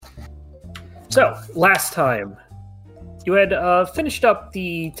So, last time, you had finished up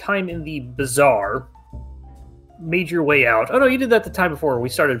the time in the bazaar, made your way out. Oh no, you did that the time before we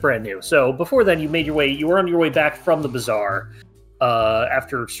started brand new. So, before then, you were on your way back from the bazaar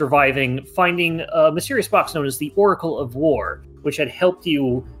after surviving, finding a mysterious box known as the Oracle of War, which had helped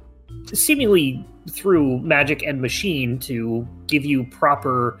you seemingly through magic and machine to give you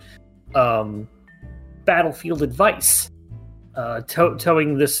proper battlefield advice.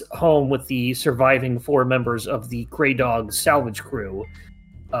 Towing this home with the surviving 4 members of the Grey Dog salvage crew,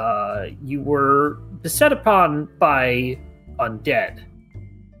 you were beset upon by undead.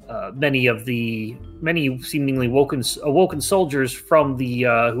 Many seemingly awoken soldiers from the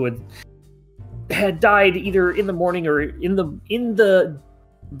who had died either in the morning or in the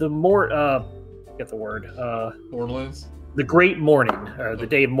get the word Borderlands. The Great Mourning, or the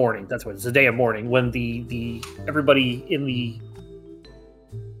Day of Mourning. That's what it's. The Day of Mourning, when the everybody in the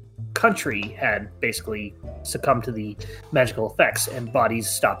country had basically succumbed to the magical effects and bodies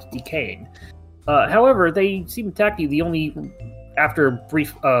stopped decaying. However, they seemed to attack you. After a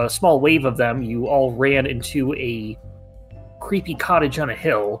brief, small wave of them, you all ran into a creepy cottage on a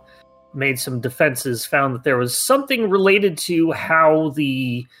hill, made some defenses, found that there was something related to how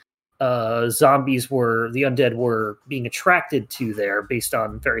the the undead were being attracted to there based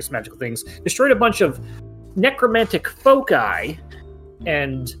on various magical things, destroyed a bunch of necromantic foci,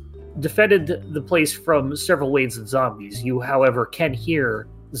 and defended the place from several waves of zombies. You, however, can hear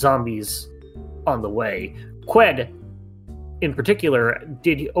zombies on the way. Qued, in particular,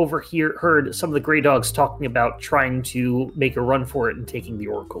 heard some of the Grey Dogs talking about trying to make a run for it and taking the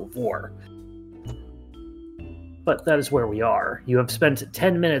Oracle of War. But that is where we are. You have spent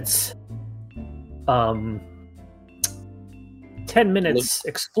 10 minutes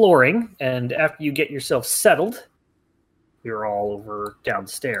exploring, and after you get yourself settled, you're all over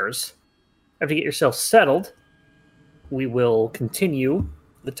downstairs. After you get yourself settled, we will continue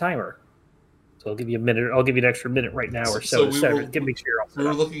the timer. So I'll give you a minute. I'll give you an extra minute right now or so. Make sure you're all set. We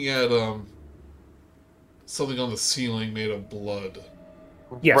were looking at something on the ceiling made of blood.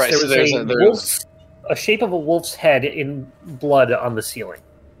 Yes, right, there was a shape of a wolf's head in blood on the ceiling.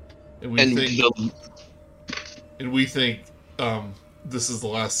 And we think this is the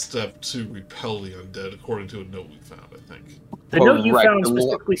last step to repel the undead, according to a note we found, I think. The note you found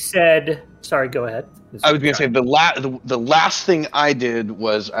specifically said... Sorry, go ahead. I was going to say, the last thing I did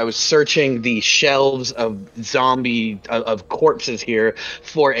was I was searching the shelves of of corpses here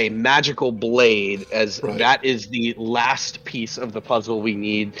for a magical blade, as that is the last piece of the puzzle we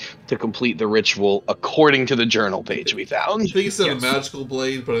need to complete the ritual, according to the journal page we found. I think it said a magical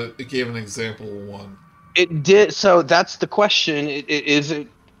blade, but it gave an example of one. It did, so that's the question.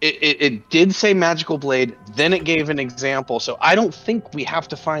 It did say magical blade, then it gave an example, so I don't think we have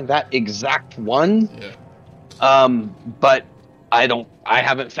to find that exact one. Yeah. But I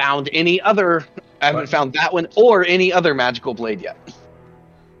haven't found found that one or any other magical blade yet.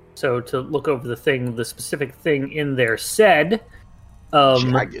 So to look over the specific thing in there said,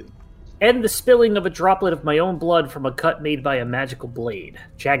 Jagged. And the spilling of a droplet of my own blood from a cut made by a magical blade.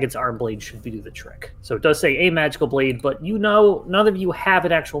 Jagged's arm blade should do the trick. So it does say a magical blade, but none of you have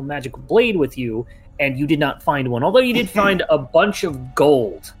an actual magical blade with you, and you did not find one. Although you did find a bunch of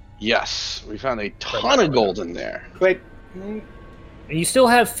gold. Yes, we found a ton of gold in there. Wait. And you still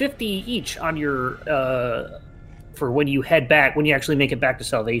have 50 each on your, for when you head back, when you actually make it back to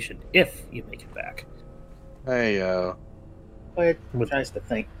Salvation, if you make it back. Hey, Quid tries to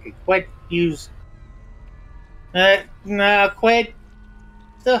think. Quid use... Quid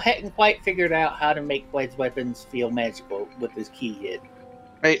still hadn't quite figured out how to make Quid's weapons feel magical with his key hid.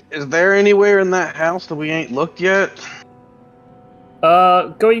 Hey, is there anywhere in that house that we ain't looked yet?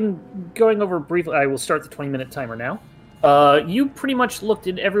 Going over briefly, I will start the 20-minute timer now. You pretty much looked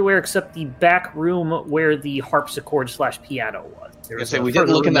in everywhere except the back room where the harpsichord/piano was. We didn't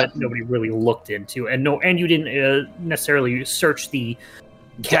look in that. Nobody really looked into, and you didn't necessarily search the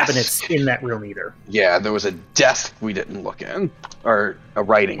cabinets in that room either. Yeah, there was a desk we didn't look in, or a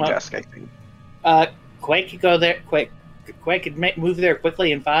writing desk, I think. Quake could go there. Quake could move there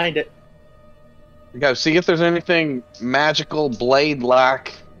quickly and find it. Go see if there's anything magical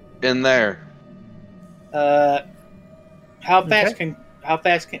blade-like in there. How fast can?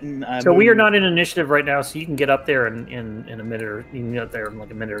 So we are not in initiative right now, so you can get up there in a minute, or you can get up there in like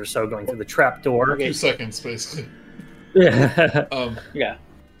a minute or so, going through the trap door. 2 seconds, basically. Yeah. Yeah.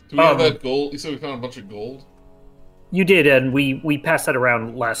 Do we have that gold? You said we found a bunch of gold. You did, and we passed that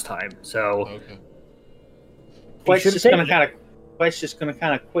around last time. So. Okay. Quite's just going to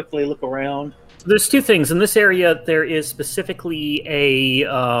kind of quickly look around. There's 2 things in this area. There is specifically a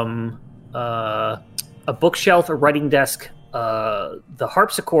a bookshelf, a writing desk, the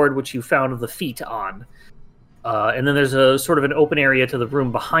harpsichord, which you found the feet on. And then there's a sort of an open area to the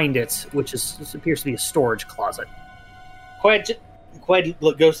room behind it, which appears to be a storage closet. Qued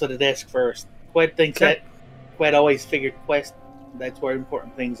goes to the desk first. Qued thinks that Qued always figured Quest. That's where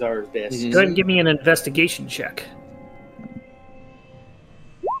important things are. Desk. Go ahead and give me an investigation check.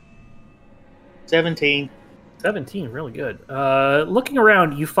 17. 17, really good. Looking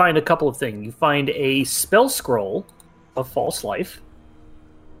around, you find a couple of things. You find a spell scroll of false life,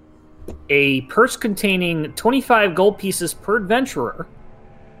 a purse containing 25 gold pieces per adventurer,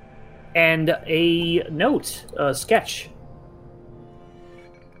 and a note, a sketch,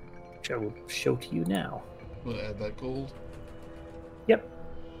 which I will show to you now. I'm gonna add that gold. Yep.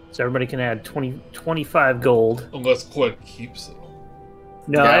 So everybody can add 25 gold. Unless Qued keeps it.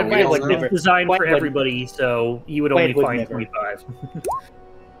 No, Yeah, it's designed for everybody, so you would only find never. 25.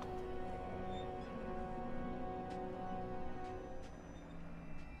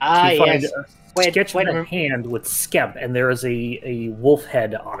 You find a sketch of a hand with Skemp, and there is a wolf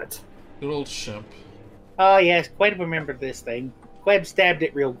head on it. Good old Shemp. Oh, yes. Qued remembered this thing. Qued stabbed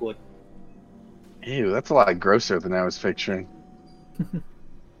it real good. Ew, that's a lot grosser than I was picturing.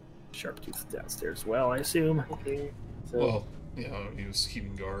 Sharptooth downstairs as well, I assume. Okay. So, Well, yeah, he was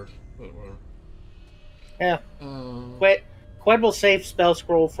keeping guard, but whatever. yeah. Qued will save spell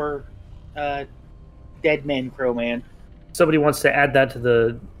scroll for Dead Man Crowman. Somebody wants to add that to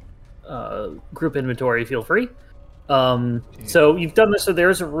the group inventory, feel free. So you've done this, so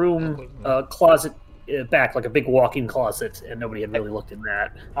there's a room, closet back, like a big walk-in closet, and nobody had really looked in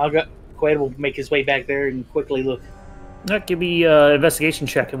that. Qued will make his way back there and quickly look. Give me an investigation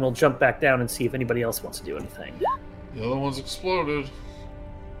check, and we'll jump back down and see if anybody else wants to do anything. The other one's exploded.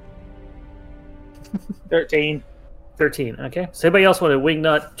 13. 13, okay. So anybody else want to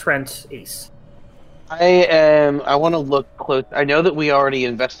Wingnut, Trent, Ace? I want to look close. I know that we already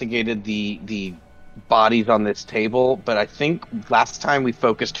investigated the bodies on this table, but I think last time we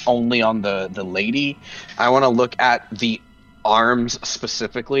focused only on the lady. I want to look at the arms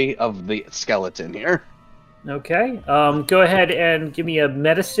specifically of the skeleton here. Okay. Go ahead and give me a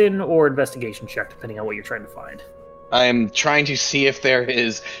medicine or investigation check, depending on what you're trying to find. I am trying to see if there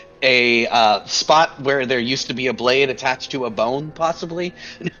is a spot where there used to be a blade attached to a bone, possibly.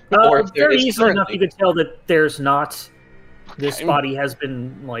 Or if there very is easily enough, currently. you can tell that there's not. This Okay. body has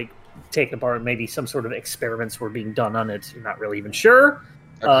been taken apart. Maybe some sort of experiments were being done on it. You're not really even sure.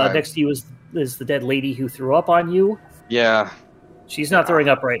 Okay. Next to you is the dead lady who threw up on you. Yeah. She's not throwing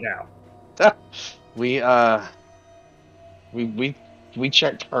up right now. We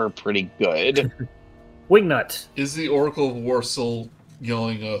checked her pretty good. Wingnut. Is the Oracle of War still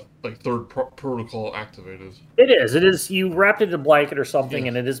yelling third protocol activated? It is. It is. You wrapped it in a blanket or something, Yeah.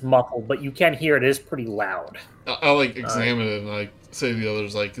 and it is muffled, but you can hear it. It is pretty loud. I examine it and I say to the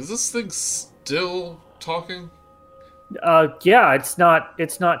others, is this thing still talking? Yeah, it's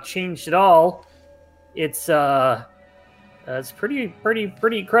not changed at all. It's pretty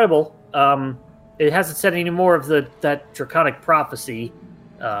incredible. It hasn't said any more of that draconic prophecy.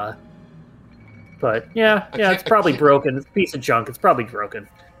 But it's probably broken. It's a piece of junk. It's probably broken.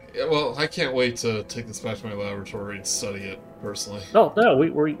 Yeah, well, I can't wait to take this back to my laboratory and study it personally. No,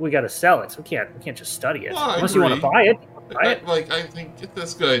 we got to sell it. So we can't just study it Well, unless you want to buy it. Buy it. I think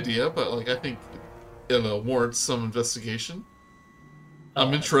that's a good idea, but I think it warrants some investigation.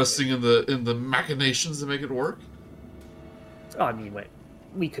 I'm interested in the machinations that make it work. I mean,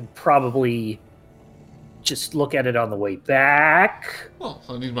 we could probably just look at it on the way back. Well,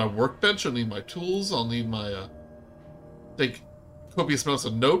 I need my workbench. I need my tools. I'll need my take copious amounts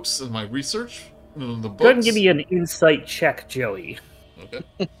of notes and my research and the books. Go ahead and give me an insight check, Joey. Okay.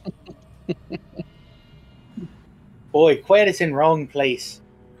 Boy, Qued is in wrong place.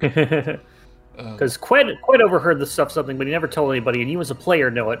 Because Qued overheard the stuff something, but he never told anybody, and you as a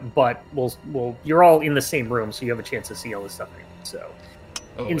player know it. But you're all in the same room, so you have a chance to see all this stuff. So,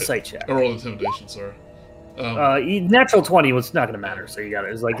 insight check. I rolled intimidation. Sorry. Natural 20 was not going to matter. So you got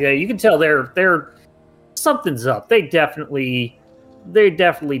it. It's you can tell they're something's up. They definitely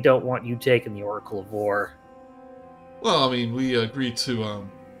don't want you taking the Oracle of War. Well, I mean, we agreed to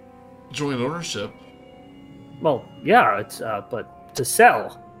joint ownership. Well, yeah, it's but to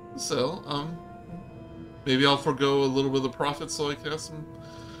sell. So, maybe I'll forego a little bit of the profit so I can have some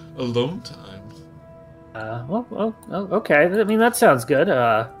alone time. Well, okay. I mean, that sounds good.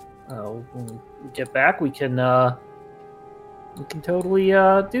 When we get back, we can totally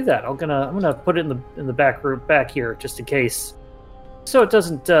do that. I'm gonna put it in the back room back here just in case, so it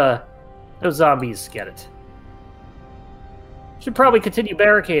doesn't no zombies get it. Should probably continue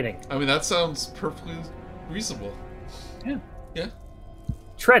barricading. I mean, that sounds perfectly reasonable. Yeah. Yeah.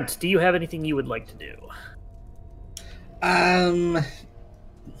 Trent, do you have anything you would like to do?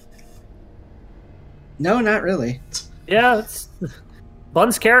 No, not really. Yeah, it's...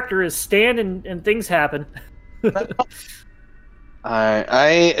 Bun's character is stand and things happen.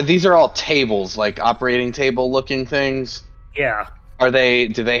 These are all tables, like operating table looking things. Yeah. Do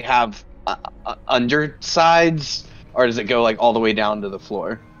they have undersides, or does it go like all the way down to the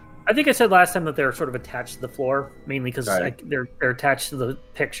floor? I think I said last time that they're sort of attached to the floor, mainly because they're attached to the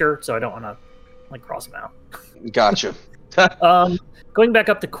picture, so I don't want to like cross them out. Gotcha. Going back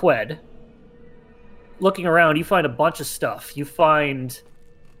up to Qued, looking around, you find a bunch of stuff. You find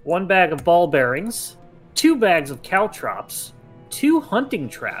 1 bag of ball bearings, 2 bags of caltrops, 2 hunting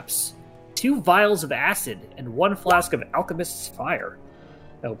traps, 2 vials of acid, and 1 flask of alchemist's fire.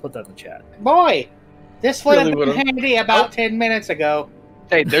 I will put that in the chat. Boy, this would have Really been would've- handy about 10 minutes ago.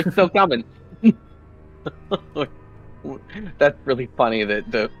 Hey, they're still coming. That's really funny that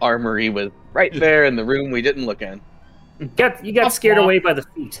the armory was right there in the room we didn't look in. You got scared away by the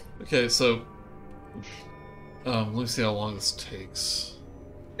feet. Okay, so let me see how long this takes.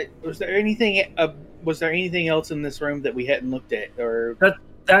 Was there anything else in this room that we hadn't looked at, or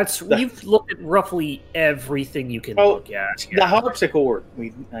You've looked at roughly everything you can look at. the harpsichord?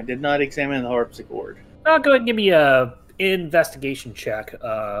 I did not examine the harpsichord. I'll go ahead and give me a investigation check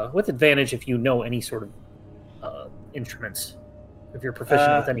with advantage if you know any sort of instruments. If you're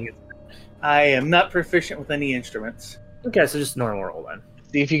proficient with any. I am not proficient with any instruments. Okay, so just normal roll then.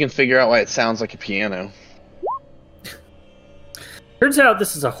 See if you can figure out why it sounds like a piano. Turns out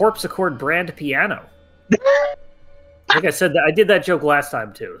this is a harpsichord brand piano. Like I said, I did that joke last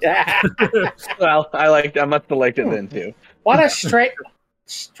time too. Well, I must have liked it then too. What a strange.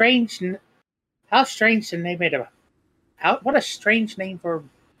 How strange to name it what a strange name for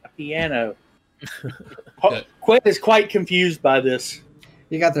a piano. Quinn is quite confused by this.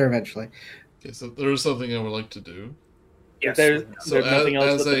 You got there eventually. Okay, so there's something I would like to do. Yes. There's So nothing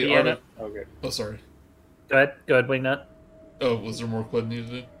else as with the a piano. Okay. Oh, sorry. Go ahead, Wingnut. Oh, was there more Qued needed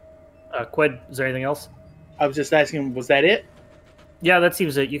to do? Qued, is there anything else? I was just asking, was that it? Yeah, that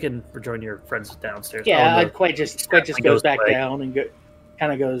seems it. You can rejoin your friends downstairs. Yeah, Oh, Quaid just goes goes back away. down and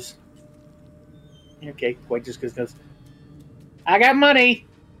kind of goes. Okay, Quaid just goes. I got money.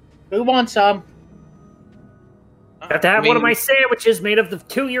 Who wants some? Got to have one of my sandwiches made of the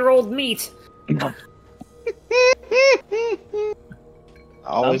 2-year-old meat.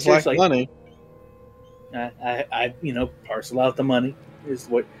 Always like seriously. money. I parcel out the money is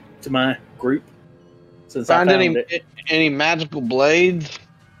what to my group. Since Find I found it. any magical blades?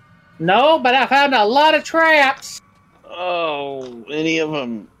 No, but I found a lot of traps. Oh, any of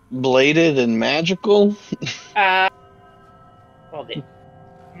them bladed and magical? Well,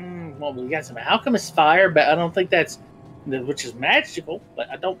 we got some alchemist fire, but I don't think which is magical, but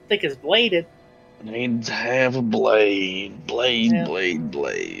I don't think it's bladed. Need to have a blades.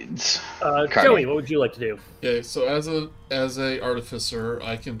 Joey, what would you like to do? Okay, so as a artificer,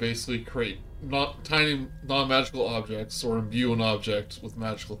 I can basically create tiny non-magical objects or imbue an object with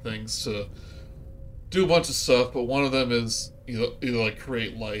magical things to do a bunch of stuff. But one of them is either like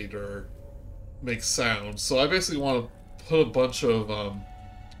create light or make sound. So I basically want to put a bunch of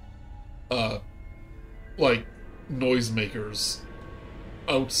like noisemakers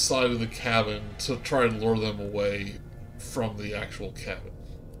outside of the cabin to try and lure them away from the actual cabin.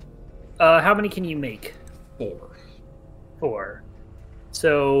 How many can you make? 4. 4.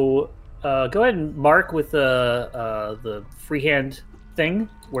 So go ahead and mark with the freehand thing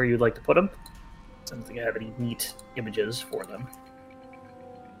where you'd like to put them. I don't think I have any neat images for them.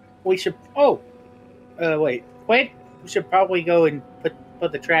 We should. Wait. We should probably go and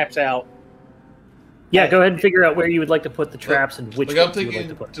put the traps out. Yeah, go ahead and figure out where you would like to put the traps and which Like I'm ones you would thinking,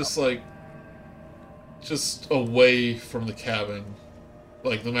 like to put just them. just away from the cabin.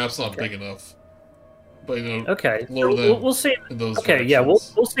 Like the map's not big enough, but Okay, lure so them we'll say. in those. Okay, yeah,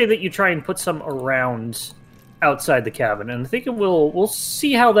 directions. we'll say that you try and put some around outside the cabin, and I think we'll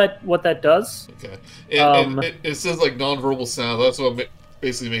see what that does. Okay, and it says like nonverbal sound. That's what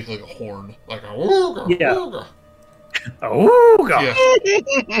basically makes like a horn, like a wooga, Yeah. wooga. Oh god! Yeah.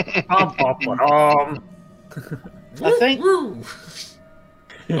 I think- Woo.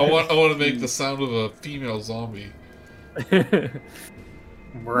 I want to make the sound of a female zombie.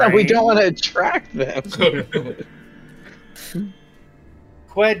 No, we don't want to attract them.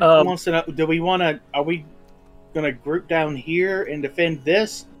 Qued wants to know, are we going to group down here and defend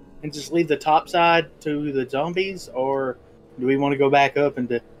this and just leave the top side to the zombies, or do we want to go back up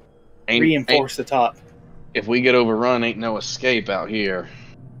and reinforce the top? If we get overrun, ain't no escape out here.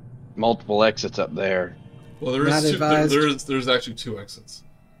 Multiple exits up there. Well, there Not is advised. there's actually 2 exits.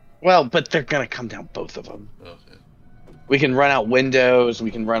 Well, but they're gonna come down both of them. Okay. We can run out windows.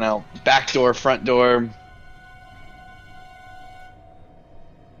 We can run out back door, front door.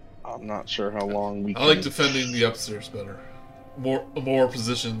 I'm not sure how long we I can... like defending the upstairs better. More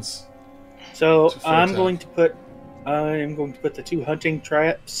positions. So For I'm attack. going to put the 2 hunting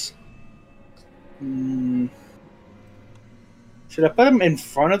traps. Should I put them in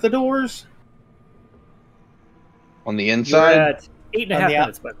front of the doors? On the You're inside? at 8.5 On the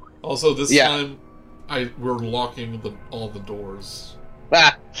minutes, by the way. Also, this Yeah. time, we're locking all the doors.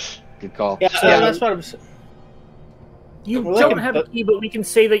 Ah, good call. Yeah, So- that's what I'm saying. You Well, don't they can have a put- key, but we can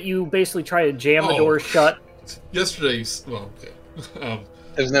say that you basically try to jam the Oh. doors shut. Yesterday, well, okay.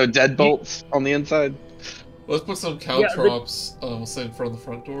 There's no deadbolts on the inside? Let's put some Yeah, caltrops, we'll say in front of the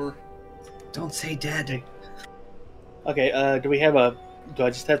front door. Don't say dead. Okay, do I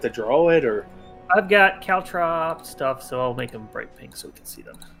just have to draw it, or? I've got caltrop stuff, so I'll make them bright pink so we can see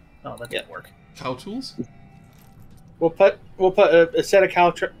them. Oh, that didn't work. Cow tools? We'll put a set of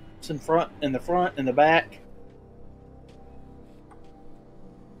caltrops in the front, and the back.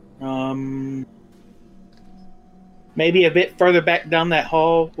 Maybe a bit further back down that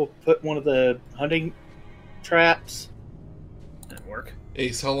hall, we'll put one of the hunting traps. Didn't work.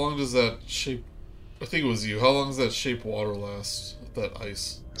 Ace, how long does that shape... I think it was you. How long does that shape water last? That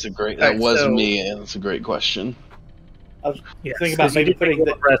ice? That Alright, was so- me, and it's a great question. Yes, Think about 'cause you maybe did putting make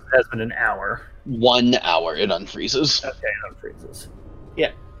the- a rest has been an hour. 1 hour, it unfreezes. Okay, it unfreezes.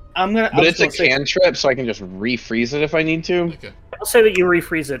 But it's a cantrip, so I can just refreeze it if I need to. Okay. I'll say that you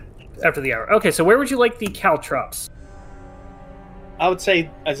refreeze it after the hour. Okay, so where would you like the caltrops? I would say,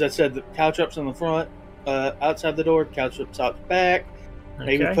 as I said, the caltrops on the front, outside the door, caltrops out the back.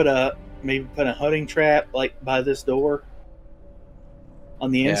 Maybe Okay. put a hunting trap like by this door on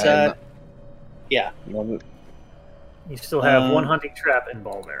the Yeah, inside. Love it. You still have one Um, hunting trap and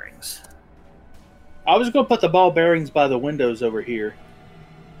ball bearings. I was going to put the ball bearings by the windows over here.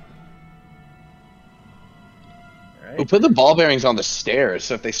 All We'll right. put the ball bearings on the stairs,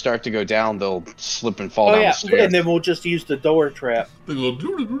 so if they start to go down, they'll slip and fall Oh down yeah, the stairs. and then we'll just use the door trap. They go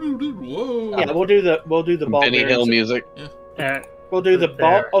doo-doo-doo-doo-doo. Whoa. Yeah, we'll do the ball Benny Hill bearings. music. We'll do the Put it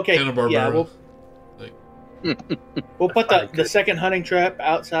ball. there. Okay, Hanna-Barbera. yeah, we'll put Probably the good. second hunting trap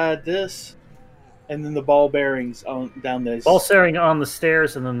outside this, and then the ball bearings on down this. Ball bearing on the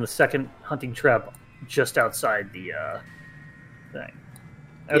stairs, and then the second hunting trap just outside the thing.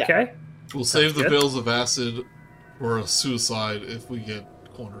 Okay. We'll save the good. bales of acid or a suicide if we get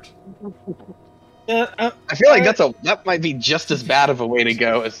cornered. I feel like that might be just as bad of a way to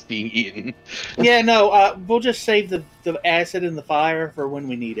go as being eaten. Yeah, no, we'll just save the acid and the fire for when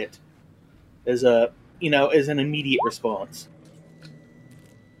we need it, as an immediate response.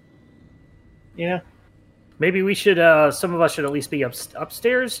 Yeah. Maybe we should. Some of us should at least be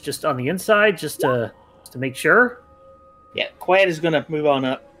upstairs, just on the inside, just to make sure. Yeah, Quad is gonna move on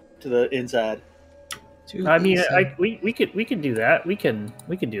up to the inside. I mean, we could do that. We can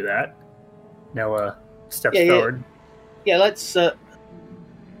do that. Noah steps Yeah, yeah. forward. Yeah, let's. Okay,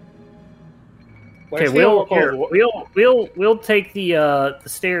 where's the Oracle? we'll take the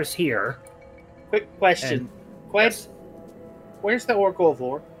stairs here. Quick question, Quad. Yes. Where's the Oracle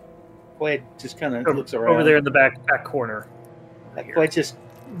for? Quad just kind of looks around Over there in the back corner. Quad just.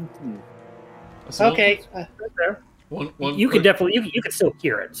 So Okay. Right there. One You quick, could definitely you could still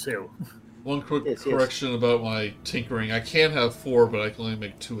hear it too. One quick Yes, yes. correction about my tinkering. I can have 4, but I can only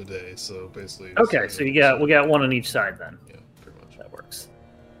make 2 a day. So basically. Okay, so we got one on each side then. Yeah, pretty much. That works.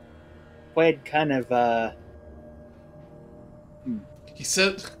 Quad kind of. He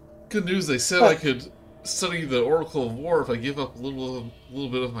said, "Good news. They said I could study the Oracle of War if I give up a little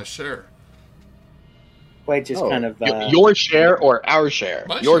bit of my share." Quad just Oh, kind of. your share or our share?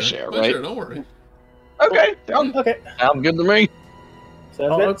 My Your share, my right? Share, don't worry. Okay, sounds Okay. good to me. So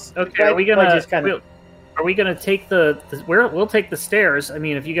Oh, that's okay, Quad- are we Quad gonna just kind of. are we gonna take we'll take the stairs? I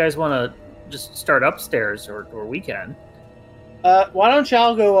mean, if you guys want to just start upstairs, or we can. Why don't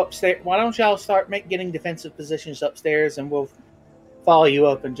y'all go upstairs? Why don't y'all start getting defensive positions upstairs, and we'll follow you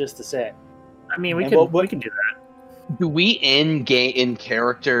up in just a sec. I mean, we And can what- we can do that. Do we in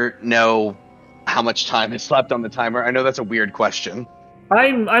character know how much time is left on the timer? I know that's a weird question.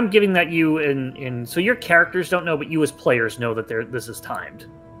 I'm giving that you in so your characters don't know, but you as players know that this is timed.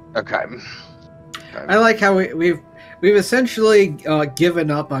 Okay. I like how we've essentially given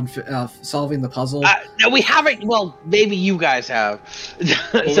up on solving the puzzle. No, we haven't. Well, maybe you guys have.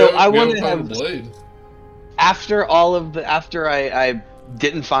 Well, So we I want haven't to found have a blade. after I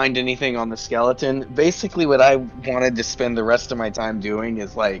didn't find anything on the skeleton. Basically, what I wanted to spend the rest of my time doing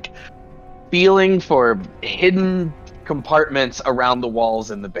is like feeling for hidden compartments around the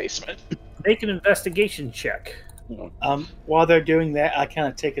walls in the basement. Make an investigation check. While they're doing that, I kind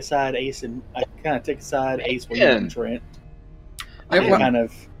of take aside Ace, William, and Trent.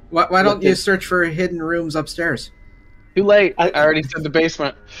 Why don't you search for hidden rooms upstairs? Too late. I already said the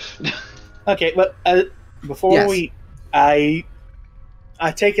basement. Okay, but before I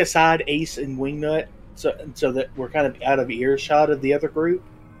take aside Ace and Wingnut so that we're kind of out of earshot of the other group,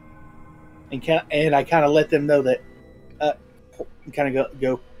 and I kind of let them know that kind of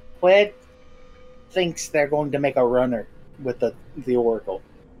go. Qued thinks they're going to make a runner with the Oracle.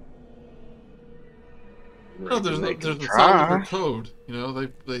 No, there's a solid code. You know,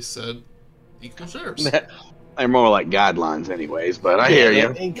 they said equal shares. They're more like guidelines, anyways. But I hear you.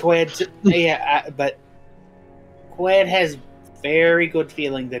 And Qued, but Qued has very good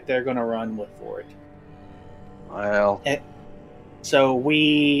feeling that they're going to run for it. Well, so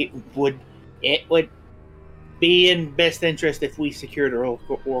it would be in best interest if we secured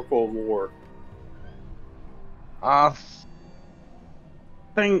Oracle of War. I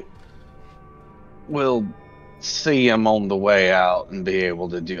think we'll see him on the way out and be able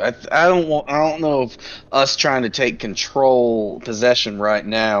to do. I don't know if us trying to take possession right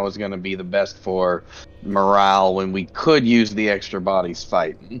now is going to be the best for morale when we could use the extra bodies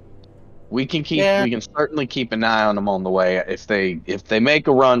fighting. We can certainly keep an eye on them on the way. If they make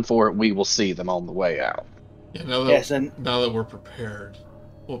a run for it, we will see them on the way out. Yeah, now that we're prepared,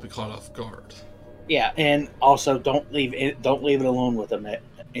 we'll be caught off guard. Yeah, and also don't leave it alone with them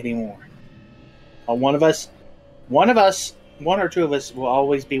anymore. One or two of us will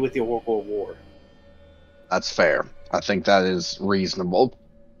always be with the Oracle of War. That's fair. I think that is reasonable.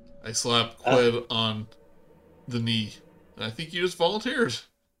 I slapped Qued on the knee, and I think you just volunteered.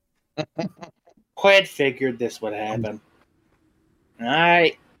 Qued figured this would happen. All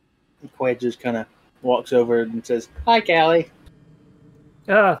right. Qued just kind of walks over and says, "Hi, Callie."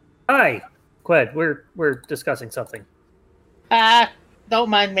 Hi, Qued. We're discussing something. Don't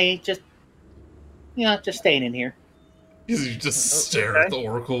mind me. Just staying in here. You just stare at the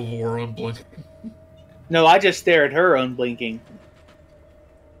Oracle of War unblinking. No, I just stare at her unblinking.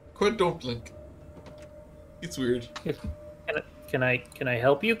 Qued, don't blink. It's weird. Can I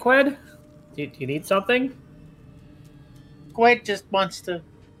help you, Qued? Do you need something? Qued just wants to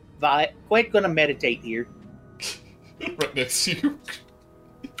Qued gonna meditate here. Right next to you.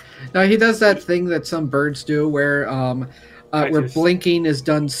 No, he does that thing that some birds do where blinking is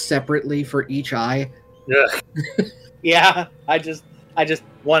done separately for each eye. Yeah. Yeah, I just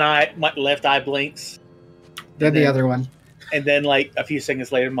one eye, my left eye blinks. Then the other one. And then like a few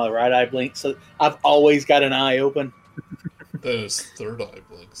seconds later my right eye blinks. So I've always got an eye open. That is third eye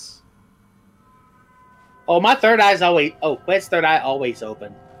blinks. Oh, my third eye's always Qued's third eye always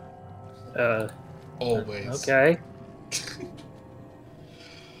open. Always. Okay.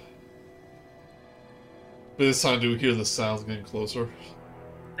 But this time, do we hear the sounds getting closer?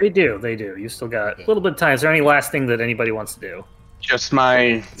 They do. You still got a little bit of time. Is there any last thing that anybody wants to do? Just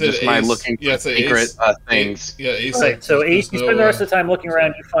my looking for secret things. Ace. Right, so Ace, you spend the rest of the time looking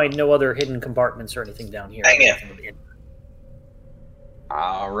around. You find no other hidden compartments or anything down here.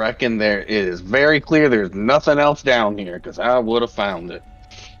 I reckon it is very clear there's nothing else down here, because I would have found it.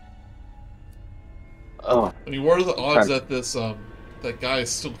 Oh. I mean, what are the odds that that guy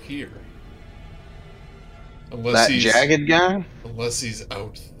is still here? Unless that jagged guy? Unless he's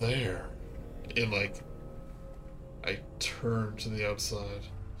out there. And, I turn to the outside.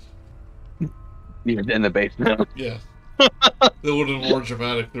 You're in the basement. Yeah. That would have been more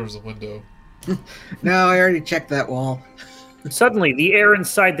dramatic if there was a window. No, I already checked that wall. Suddenly, the air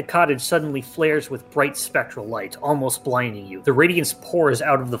inside the cottage suddenly flares with bright spectral light, almost blinding you. The radiance pours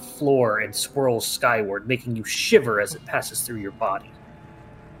out of the floor and swirls skyward, making you shiver as it passes through your body.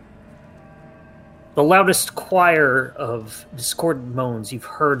 The loudest choir of discordant moans you've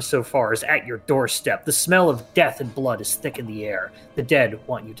heard so far is at your doorstep. The smell of death and blood is thick in the air. The dead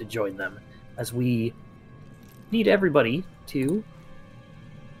want you to join them, as we need everybody to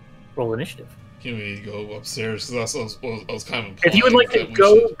roll initiative. Can we go upstairs? Because I was kind of. If you would like to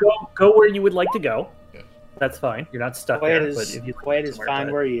go where you would like to go, yeah. That's fine. You're not stuck there. But if you Quaid is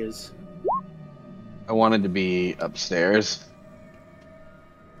fine where he is. I wanted to be upstairs.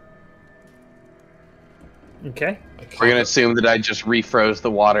 Okay. We're gonna assume that I just refroze the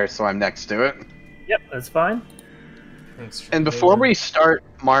water, so I'm next to it. Yep, that's fine. And before we start,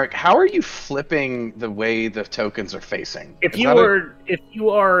 Mark, how are you flipping the way the tokens are facing? If you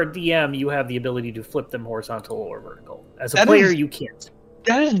are a DM, you have the ability to flip them horizontal or vertical. As a player, you can't.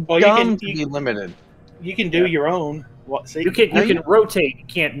 That is dumb to be limited. You can do your own. You can rotate. You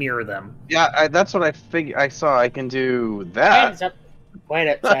can't mirror them. Yeah, that's what I figured. I saw. I can do that. Quite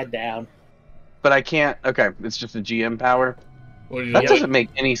upside down. But I can't. Okay, it's just a GM power. Well, that doesn't make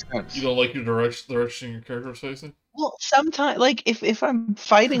any sense. You don't like your direction your character's facing? Well, sometimes, like, if I'm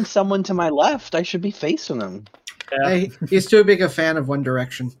fighting someone to my left, I should be facing them. Yeah. Hey, he's too big a fan of One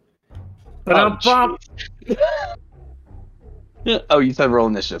Direction. Oh, you said roll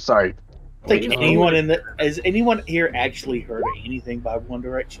initiative. Sorry. Has anyone here actually heard of anything by One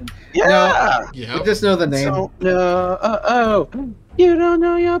Direction? Yeah. No, yeah. we just know the name. So, no. You don't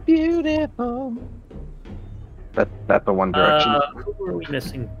know you're beautiful. That's the One Direction. Who are we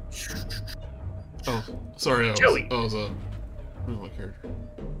missing? Oh, sorry. Joey. My character.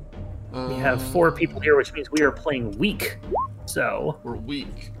 We have 4 people here, which means we are playing weak. So we're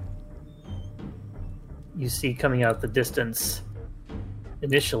weak. You see coming out the distance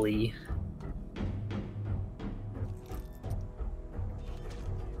initially.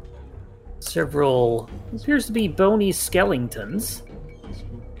 Several appears to be bony skeletons.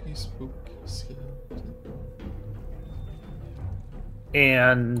 Spooky skeleton.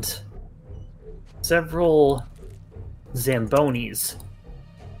 And several Zambonis.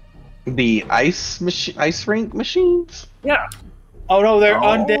 The ice rink machines? Yeah. Oh no, they're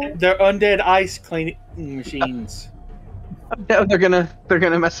undead. They're undead ice cleaning machines. No, they're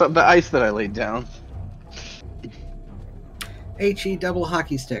gonna mess up the ice that I laid down. HE double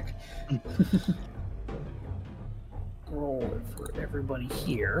hockey stick. Roll it for everybody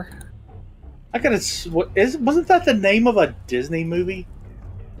here. Wasn't that the name of a Disney movie?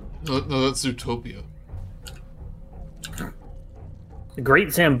 No, that's Zootopia. The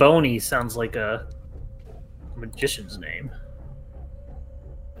Great Zamboni sounds like a magician's name.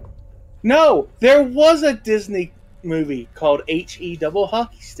 No, there was a Disney movie called HE Double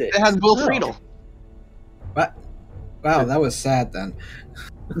Hockey Stick. It has Will Friedle. What? Wow, that was sad then.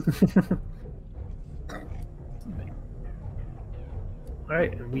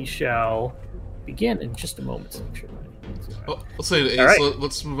 Alright, and we shall begin in just a moment. I'll say to Ace, right.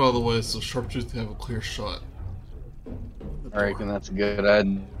 let's move out of the way so Sharptooth can have a clear shot. I reckon that's a good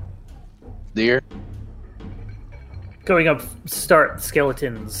idea. Going up,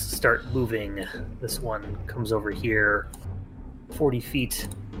 skeletons start moving. This one comes over here, 40 feet,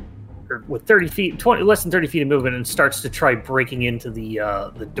 or with 30 feet, less than 30 feet of movement, and starts to try breaking into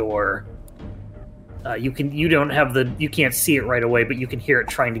the door. You can't see it right away, but you can hear it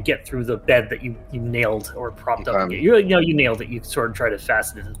trying to get through the bed that you nailed or propped up. You nailed it. You sort of try to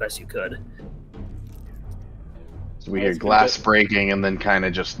fasten it as best you could. So we hear glass breaking and then kind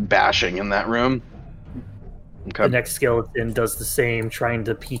of just bashing in that room. Okay. The next skeleton does the same, trying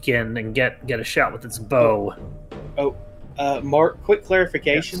to peek in and get a shot with its bow. Mark, quick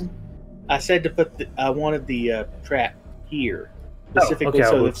clarification. Yes. I said to I wanted the trap here, specifically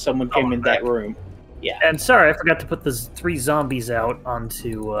so if someone came in that room. Yeah. And sorry, I forgot to put the 3 zombies out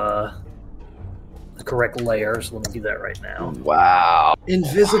onto the correct layer, so let me do that right now. Wow.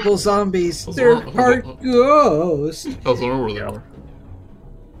 Invisible zombies. They're part ghosts. I was wondering where they were.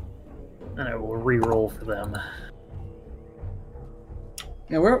 And I will re-roll for them.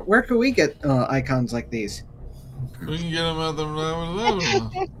 Yeah, where can we get icons like these? We can get them at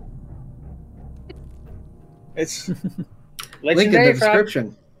the It's link in the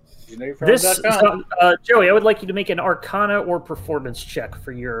description. Joey, I would like you to make an Arcana or Performance check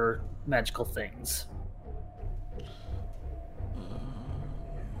for your magical things.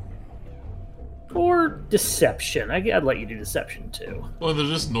 Or Deception. I'd let you do Deception too. Well, they're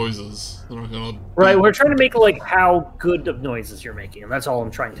just noises. They're not gonna. Right, we're trying to make how good of noises you're making, and that's all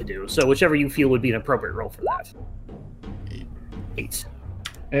I'm trying to do. So whichever you feel would be an appropriate roll for that. 8.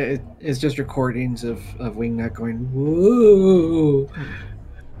 It's just recordings of Wingnut going, whoa.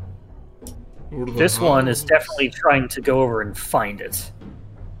 This one is definitely trying to go over and find it.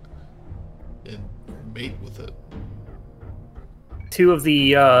 And mate with it. 2 of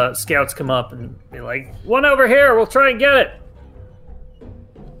the scouts come up and be like, "One over here, we'll try and get it."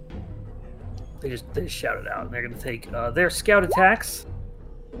 They just shout it out, and they're going to take their scout attacks.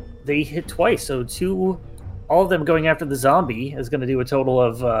 They hit twice, so all of them going after the zombie is going to do a total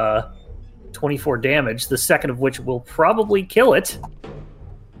of 24 damage, the second of which will probably kill it.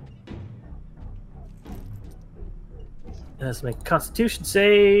 It has to make a Constitution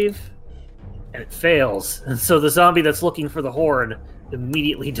save, and it fails. And so the zombie that's looking for the horn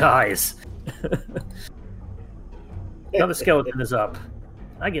immediately dies. Now the skeleton is up.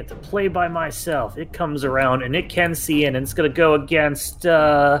 I get to play by myself. It comes around, and it can see in, and it's going to go against 2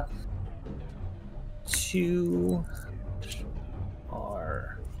 are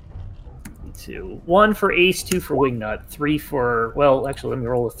 2. 1 for Ace, 2 for Wingnut, 3 for... Well, actually, let me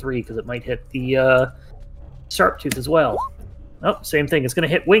roll a 3, because it might hit the Sharptooth as well. Oh, same thing. It's going to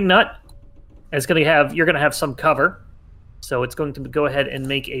hit Wingnut. It's going to have... You're going to have some cover. So it's going to go ahead and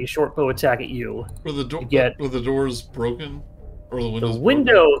make a short bow attack at you. Were the doors broken? Or the windows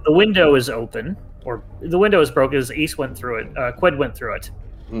broken? The window is open. Or the window is broken as Ace went through it. Qued went through it.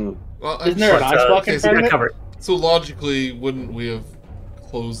 Well, Isn't there an ice block in front of it? So logically, wouldn't we have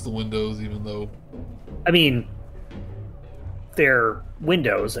closed the windows even though... I mean, they're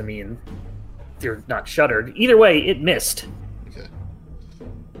windows. I mean, they're not shuttered. Either way, it missed. Okay.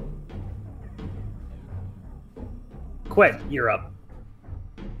 Qued, you're up.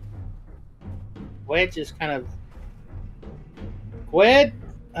 Qued just kind of... Qued,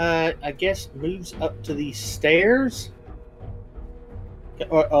 I guess, moves up to these stairs.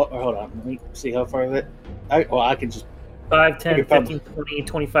 Hold on. Let me see how far that... I can just... 5, 10, 15, 20,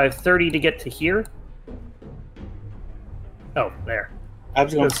 25, 30 to get to here. Oh, there. I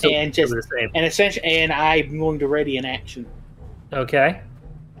was going to and I'm going to ready an action. Okay.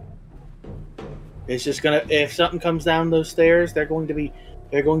 It's just gonna, if something comes down those stairs, they're going to be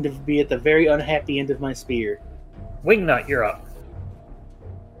at the very unhappy end of my spear. Wingnut, you're up.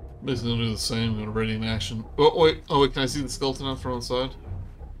 Basically, gonna do the same. I'm gonna ready an action. Oh wait, can I see the skeleton out from outside?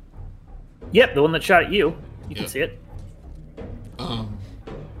 Yep, the one that shot at you. You can see it. Yeah,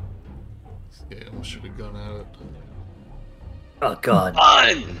 I almost shoot a gun at it. A gun.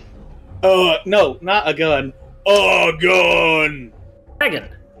 No, not a gun. A gun. Dragon.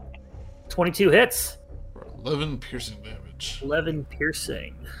 22 hits. For 11 piercing damage. 11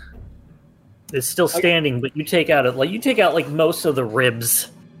 piercing. It's still standing, but you take out most of the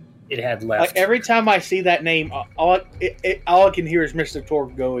ribs it had left. Like every time I see that name, all I can hear is Mr.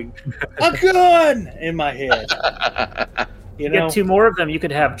 Torg going, "A gun!" in my head. You know? Get 2 more of them, you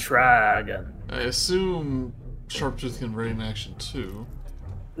could have Dragon. I assume Sharptooth can ready an action too.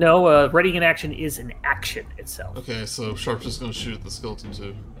 No, readying an action is an action itself. Okay, so Sharptooth's gonna shoot at the skeleton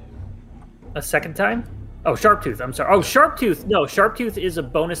too. A second time? Oh, Sharptooth, I'm sorry. Oh, Sharptooth! No, Sharptooth is a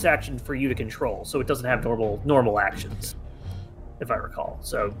bonus action for you to control, so it doesn't have normal actions, if I recall.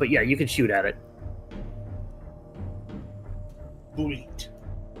 So, but yeah, you can shoot at it. Bullet.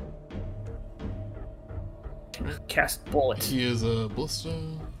 Cast bullet. He is a ballista.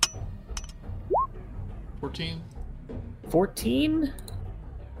 14. 14?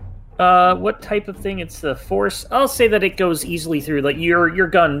 What type of thing? It's the force. I'll say that it goes easily through. Like your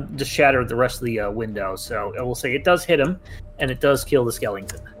gun just shattered the rest of the window, so I will say it does hit him, and it does kill the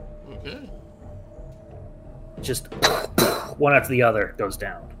skeleton. Okay. Just one after the other goes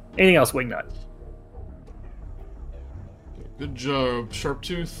down. Anything else, Wingnut? Good job,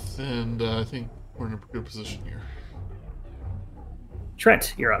 Sharptooth, and I think we're in a good position here.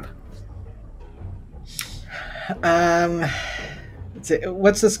 Trent, you're up.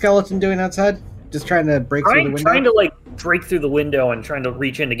 What's the skeleton doing outside? Just trying to break through the window? Trying to break through the window and trying to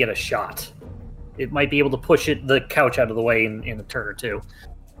reach in to get a shot. It might be able to push the couch out of the way in a turn or two.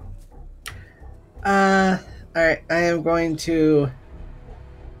 Alright, I am going to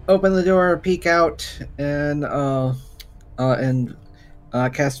open the door, peek out, and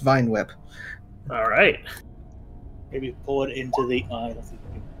cast Vine Whip. Alright. Maybe pull it into the...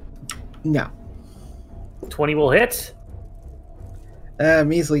 No. 20 will hit.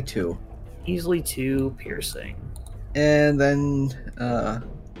 Measly 2. Easily 2 piercing. And then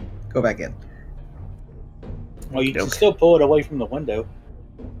go back in. Well, you can still pull it away from the window.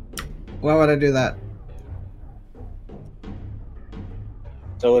 Why would I do that?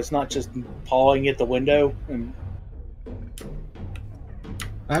 So it's not just pawing at the window. And...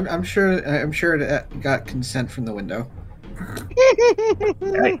 I'm sure it got consent from the window.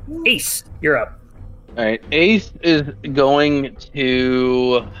 Right. Ace, you're up. All right, Ace is going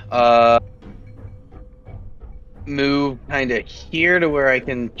to move kind of here to where I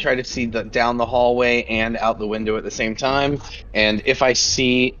can try to see down the hallway and out the window at the same time. And if I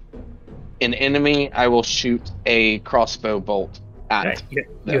see an enemy, I will shoot a crossbow bolt at. Okay.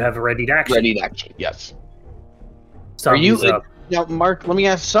 You have a readied action. Readied action, yes. Are you now, Mark? Let me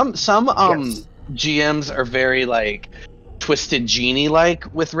ask. Some Yes. GMs are very Twisted Genie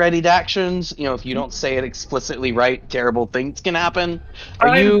with readied actions. You know, if you don't say it explicitly right, terrible things can happen.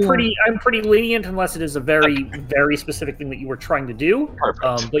 I'm pretty lenient unless it is a very very specific thing that you were trying to do.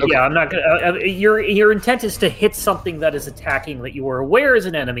 Perfect. But okay. Yeah, I'm not gonna. Your intent is to hit something that is attacking that you are aware is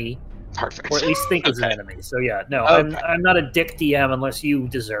an enemy. Perfect. Or at least think is an enemy. So yeah, no, Okay. I'm not a dick DM unless you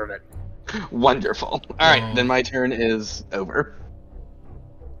deserve it. Wonderful. All right, then my turn is over.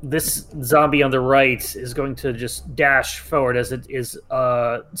 this zombie on the right is going to just dash forward as it is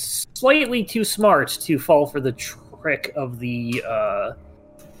slightly too smart to fall for the trick of the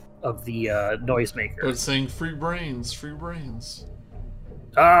noisemaker. But it's saying free brains, free brains.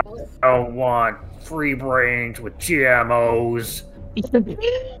 I don't want free brains with GMOs.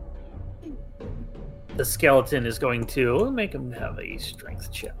 The skeleton is going to make him have a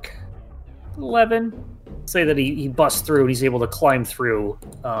strength check. 11. Say that he busts through and he's able to climb through.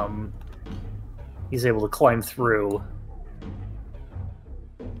 But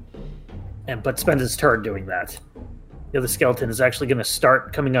spends his turn doing that. The other skeleton is actually going to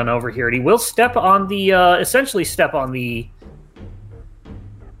start coming on over here, and he will step on the essentially step on the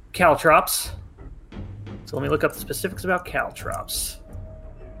caltrops. So let me look up the specifics about caltrops.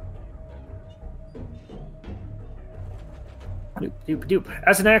 Doop, doop, doop.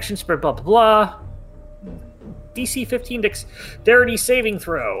 As an action, spread blah blah blah. DC 15 dexterity saving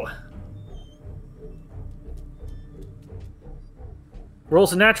throw.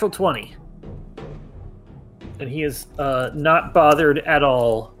 Rolls a natural 20. And he is not bothered at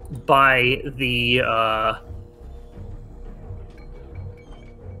all by the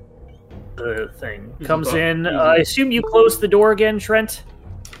thing. Comes in. I assume you closed the door again, Trent?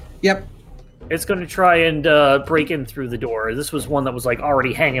 Yep. It's going to try and break in through the door. This was one that was like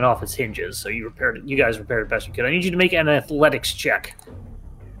already hanging off its hinges, so you repaired it. You guys repaired it best you could. I need you to make an athletics check.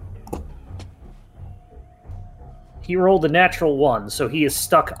 He rolled a natural 1, so he is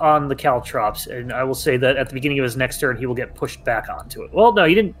stuck on the caltrops, and I will say that at the beginning of his next turn, he will get pushed back onto it. Well, no,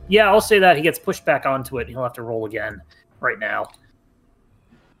 he didn't. Yeah, I'll say that he gets pushed back onto it, and he'll have to roll again right now.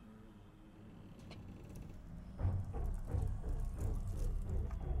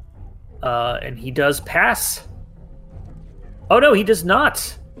 And he does pass. Oh no, he does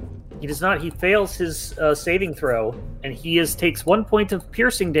not. He does not. He fails his saving throw, and he takes 1 point of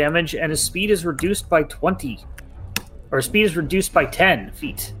piercing damage, and his speed is reduced by 20. Or speed is reduced by 10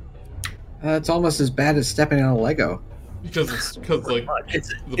 feet. It's almost as bad as stepping on a Lego. Because like It's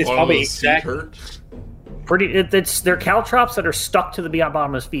the bottom probably of his feet exactly. hurt. They're caltrops that are stuck to the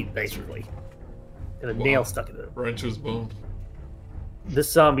bottom of his feet, basically. And a nail stuck in it. Right into his bone.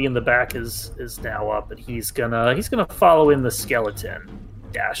 This zombie in the back is now up, and he's gonna follow in the skeleton,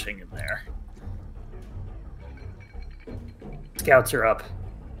 dashing in there. Scouts are up.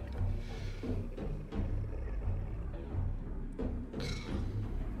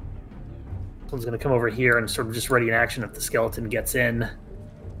 One's gonna come over here and sort of just ready in action if the skeleton gets in.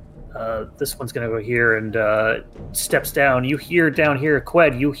 This one's gonna go here and steps down. You hear down here,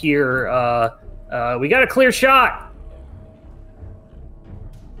 Qued. You hear, we got a clear shot.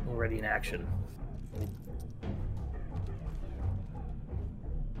 Ready in action.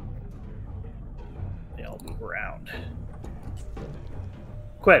 They'll move around.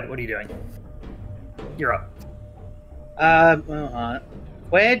 Qued, what are you doing? You're up.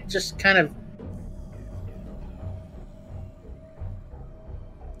 Qued just kind of.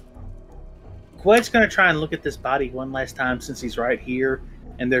 Qued's going to try and look at this body one last time since he's right here,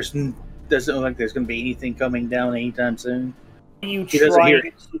 and doesn't look like there's going to be anything coming down anytime soon.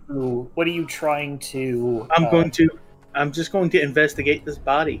 What are you trying to? I'm just going to investigate this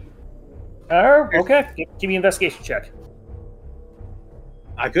body. Oh, okay. Give me an investigation check.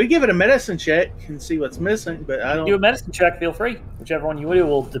 I could give it a medicine check and see what's missing, but I don't. Do a medicine check. Feel free. Whichever one you do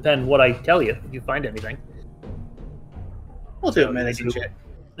will depend what I tell you. If you find anything, We'll do a medicine check.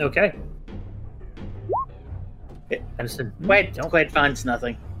 okay. Medicine. Qued finds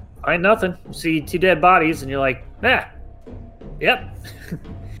nothing. Find nothing. You see 2 dead bodies, and you're like, nah. Yep.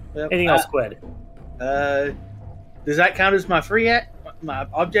 Anything else, Qued? Does that count as my my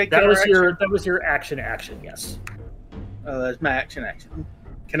object? That was your action. Yes. That's my action.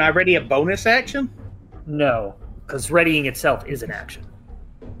 Can I ready a bonus action? No, because readying itself is an action.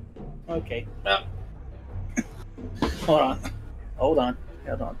 Okay. Hold on.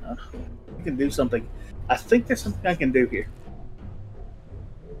 I can do something. I think there's something I can do here.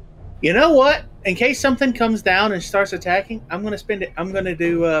 You know what? In case something comes down and starts attacking, I'm going to spend it. I'm going to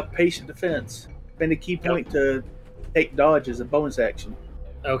do patient defense. Spend a key point to take dodge as a bonus action.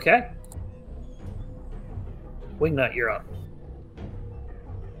 Okay. Wingnut, you're up.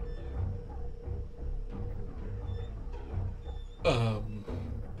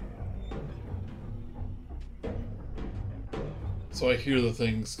 So I hear the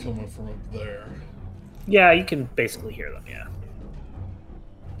things coming from up there. Yeah, you can basically hear them, yeah.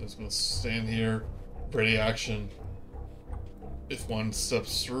 Just gonna stand here, ready action. If one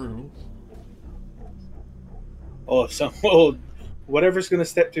steps through. Whatever's going to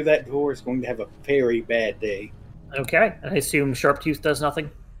step through that door is going to have a very bad day. Okay. I assume Sharptooth does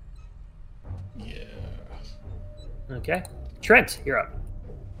nothing? Okay. Trent, you're up.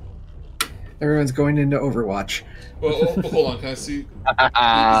 Everyone's going into Overwatch. Well, hold on. Can I see? Is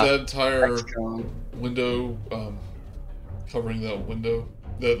that entire window covering that window?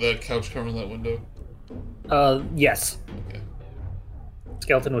 That couch covering that window? Yes. Okay.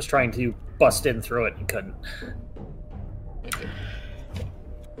 Skeleton was trying to bust in through it and couldn't. Okay.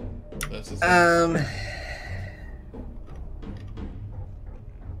 That's his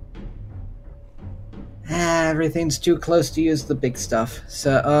Everything's too close to use the big stuff.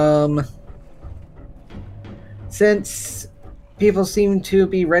 So, since people seem to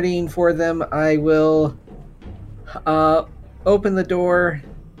be readying for them, I will open the door,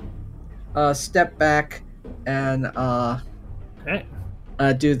 step back, and Okay.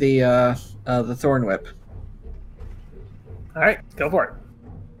 Do the thorn whip. All right, go for it.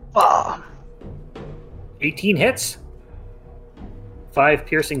 Ah. 18 hits. 5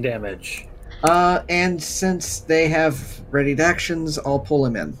 piercing damage. And since they have readied actions, I'll pull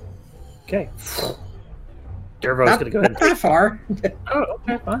him in. Okay. Dervo's going to go ahead and not that far. Oh,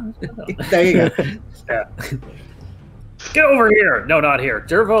 okay, fine. There you go. Yeah. Get over here! No, not here.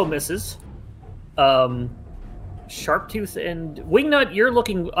 Dervo misses. Sharptooth and Wingnut, you're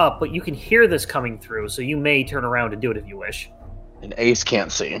looking up, but you can hear this coming through, so you may turn around and do it if you wish. And Ace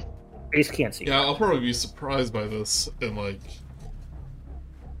can't see. Ace can't see. Yeah, I'll probably be surprised by this and like.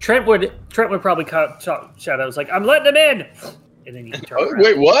 Trent would probably shout out, "Was like, I'm letting him in," and then you can turn around.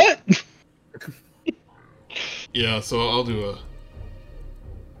 Wait, what? Yeah, so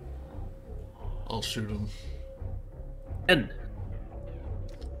I'll shoot him. And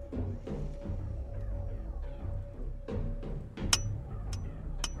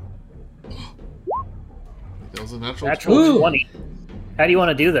That was a natural natural 20. How do you want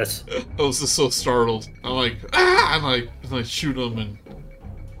to do this? I was just so startled. I'm like, ah! And I shoot him and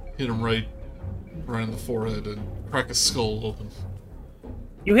hit him right in the forehead and crack his skull open.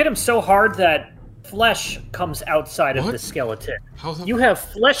 You hit him so hard that flesh comes outside of What? the skeleton. How's that? You have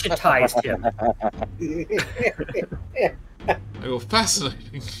fleshetized him. I go,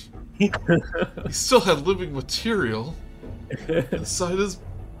 fascinating. He still had living material inside his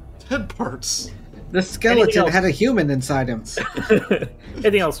head parts. The skeleton had a human inside him.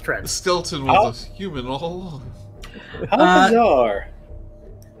 Anything else, The Trent? skeleton was a human all along. How bizarre.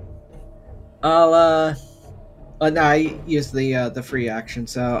 I'll no, I use the free action,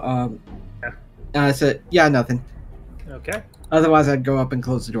 so so yeah, nothing. Okay. Otherwise, I'd go up and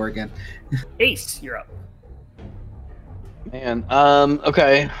close the door again. Ace, you're up. Man,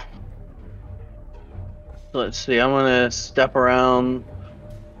 okay. Let's see, I'm gonna step around.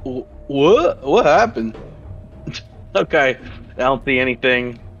 What happened? Okay, I don't see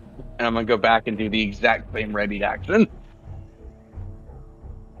anything. And I'm gonna go back and do the exact same ready action.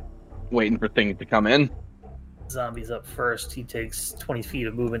 Waiting for things to come in. Zombie's up first. He takes 20 feet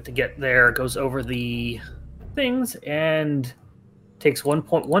of movement to get there, goes over the things, and takes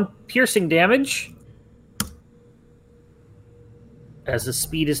 1.1 piercing damage. As the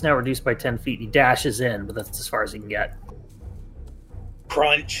speed is now reduced by 10 feet, he dashes in, but that's as far as he can get.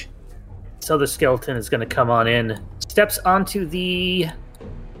 Crunch. So the skeleton is going to come on in, steps onto the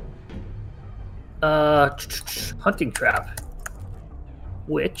hunting trap,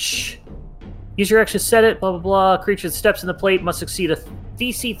 which use your action to set it, blah blah blah. Creature that steps in the plate must succeed a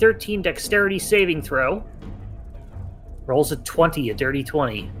DC 13 dexterity saving throw. Rolls a 20, a dirty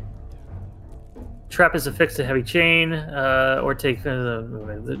 20. Trap is affixed to heavy chain, or take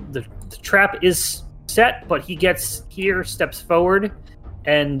the trap is set, but he gets here, steps forward,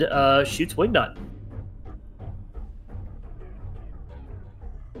 and shoots Wingnut.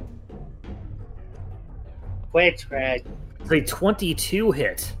 Which red? It's a 22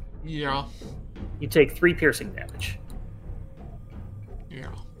 hit. Yeah. You take 3 piercing damage. Yeah.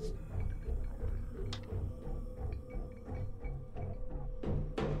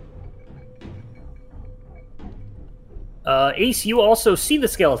 Ace, you also see the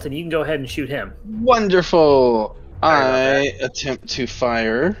skeleton. You can go ahead and shoot him. Wonderful. I attempt to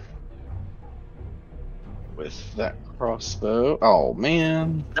fire with that crossbow. Oh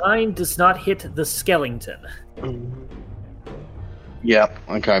man. 9 does not hit the skeleton. Yep.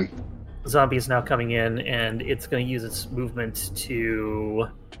 Okay. The zombie is now coming in, and it's going to use its movement to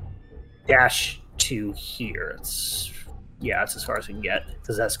dash to here. It's as far as we can get,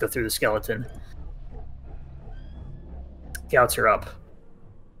 because it has to go through the skeleton. Scouts are up.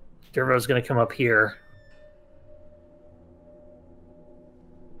 Dervo's going to come up here.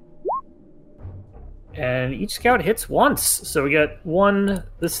 And each scout hits once. So we got one.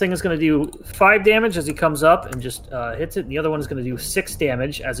 This thing is going to do 5 damage as he comes up and just hits it. And the other one is going to do 6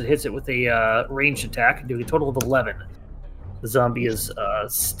 damage as it hits it with a ranged attack, doing a total of 11. The zombie is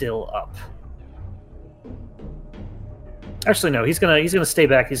still up. Actually, no. He's gonna stay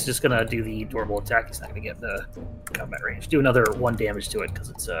back. He's just gonna do the durable attack. He's not gonna get the combat range. Do another 1 damage to it because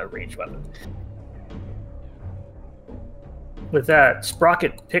it's a ranged weapon. With that,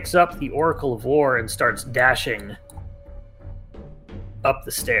 Sprocket picks up the Oracle of War and starts dashing up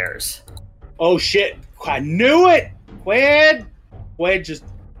the stairs. Oh shit! I knew it! Qued is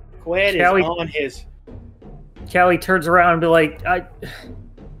on his. Callie turns around and be like,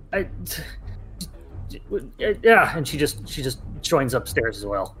 yeah, and she just joins upstairs as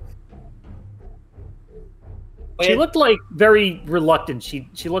well. She looked like very reluctant. She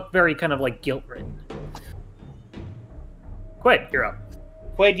looked very kind of like guilt-ridden. Qued, you're up.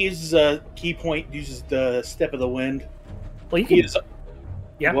 Qued uses a key point, uses the Step of the Wind. Well, you can.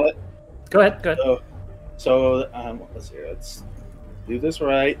 Yeah. What? Go ahead. So let's see. Let's do this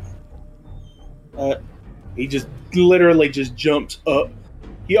right. He just literally just jumps up.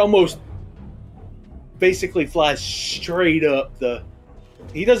 He almost basically flies straight up the.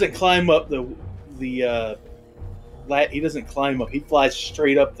 He doesn't climb up he doesn't climb up. He flies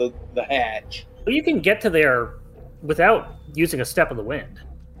straight up the hatch. Well, you can get to there without using a Step of the Wind.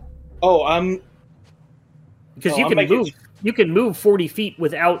 Because you can move. You can move 40 feet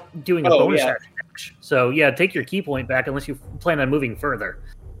without doing a bonus action. So yeah, take your key point back unless you plan on moving further.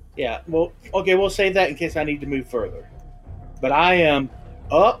 Yeah. Well, okay. We'll save that in case I need to move further. But I am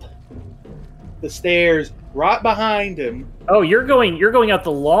up the stairs right behind him. Oh, you're going out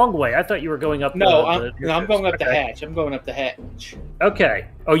the long way. I thought you were going up. I'm going up the hatch. I'm going up the hatch. Okay.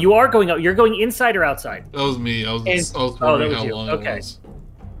 Oh, you are going up. You're going inside or outside? That was me. I was wondering how long it was.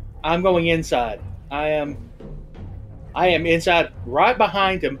 I'm going inside. I am inside, right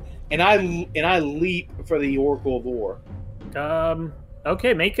behind him, and I leap for the Oracle of War.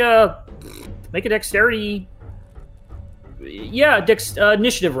 Okay. Make a dexterity. Yeah,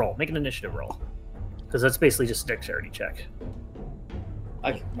 initiative roll. Make an initiative roll. Because that's basically just a dexterity check.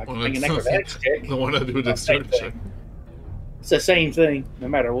 I can make an acrobatics check. The one I do a dexterity check. It's the same thing, no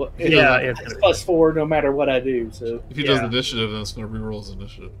matter what. It's +4 no matter what I do. So if he does initiative, then it's going to reroll his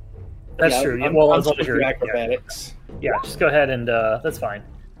initiative. That's true. I'm as long as you're acrobatics. Yeah, just go ahead and that's fine.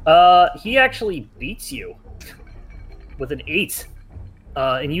 He actually beats you with an 8,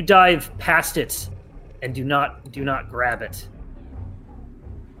 and you dive past it and do not grab it.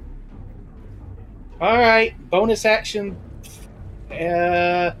 All right, bonus action.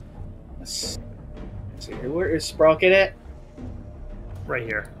 Let's see here. Where is Sprocket at? Right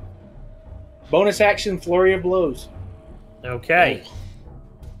here. Bonus action, flurry of blows. Okay.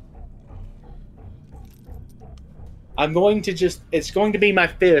 I'm going to it's going to be my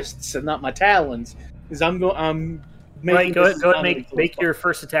fists and not my talons, because I'm making. Go ahead, make your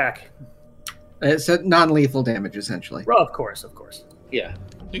first attack. It's a non-lethal damage, essentially. Well, of course. Yeah.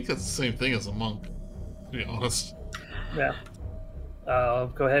 I think that's the same thing as a monk, to be honest. Yeah.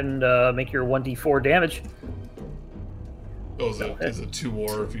 Go ahead and make your 1d4 damage. Oh, is it 2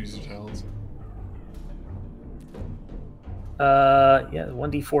 more if you use your talents? Yeah,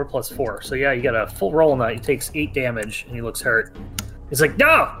 1d4 plus 4. So yeah, you got a full roll on that. He takes 8 damage, and he looks hurt. He's like,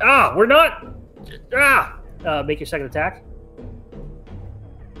 no! We're not! Make your second attack.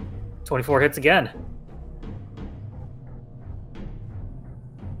 24 hits again.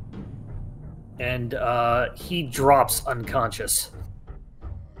 And he drops unconscious.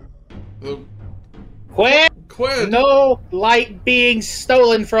 Qued! Qued! No light being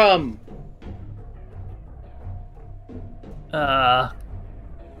stolen from!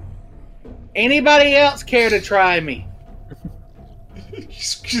 Anybody else care to try me?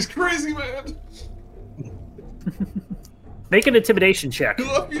 She's crazy, man! Make an intimidation check.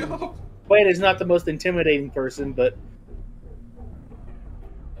 Qued is not the most intimidating person, but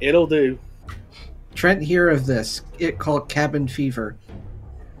it'll do. Trent, hear of this. It called cabin fever.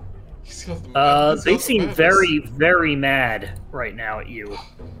 They seem very, very mad right now at you.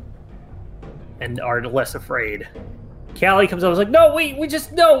 And are less afraid. Callie comes up and is like, no, wait, we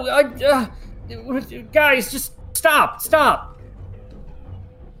just, no, guys, just stop.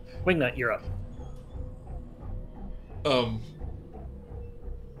 Wingnut, you're up.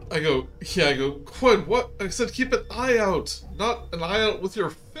 I go, Quinn, what? I said keep an eye out, not an eye out with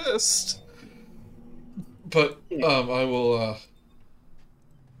your fist. But, I will,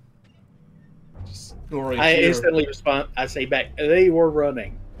 just go right here. I instantly respond, I say back, they were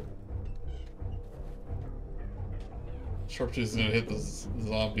running. Sharpshooter's gonna hit the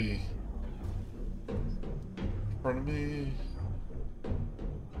zombie. front of me.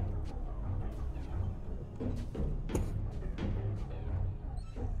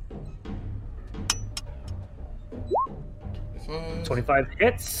 Five. 25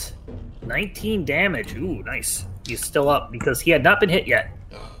 hits, 19 damage. Ooh, nice. He's still up because he had not been hit yet.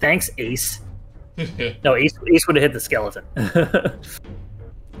 Thanks, Ace. No, Ace would have hit the skeleton. It's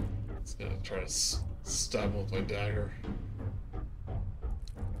gonna try to stab him with my dagger.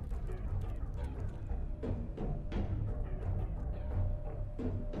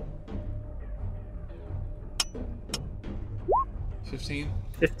 $15.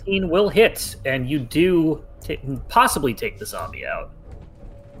 15 will hit, and you do possibly take the zombie out.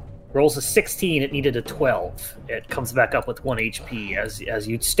 Rolls a 16. It needed a 12. It comes back up with 1 HP as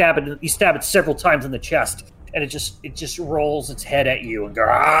you stab it. You stab it several times in the chest, and it just rolls its head at you and goes.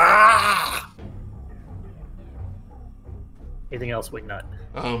 Ah! Anything else, Wingnut?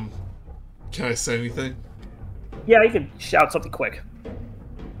 Can I say anything? Yeah, you can shout something quick.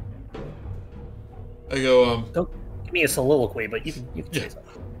 I go. Don't give me a soliloquy, but you can say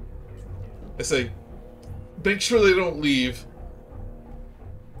something. I say, make sure they don't leave.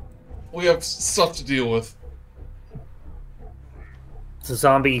 We have stuff to deal with. The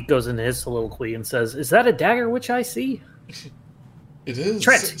zombie goes into his soliloquy and says, "Is that a dagger which I see?" It is.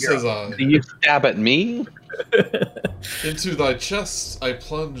 Trent, says I. Do you stab at me? Into thy chest I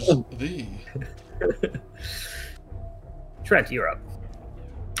plunge thee. Trent, you're up.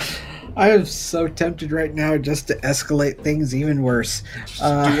 I am so tempted right now just to escalate things even worse. Do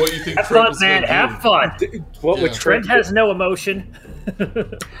what you think. Have Trent fun, was man. gonna Have do. fun. What Yeah. would Trent has no emotion.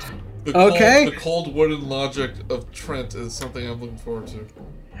 Okay. The cold wooden logic of Trent is something I'm looking forward to.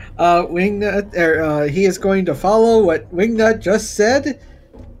 Wingnut, he is going to follow what Wingnut just said,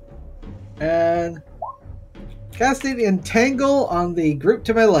 and casting Entangle on the group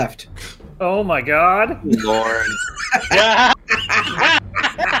to my left. Oh my god. Lord.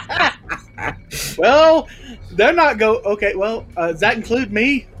 Well, they're not go. Okay, well, does that include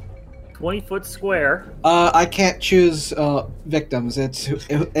me? 20-foot square. I can't choose victims. It's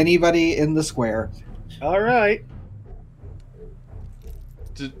anybody in the square. All right.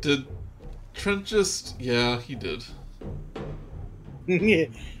 Did Trent just? Yeah, he did.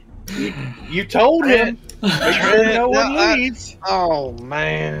 you told him. Make sure no one No, leaves. Oh I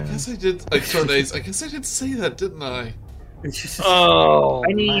man. guess I did. I turned Ace. I guess I did say that, didn't I? Oh.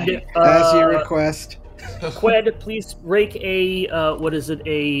 I need As you request. Qued, please rake a what is it?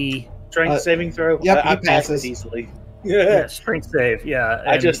 A Strength saving throw. Yep, I he passed passes. it easily. yeah, strength save. Yeah.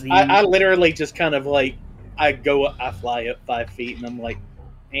 I and just, the- I literally just kind of like, I fly up 5 feet, and I'm like,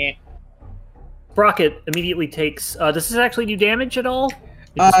 eh. Sprocket immediately takes. Does this actually do damage at all?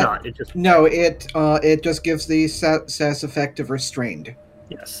 It does not. It just No, it just gives the sass effect of restrained.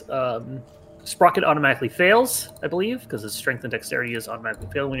 yes. Sprocket automatically fails, I believe, because his strength and dexterity is automatically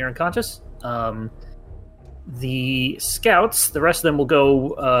failed when you're unconscious. The scouts, the rest of them will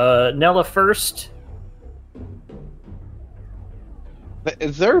go Nella first.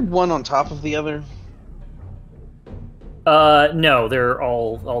 Is there one on top of the other? No, they're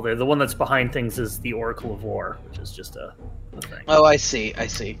all there. The one that's behind things is the Oracle of War, which is just a thing. Oh, I see.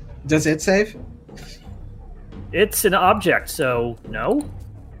 Does it save? It's an object, so no.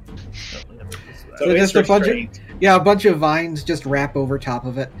 So So it's just a bunch of- restrained. Yeah, a bunch of vines just wrap over top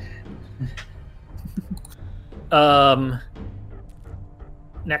of it.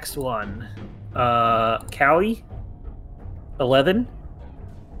 Next one. Callie, 11.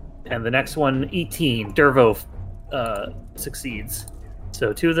 And the next one, 18. Dervo succeeds.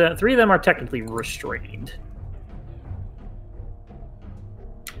 So 3 of them are technically restrained.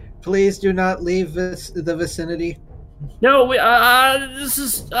 Please do not leave the vicinity. No, this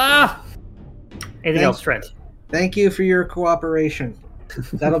is anything else, Trent? Thank you for your cooperation.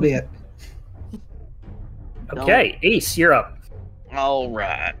 That'll be it. Okay, Ace, you're up. All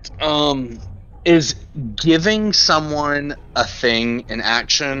right. Is giving someone a thing an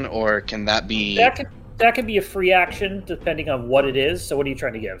action, or can that be? That could be a free action depending on what it is. So what are you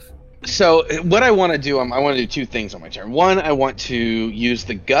trying to give? So what I want to do, I want to do 2 things on my turn. One, I want to use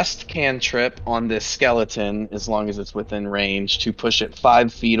the gust cantrip on this skeleton, as long as it's within range, to push it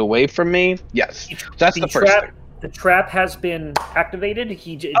 5 feet away from me. Yes, that's the first thing. The trap has been activated.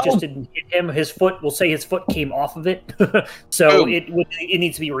 It just didn't hit him. His foot, we'll say his foot came off of it, so Boom. it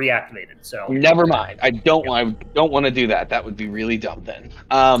needs to be reactivated. So Never mind. I don't want to do that. That would be really dumb then.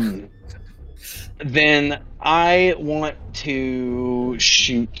 Then I want to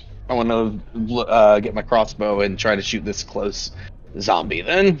shoot. I want to get my crossbow and try to shoot this close zombie.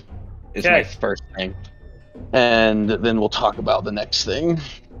 Then is my Okay. first thing, and then we'll talk about the next thing.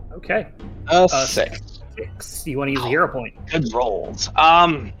 okay, 6. 6. You want to use a hero point? Good rolls.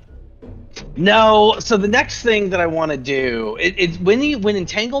 No. So the next thing that I want to do, when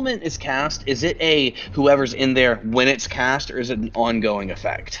entanglement is cast, is it a whoever's in there when it's cast, or is it an ongoing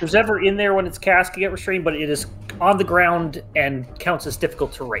effect? Who's ever in there when it's cast can get restrained, but it is on the ground and counts as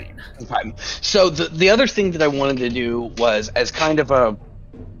difficult terrain. Okay. So the other thing that I wanted to do was, as kind of a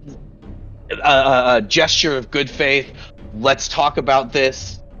gesture of good faith, let's talk about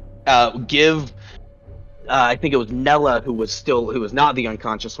this. Give. I think it was Nella who was not the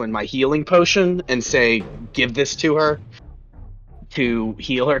unconscious one, my healing potion, and say, give this to her to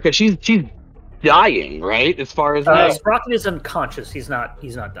heal her, because she's dying, right? As far as Sprocket is unconscious. He's not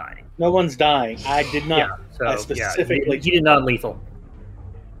dying. No one's dying. I did not. I specifically. He did non-lethal.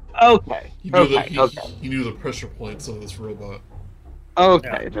 Okay. He knew the pressure points of this robot.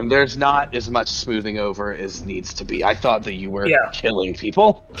 Okay, then there's not as much smoothing over as needs to be. I thought that you were killing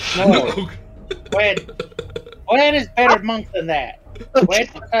people. No. Wed is better monk than that. Wed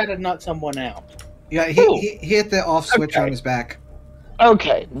tried to knock someone out. Yeah, he hit the off switch on his back.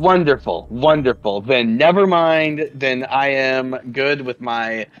 Okay, wonderful. Then never mind. Then I am good with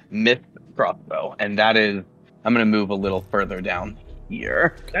my myth crossbow, and that is, I'm going to move a little further down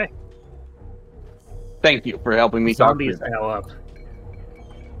here. Okay. Thank you for helping me talk. Zombie is now up.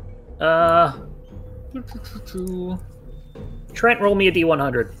 Trent, roll me a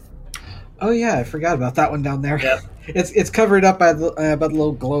D100. Oh yeah, I forgot about that one down there. Yep. It's covered up by the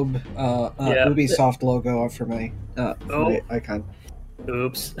little globe Ubisoft logo for my icon.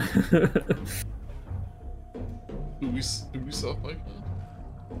 Oops. Ubisoft icon.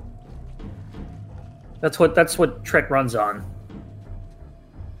 That's what Trek runs on.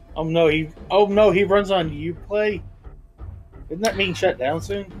 Oh no, he runs on Uplay. Isn't that being shut down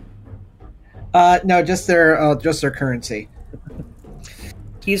soon? No, just their currency.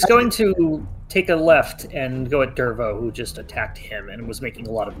 He's going to take a left and go at Dervo, who just attacked him and was making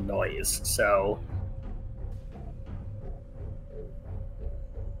a lot of noise. So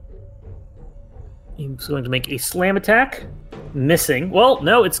he's going to make a slam attack, missing. Well,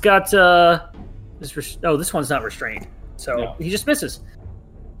 no, it's got this one's not restrained, so he just misses.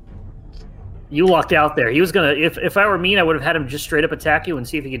 You lucked out there. He was gonna. If I were mean, I would have had him just straight up attack you and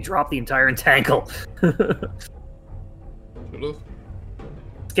see if he could drop the entire entangle.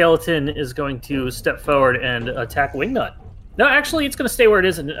 Skeleton is going to step forward and attack Wingnut. No, actually, it's going to stay where it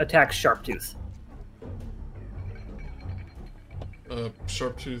is and attack Sharptooth.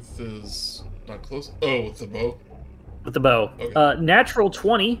 Sharptooth is not close. Oh, with the bow? With the bow. Okay. Natural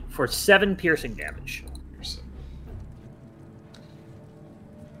 20 for 7 piercing damage.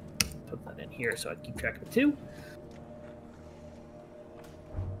 Put that in here so I can keep track of it too.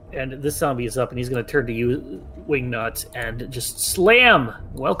 And this zombie is up, and he's going to turn to you, Wingnut, and just slam.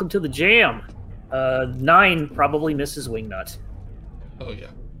 Welcome to the jam. 9 probably misses Wingnut. Oh, yeah.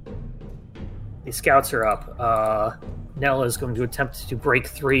 The scouts are up. Nella is going to attempt to break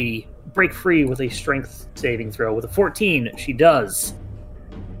free with a strength saving throw. With a 14, she does.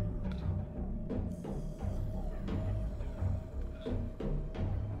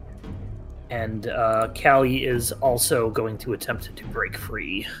 And Callie is also going to attempt to break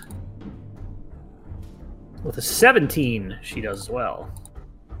free. With a 17, she does as well.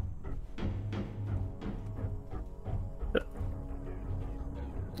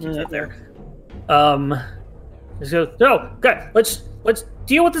 Is that there? No, good. Let's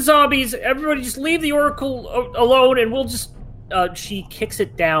deal with the zombies. Everybody, just leave the Oracle alone, and we'll just. She kicks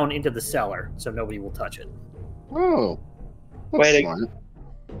it down into the cellar, so nobody will touch it. Oh, that's smart.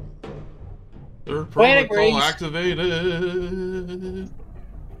 Third protocol activated.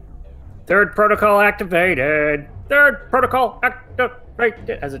 Third protocol activated. Third protocol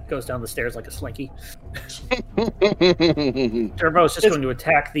activated. As it goes down the stairs like a slinky. Turbo is just going to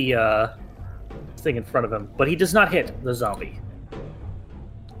attack the thing in front of him, but he does not hit the zombie.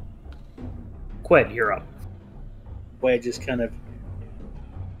 Qued, you're up. Qued just kind of.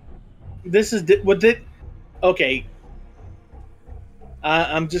 This is what did. Okay.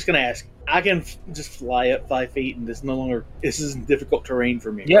 I'm just gonna ask. I can just fly up 5 feet, and this isn't difficult terrain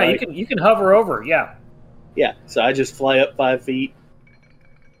for me. Yeah, right? you can hover over. Yeah. Yeah. So I just fly up 5 feet,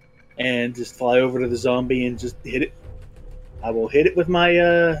 and just fly over to the zombie and just hit it. I will hit it with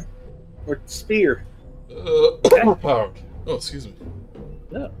my spear. Overpowered. Oh, excuse me.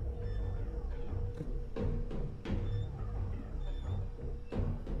 No.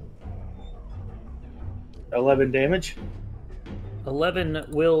 $11 damage. 11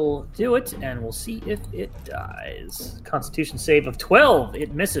 will do it, and we'll see if it dies. Constitution save of 12.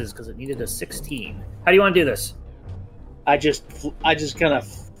 It misses because it needed a 16. How do you want to do this? I just kind of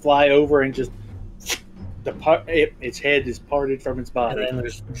fly over and just its head is parted from its body. And then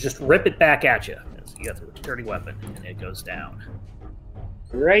there's just rip it back at you. So you got the dirty weapon, and it goes down.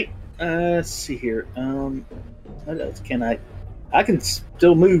 Right. Let's see here. What else can I? I can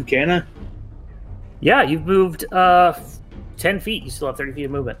still move, can I? Yeah, you've moved 10 feet. You still have 30 feet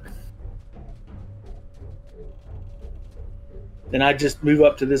of movement. Then I just move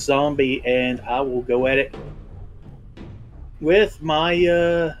up to this zombie, and I will go at it with my.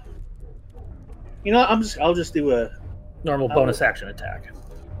 I'll just do a normal bonus action attack.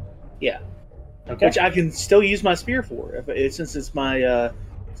 Yeah. Okay. Which I can still use my spear for, since it's my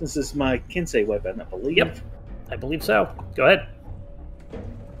Kensei weapon, I believe. Yep, I believe so. Go ahead.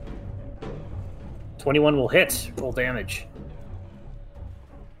 21 will hit. Roll damage.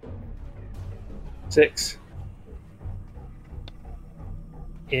 6.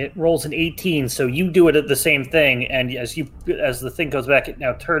 It rolls an 18, so you do it at the same thing, and as the thing goes back, it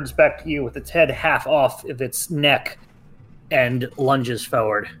now turns back to you with its head half off of its neck and lunges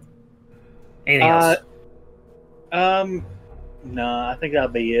forward. Anything else? No, I think that'll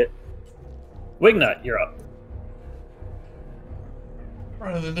be it. Wignut, you're up.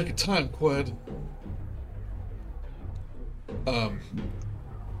 Right in the nick of time, Qued.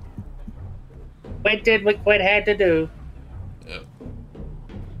 Quid did what Quid had to do. Yeah.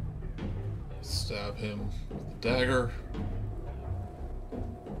 Stab him with the dagger.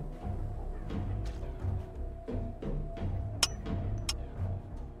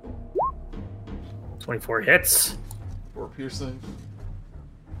 .24 hits. 4 piercing.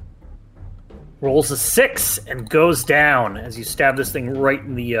 Rolls a 6 and goes down as you stab this thing right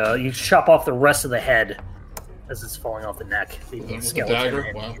in the. You chop off the rest of the head as it's falling off the neck. With the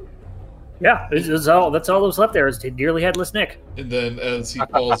dagger? Wow. Yeah, that's all that was left there is nearly headless Nick. And then as he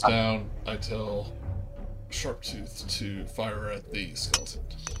falls down, I tell Sharptooth to fire at the skeleton.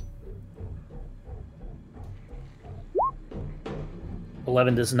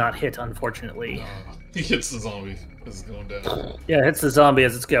 11 does not hit, unfortunately. He hits the zombie as it's going down. Yeah, hits the zombie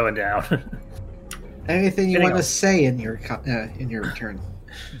as it's going down. Anything you want to say in your turn?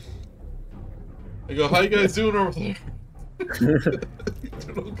 I go, how you guys doing over there?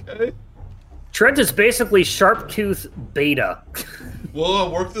 Doing okay? Trent is basically Sharptooth beta.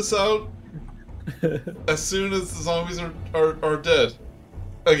 We'll work this out as soon as the zombies are dead.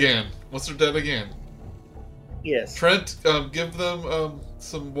 Again. Once they're dead again. Yes. Trent, give them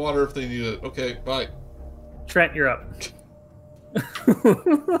some water if they need it. Okay, bye. Trent, you're up.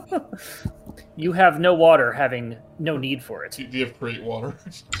 You have no water, having no need for it. Do you have great water?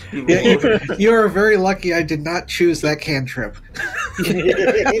 You are very lucky I did not choose that cantrip.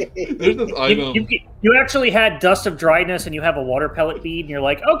 There's this item. You actually had Dust of Dryness and you have a water pellet bead, and you're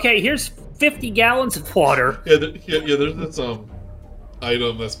like, okay, here's 50 gallons of water. Yeah, there's this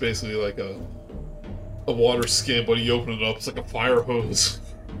item that's basically like a water skin, but you open it up, it's like a fire hose.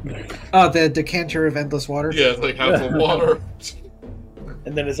 Oh, the decanter of endless water? Yeah, it's like half of water.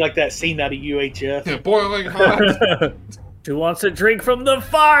 And then it's like that scene out of UHF. Yeah, boiling hot. Who wants to drink from the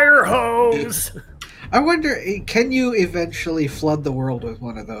fire hose? I wonder, can you eventually flood the world with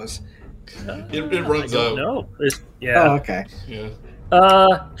one of those? It runs out. No. Yeah. Oh, okay. Yeah.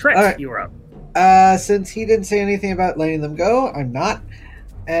 Trent, right. You were up. Since he didn't say anything about letting them go, I'm not.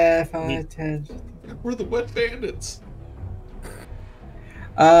 5, 10... We're the wet bandits.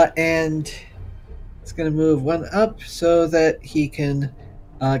 And it's going to move one up so that he can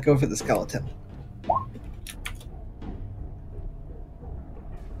go for the skeleton.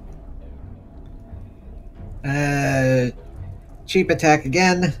 Cheap attack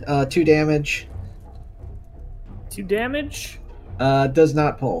again. 2 damage. 2 damage? Does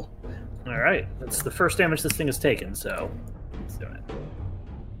not pull. Alright. That's the first damage this thing has taken, so let's do it.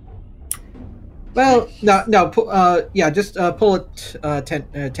 Well, no. Just pull it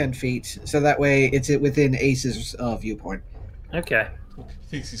 10 feet, so that way it's within Ace's viewpoint. Okay.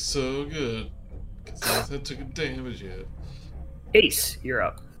 Thinks he's so good because he hasn't taken damage yet. Ace, you're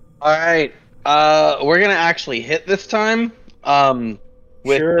up. All right. We're gonna actually hit this time.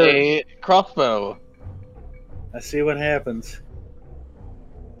 With a crossbow. Let's see what happens.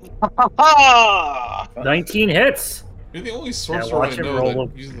 19 hits. You're the only sorcerer I know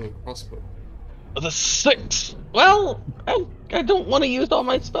that uses a crossbow. The 6. Well, I don't want to use all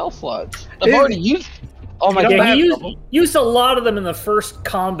my spell slots. I've already used all my. Yeah, he used a lot of them in the first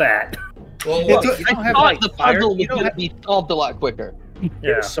combat. Well, you don't have like the fire. puzzle was You don't going to have be solved a lot quicker.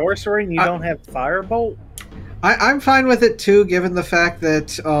 You're sorcerer and you don't have firebolt. I'm fine with it too, given the fact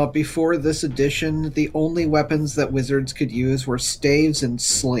that before this edition, the only weapons that wizards could use were staves and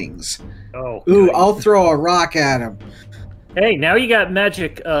slings. Oh. Ooh, I'll throw a rock at him. Hey, now you got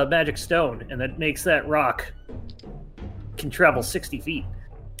magic stone, and that makes that rock can travel 60 feet.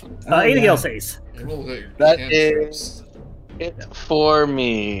 Anything else, Ace? That is it for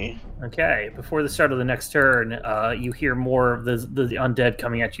me. Okay, before the start of the next turn, you hear more of the undead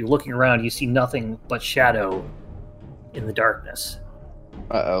coming at you. Looking around, you see nothing but shadow in the darkness.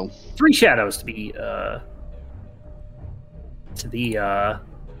 Uh-oh. 3 shadows to be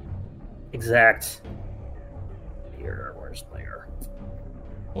exact. Here, where's Lair?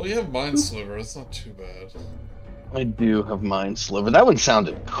 Well, you have Mind Sliver. That's not too bad. I do have Mind Sliver. That one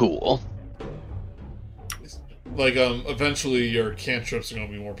sounded cool. Like, eventually your cantrips are going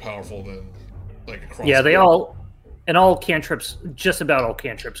to be more powerful than, like, a crossbow. Yeah, all cantrips, just about all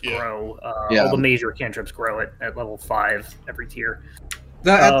cantrips grow. All the major cantrips grow at level 5 every tier.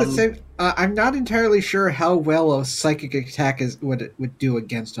 At the same, I'm not entirely sure how well a psychic attack would do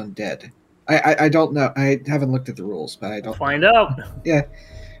against undead. I don't know. I haven't looked at the rules, but I don't find out. Yeah.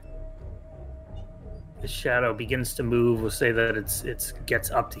 The shadow begins to move. We'll say that it gets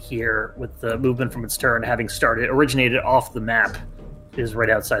up to here with the movement from its turn having originated off the map. It is right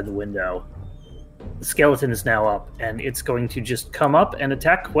outside the window. The skeleton is now up, and it's going to just come up and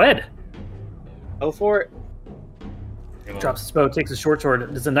attack Qued. Go for it. Drops its bow, takes a short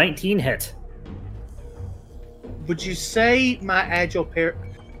sword. Does a 19 hit? Would you say my agile pair?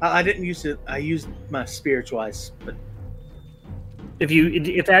 I didn't use it. I used my spear twice, but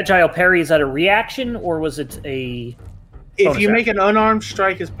if agile parry, is that a reaction or was it a? If you make an unarmed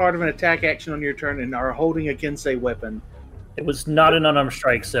strike as part of an attack action on your turn and are holding against a weapon, it was not an unarmed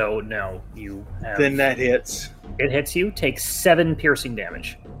strike, so no, you have. Then that hits. It hits you. Takes 7 piercing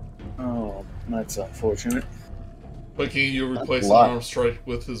damage. Oh, that's unfortunate. But can you replace an unarmed strike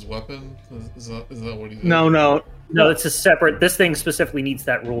with his weapon? Is that what he did? No. It's a separate. This thing specifically needs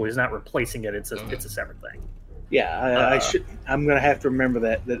that rule. He's not replacing it. It's a separate thing. Yeah, I should. I'm gonna have to remember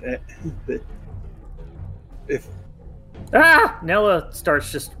that if. Nella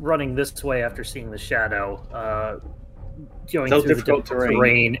starts just running this way after seeing the shadow, going so through the difficult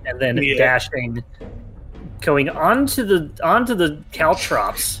terrain, and then dashing, going onto the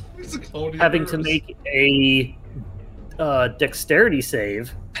caltrops, having to make a dexterity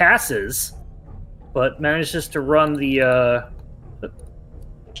save. Passes, but manages to run the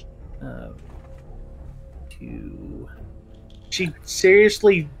She's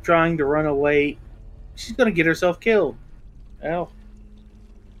seriously trying to run away. She's going to get herself killed. Ow.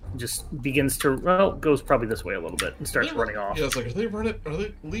 Just begins to goes probably this way a little bit and starts running off. Yeah, it's like, are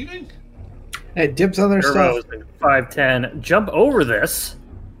they leaving? Hey, dibs on their stuff. 5-10. Jump over this,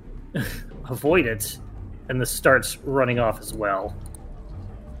 avoid it, and this starts running off as well.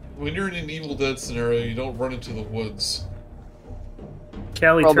 When you're in an Evil Dead scenario, you don't run into the woods.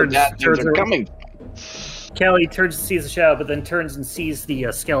 Callie turns and sees the shadow, but then turns and sees the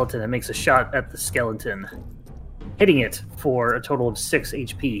skeleton and makes a shot at the skeleton, hitting it for a total of 6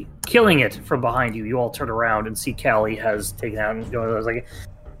 HP, killing it from behind you. You all turn around and see Callie has taken out and goes like,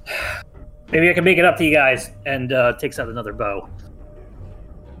 maybe I can make it up to you guys, and takes out another bow.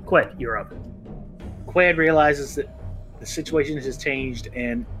 Qued, you're up. Qued realizes that the situation has changed,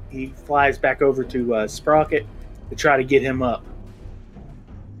 and he flies back over to Sprocket to try to get him up.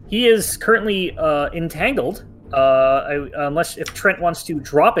 He is currently entangled. Unless if Trent wants to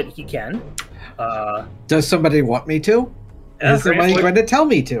drop it, he can. Does somebody want me to? Is somebody going to tell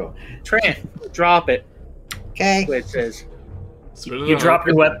me to? Trent, drop it. Okay. It says. You drop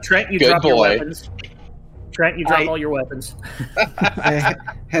your weapon. Trent, you drop your weapons. Trent, you drop all your weapons. My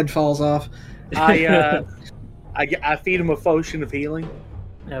head falls off. I feed him a potion of healing.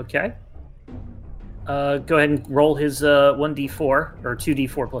 Okay. Go ahead and roll his 1d4 or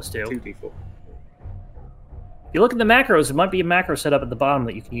 2d4 plus 2. 2d4. If you look at the macros, there might be a macro set up at the bottom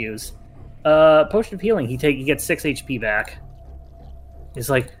that you can use. Potion of healing. He gets 6 HP back. He's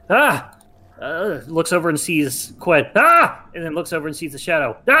like, looks over and sees Qued. And then looks over and sees the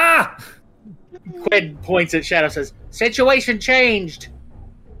shadow. Qued points at Shadow, says, "Situation changed."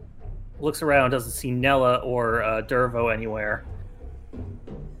 Looks around, doesn't see Nella or Dervo anywhere.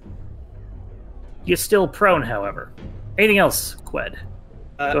 You're still prone, however. Anything else, Qued?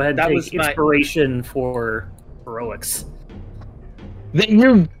 Go ahead and take inspiration for heroics. Then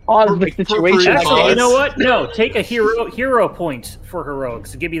you pause the situation. Actually, you know what? No, take a hero point for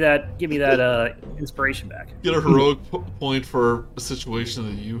heroics. Give me that inspiration back. Get a heroic point for a situation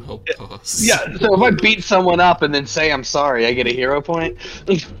that you helped cause. Yeah. So if I beat someone up and then say I'm sorry, I get a hero point.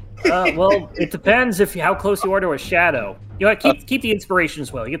 Well, it depends how close you are to a shadow. You know what? Keep the inspiration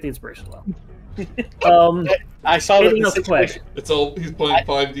as well. You get the inspiration as well. I saw that the situation. It's all he's playing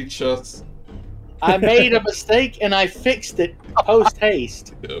 5D chess. I made a mistake and I fixed it post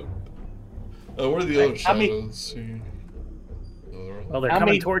haste. Yep. Where are the other shadows? Well, they're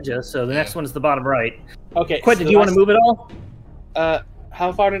coming towards you, so the next one's the bottom right. Okay. Quentin, do you want to move at all?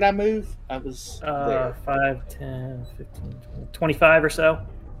 How far did I move? I was there. 5, 10, 15, 20, 25 or so.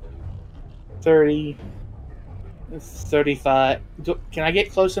 30, 35. Can I get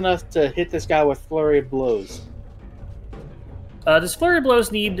close enough to hit this guy with flurry of blows? Does flurry of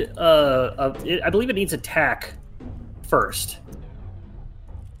blows need? I believe it needs attack first.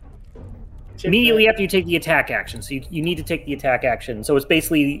 Immediately after you take the attack action, so you need to take the attack action. So it's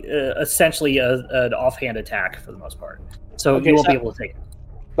basically essentially an offhand attack for the most part. So you won't be able to take it.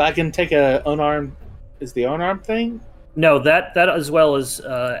 But I can take a unarmed. Is the unarmed thing? No, that as well as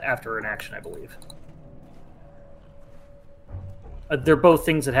after an action, I believe. They're both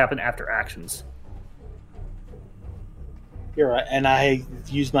things that happen after actions. You're right, and I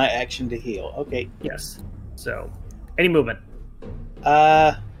use my action to heal. Okay. Yes. So, any movement.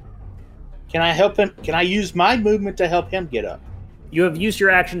 Can I help him? Can I use my movement to help him get up? You have used your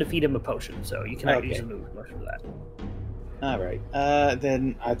action to feed him a potion, so you cannot use a movement motion for that. All right.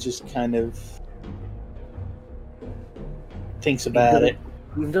 Then I just kind of thinks about it.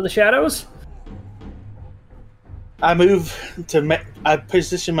 Move into the shadows. I move to. I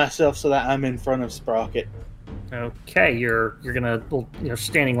position myself so that I'm in front of Sprocket. Okay, you're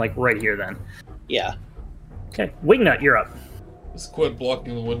standing like right here then. Yeah. Okay, Wingnut, you're up. Is Quid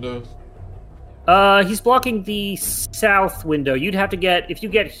blocking the window? He's blocking the south window. You'd have to if you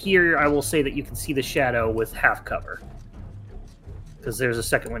get here, I will say that you can see the shadow with half cover. Because there's a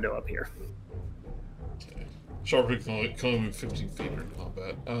second window up here. Okay. Sharply can only move 15 feet in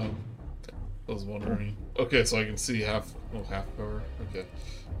combat. I was wondering. Okay, so I can see half cover. Okay.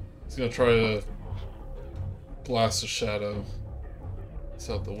 He's gonna try to blast a shadow. It's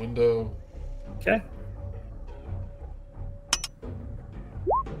out the window. Okay.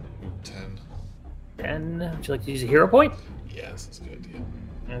 Ooh, 10. 10. Would you like to use a hero point? Yes, that's a good idea.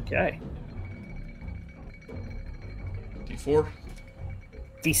 Okay. D4?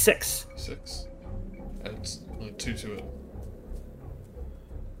 D6. 6. Adds only 2 to it.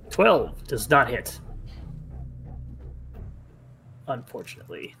 12 does not hit.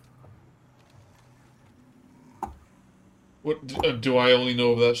 Unfortunately. What do I only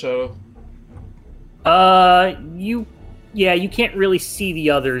know of that shadow? You can't really see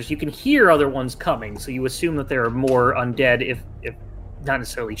the others. You can hear other ones coming, so you assume that there are more undead, if not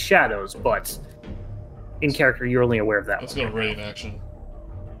necessarily shadows, but in character you're only aware of that. That's gonna ready in action.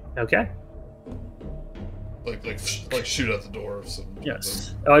 Okay. Like shoot at the door or something.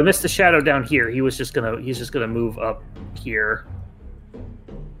 Yes. Oh, I missed the shadow down here. He's just gonna move up here.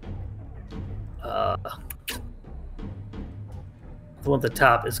 The one at the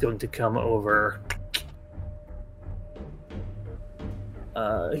top is going to come over.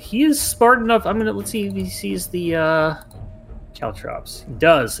 He is smart enough. Let's see if he sees the caltrops. He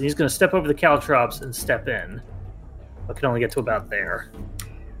does. He's going to step over the caltrops and step in. But can only get to about there.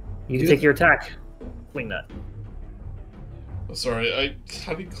 You can take your attack, Wingnut. Oh, sorry,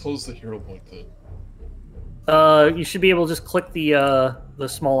 how do you close the hero point then? You should be able to just click the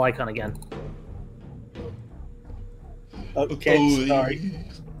small icon again. Okay, sorry.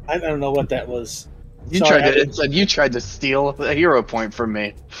 I don't know what that was. You tried to steal a hero point from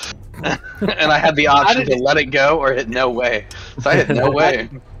me. And I had the option to let it go or hit no way. So I hit no way.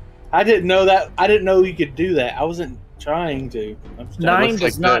 I didn't know that. I didn't know you could do that. I wasn't trying to. 9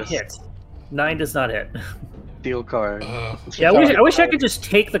 does not hit. 9 does not hit. Steal card. Yeah, I wish I could just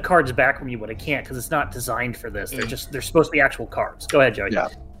take the cards back from you, but I can't because it's not designed for this. They're supposed to be actual cards. Go ahead, Joey. Yeah.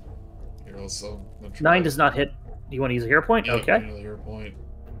 Also 9 does not hit. Do you want to use a hero point? Yeah, okay. Hero point.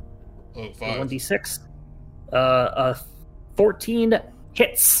 Oh, 5. 1d6. 14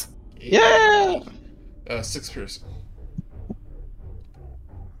 hits. Yeah. 6 piercing.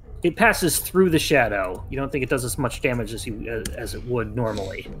 It passes through the shadow. You don't think it does as much damage as it would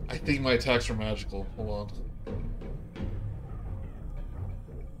normally. I think my attacks are magical. Hold on.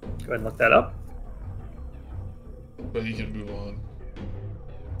 Go ahead and look that up. But you can move on.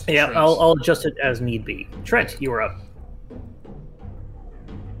 Yeah, Trent. I'll adjust it as need be. Trent, you are up.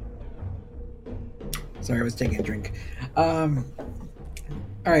 Sorry, I was taking a drink. All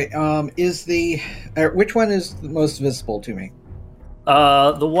right. Which one is the most visible to me?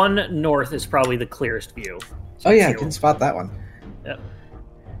 The one north is probably the clearest view. So oh yeah, I can spot that one. Yeah.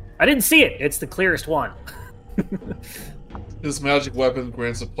 I didn't see it. It's the clearest one. This magic weapon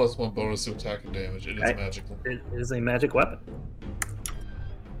grants a +1 bonus to attack and damage. It is magical. It is a magic weapon.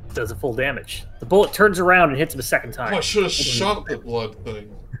 It does a full damage. The bullet turns around and hits him a second time. Oh, I should have shot the blood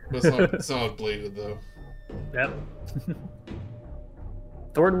thing. It's not bladed, though. Yep.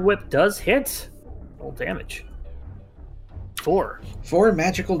 Thorn Whip does hit. Roll damage. 4. 4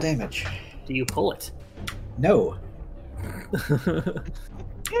 magical damage. Do you pull it? No.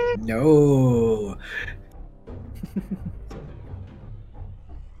 No.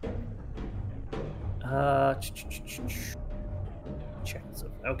 Check this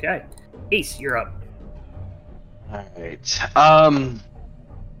out. Okay. Ace, you're up. Alright.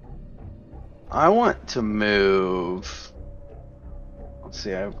 I want to move. Let's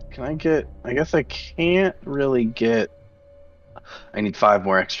see, I guess I can't really get. I need 5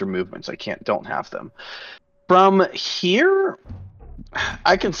 more extra movements. Don't have them. From here,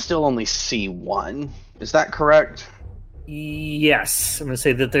 I can still only see 1. Is that correct? Yes. I'm going to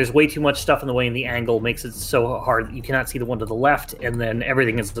say that there's way too much stuff in the way, and the angle makes it so hard that you cannot see the one to the left, and then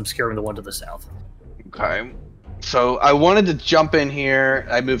everything is obscuring the one to the south. Okay. So I wanted to jump in here.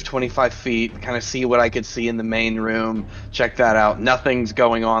 I moved 25 feet, kind of see what I could see in the main room. Check that out. Nothing's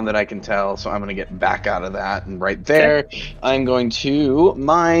going on that I can tell, so I'm going to get back out of that. And right there, okay. I'm going to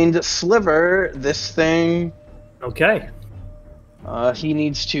mind sliver this thing. Okay. He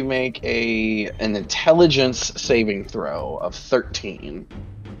needs to make an intelligence saving throw of 13.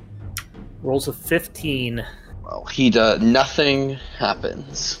 Rolls of 15. Well, he does. Nothing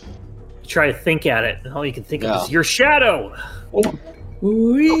happens. Try to think at it, and all you can think of is your shadow.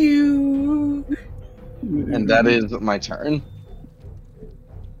 And that is my turn.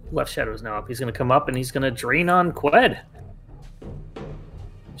 Left shadow is now up. He's going to come up and he's going to drain on Qued.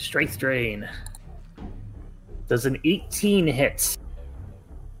 Strength drain. Does an 18 hit?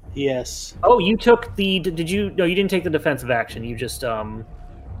 Yes. Oh, you took the. Did you? No, you didn't take the defensive action. You just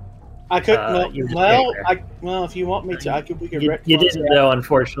I could. Well, if you want me to, we could. You didn't, though.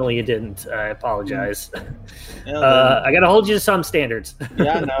 Unfortunately, you didn't. I apologize. I gotta hold you to some standards.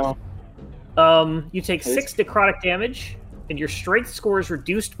 Yeah, I know. You take 6 necrotic damage, and your strength score is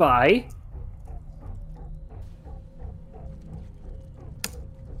reduced by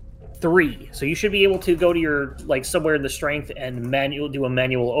 3. So you should be able to go to your somewhere in the strength and do a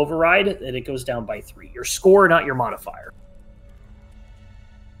manual override, and it goes down by 3. Your score, not your modifier.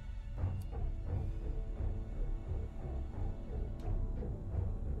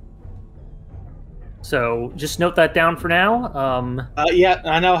 So just note that down for now. Yeah,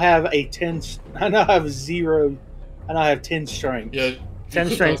 I now have a 10. I now have 0. I now have 10 strength. Yeah, 10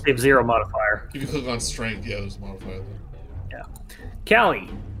 strength, they have 0 modifier. If you click on strength, yeah, there's a modifier there. Yeah. Callie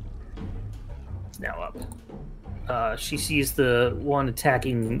is now up. She sees the one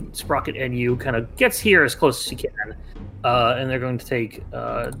attacking Sprocket and you, kind of gets here as close as she can, and they're going to take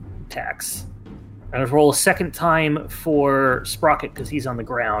attacks. I'm going to roll a second time for Sprocket because he's on the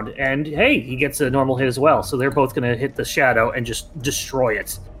ground. And, hey, he gets a normal hit as well. So they're both going to hit the shadow and just destroy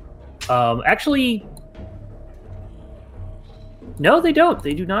it. Actually, no, they don't.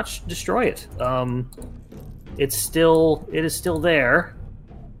 They do not destroy it. It is still there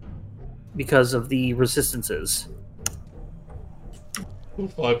because of the resistances.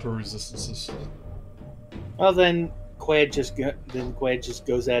 5 per resistances. Well, then Qued just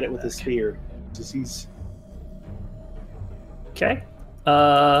goes at it with a spear. He's okay.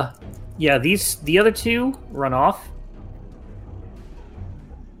 Yeah, the other 2 run off,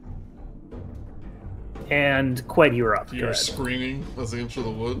 and Qued, you're up. You're screaming as they enter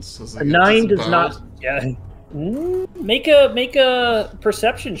the woods. A 9 does not. Yeah. Make a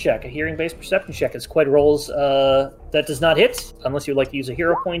perception check, a hearing-based perception check. As Qued rolls, that does not hit unless you'd like to use a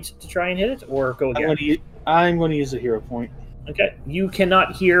hero point to try and hit it, or go again. I'm going to use a hero point. Okay. You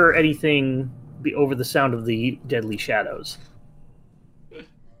cannot hear anything over the sound of the deadly shadows.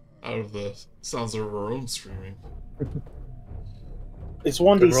 Out of the sounds of her own screaming. It's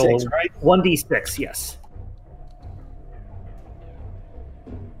 1d6, right? 1d6, yes.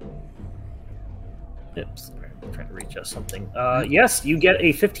 Oops, I'm trying to readjust something. Yes, you get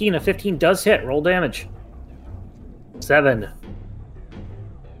a 15. A 15 does hit. Roll damage. 7.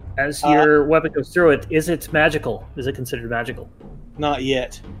 As your weapon goes through it, is it magical? Is it considered magical? Not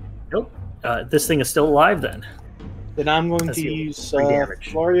yet. Nope. This thing is still alive then. Then I'm going to use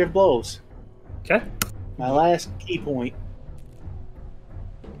Flurry of Blows. Okay. My last key point.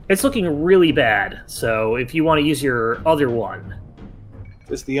 It's looking really bad, so if you want to use your other one...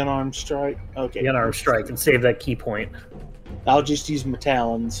 It's the unarmed strike? Okay. The unarmed strike, and save that key point. I'll just use my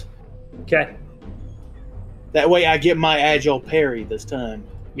talons. Okay. That way I get my agile parry this time.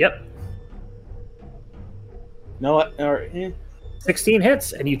 Yep. No, or 16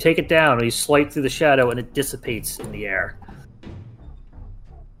 hits, and you take it down, and you slice through the shadow, and it dissipates in the air.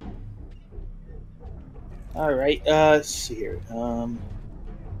 All right. Let's see here.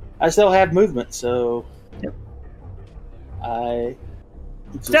 I still have movement, so Yep.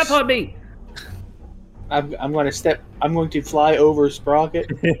 Step on me. I'm going to step. I'm going to fly over Sprocket.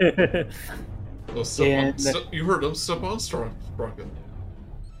 Oh, you heard him. Step on Sprocket.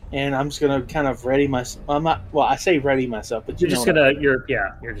 And I'm just going to kind of ready myself. I'm not. Well, I say ready myself, but you're just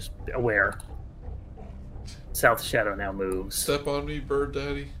You're just aware. South Shadow now moves. Step on me, Bird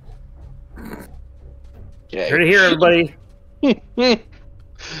Daddy. Okay. Here to hear, everybody.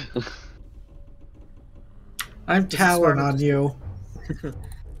 I'm towering on you.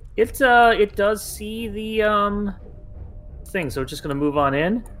 It does see the thing, so it's just gonna move on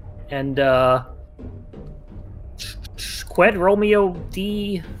in, and Qued, roll me a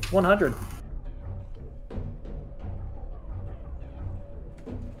D100.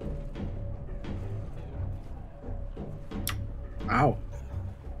 Wow.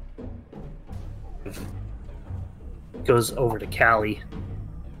 Goes over to Callie.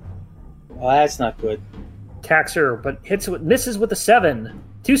 Well, that's not good. Attacks her, but misses with a 7.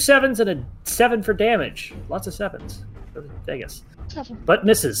 2 7s and a 7 for damage. Lots of 7s. I guess. But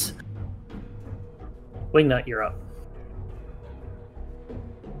misses. Wingnut, you're up.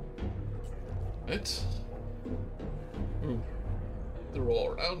 Right. Ooh. They're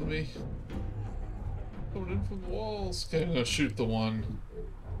all around me. Coming in from the walls. Okay, I'm gonna shoot the one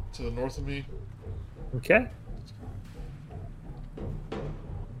to the north of me. Okay.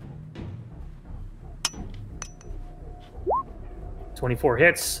 .24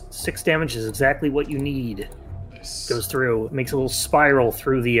 hits. 6 damage is exactly what you need. Nice. Goes through. Makes a little spiral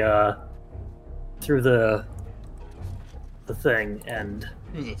through the thing and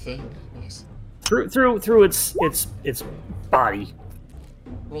Through the thing. Nice. through its body.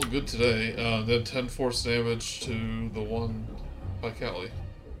 Roll good today. Then 10 force damage to the one by Callie.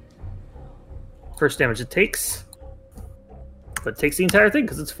 First damage it takes, but it takes the entire thing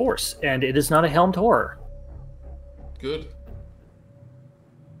because it's force, and it is not a helmed horror. Good.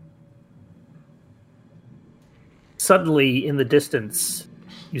 Suddenly, in the distance,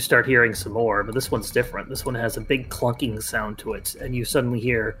 you start hearing some more, but this one's different. This one has a big clunking sound to it, and you suddenly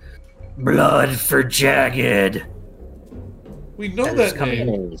hear, "Blood for Jagged." We know That that is coming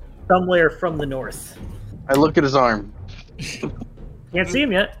name. somewhere from the north. I look at his arm. Can't see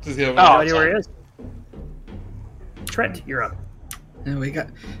him yet. Does he have No Oh, idea where he is. Trent, you're up. And we got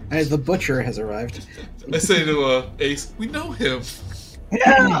the butcher has arrived. I say to Ace, we know him.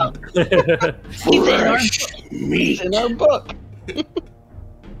 Yeah, Fresh meat. in our book.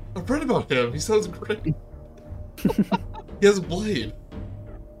 I've read about him. He sounds great. He has a blade.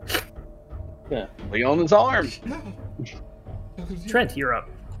 Yeah. We own his arm. Yeah. Trent, you're up.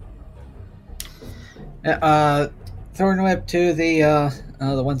 Thorn whip to the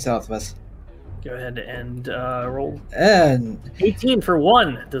one south of us. Go ahead and roll. And 18 for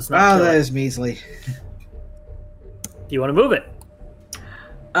 1. Does not kill that it. is measly. Do you want to move it?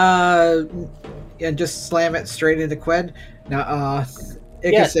 And just slam it straight into Qued. Now,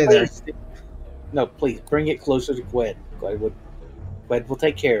 it can stay there. Please. No, please bring it closer to Qued. Qued will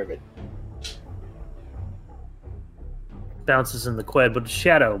take care of it. Bounces in the Qued with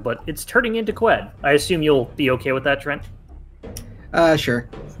Shadow, but it's turning into Qued. I assume you'll be okay with that, Trent? Sure.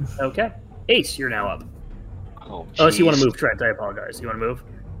 Okay. Ace, you're now up. Oh, Unless you want to jeez. move, Trent. I apologize. You want to move?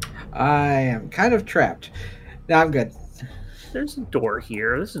 I am kind of trapped. No, I'm good. There's a door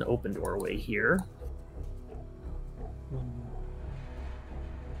here. There's an open doorway here.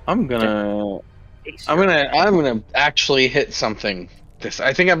 I'm gonna Ace, I'm gonna actually hit something.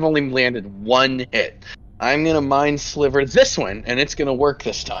 I think I've only landed one hit. I'm gonna mind sliver this one, and it's gonna work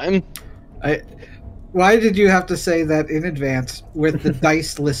this time. Why did you have to say that in advance with the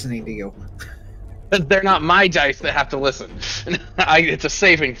dice listening to you? But they're not my dice that have to listen. It's a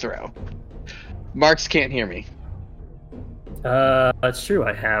saving throw. Marks can't hear me. That's true.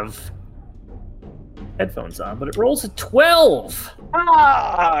 I have headphones on, but it rolls a 12.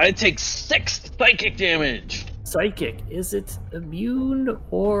 It takes 6 psychic damage. Psychic. Is it immune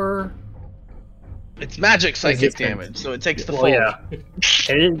or? It's magic psychic Resistant. damage, so it takes the Well, full. yeah.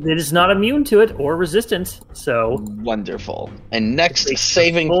 It is not immune to it or resistant, so. Wonderful. And next takes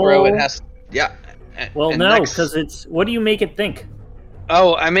saving the throw, it full- has. Yeah. Well, and no, next- because it's. What do you make it think?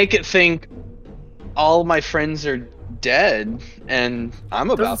 Oh, I make it think all my friends are dead, and I'm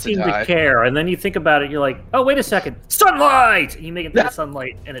It about doesn't to seem die. to care, and then you think about it, you're like, oh, wait a second, sunlight! And you make it think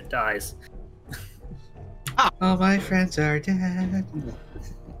sunlight, and it dies. All my friends are dead.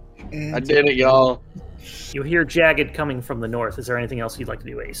 I did it, y'all. You hear Jagged coming from the north. Is there anything else you'd like to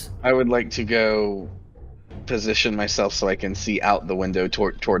do, Ace? I would like to go position myself so I can see out the window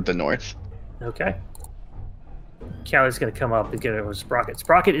toward the north. Okay. Callie's gonna come up and get over Sprocket.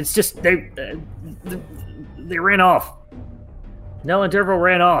 Sprocket, it's just they ran off. Nell and Dervo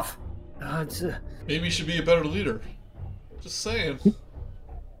ran off. Maybe you should be a better leader. Just saying.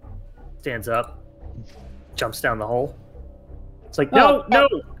 Stands up, jumps down the hole. It's like, no,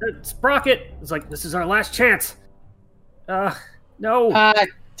 Sprocket. It's like, this is our last chance. No.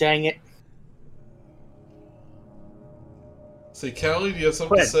 Dang it. Say, Callie, do you have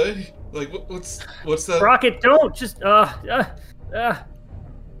something to say? Like, what's that? Sprocket, don't just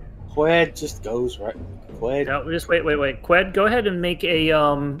Qued just goes right. Qued. No, just wait. Qued, go ahead and make a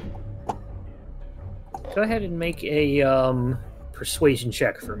persuasion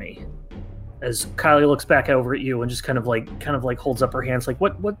check for me. As Kylie looks back over at you and just kind of like holds up her hands, like,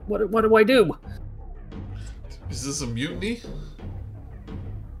 what do I do? Is this a mutiny?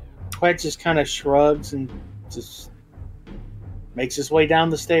 Qued just kind of shrugs and just makes his way down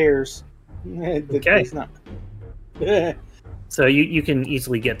the stairs. Okay. He's not. So you can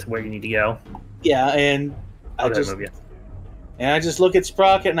easily get to where you need to go. Yeah, and I Okay, just move you. and I just look at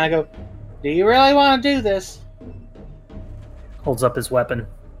Sprocket and I go, "Do you really want to do this?" Holds up his weapon.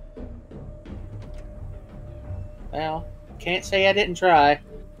 Well, can't say I didn't try,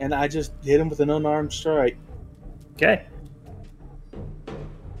 and I just hit him with an unarmed strike. Okay.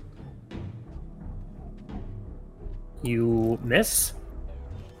 You miss.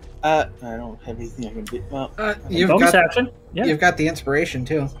 I don't have anything I can do. Well, Bonus action. Yeah. You've got the inspiration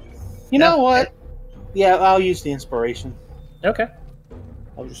too. you know what? Yeah, I'll use the inspiration. Okay.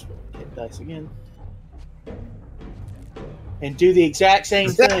 I'll just hit dice again. And do the exact same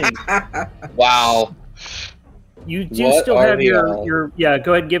thing. Wow. You do What still are have the your yeah.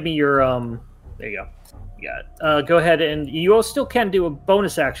 Go ahead and give me your There you go. You got it. Go ahead and you all still can do a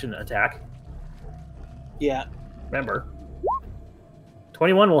bonus action attack. Yeah. Remember,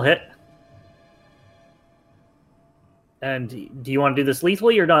 21 will hit. And do you want to do this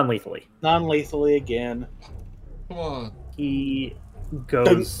lethally or non-lethally? Non-lethally again. Come on. He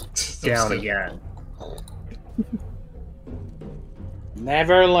goes down again.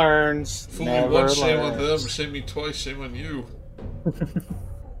 Never learns. Fool me Never once, shame on learns. them. Shame me twice, shame on you.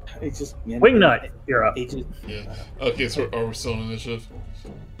 He just Wingnut, you're up. He just, Yeah. Okay, so are we still in initiative?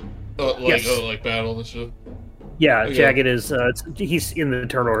 Yes. Like battle initiative? Yeah, Okay. Jagged is. He's in the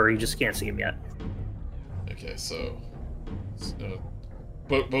turn order. You just can't see him yet. Okay, so.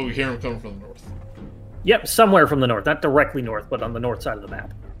 But we hear him coming from the north. Yep, somewhere from the north, not directly north, but on the north side of the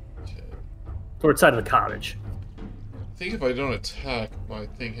map, Okay. north side of the cottage. I think if I don't attack, my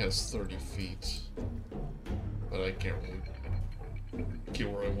thing has 30 feet. But I can't really get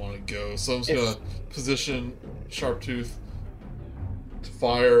where I want to go. So I'm just going to position Sharptooth to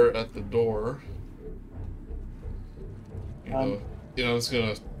fire at the door. I'm just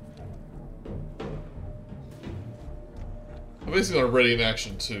going to... I'm basically going to ready an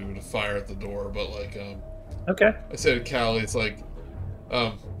action to fire at the door, but like, Okay. I said to Callie, it's like,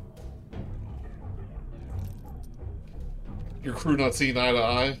 your crew not seeing eye to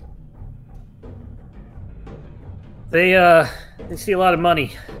eye? They see a lot of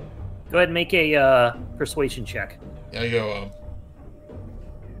money. Go ahead and make a persuasion check. Yeah, I go,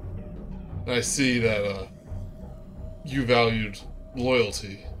 and I see that, you valued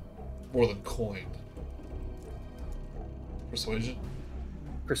loyalty more than coin. Persuasion?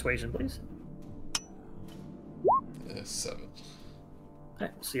 Persuasion, please. 7.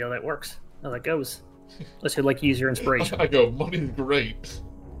 Okay, see how that works. How that goes. Unless you'd like to use your inspiration. I go, money's great.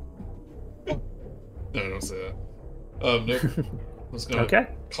 No, don't say that. Nope. I'm just gonna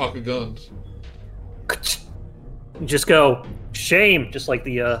cock a gun. Just go, shame, just like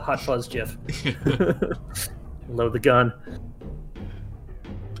the Hot Fuzz gif. Load the gun.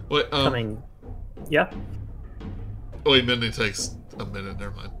 Wait, Coming. Yeah? Oh, wait, minute takes a minute,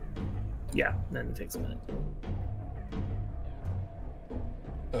 never mind. Yeah, then it takes a minute.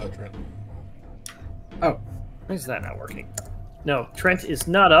 Trent. Oh, Why is that not working? No, Trent is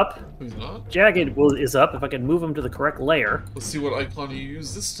not up. Who's not? Jagged is up. If I can move him to the correct layer. Let's see what icon you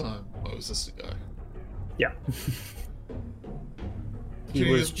use this time. Oh, is this the guy? Yeah. He Can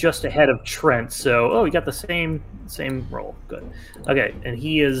you was use- just ahead of Trent, so... Oh, he got the same roll. Good. Okay, and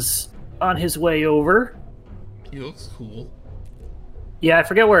he is on his way over. He looks cool. Yeah, I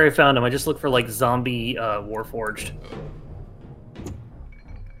forget where I found him. I just looked for, like, zombie Warforged.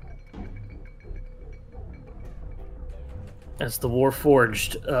 As the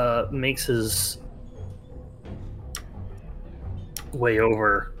Warforged makes his way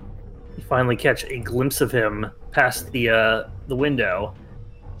over, you finally catch a glimpse of him past the window,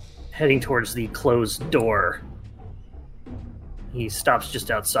 heading towards the closed door. He stops just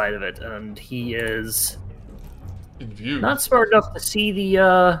outside of it, and he is In view. Not smart enough to see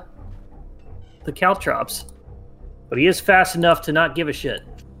the caltrops, but he is fast enough to not give a shit.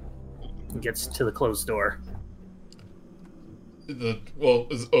 He gets to the closed door. Is the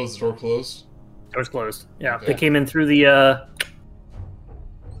door closed? Door's closed. Yeah, Okay. they came in through the.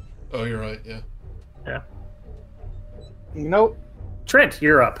 Oh, you're right. Yeah. Yeah. Nope. Trent,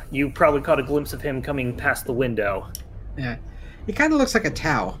 you're up. You probably caught a glimpse of him coming past the window. Yeah. He kind of looks like a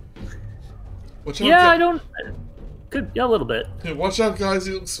Tau. Watch out, Yeah, I don't. Could a little bit. Hey, watch out, guys!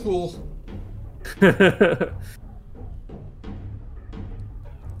 He looks cool.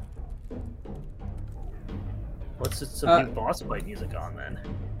 Let's just some new boss fight music on then.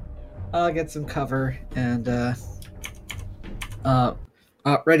 I'll get some cover and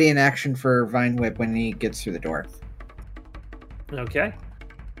ready in action for Vine Whip when he gets through the door. Okay.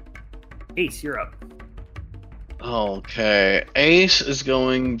 Ace, you're up. Okay. Ace is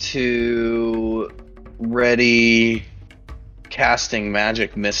going to ready casting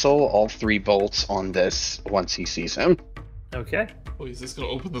magic missile, all 3 bolts on this once he sees him. Okay. Oh, he's just gonna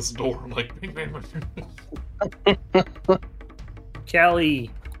open this door. I'm like, bang, bang, bang.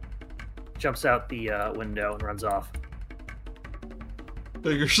 Callie jumps out the window and runs off.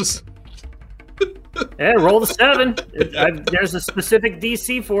 You're just. Yeah, roll the 7. There's a specific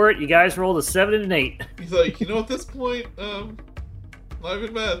DC for it. You guys rolled a 7 and an 8. He's like, at this point, not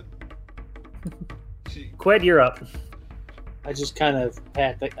even bad. Qued, you're up. I just kind of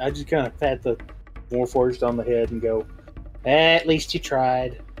pat the Warforged on the head and go, at least you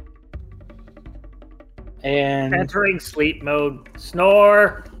tried. And Entering sleep mode.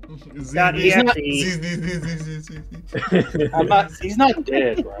 Snore. Got EFT. He's not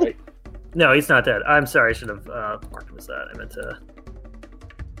dead, right? No, he's not dead. I'm sorry. I should have marked him as that. I meant to.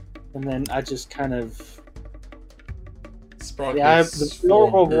 And then I just kind of. Sprockets. Yeah, the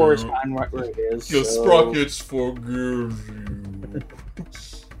normal war is fine right where it is. Your so... sprockets forgive you.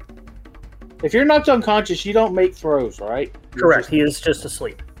 If you're knocked unconscious, you don't make throws, right? Correct. He is just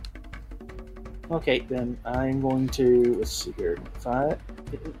asleep. Okay, then I'm going to. Let's see here. 5.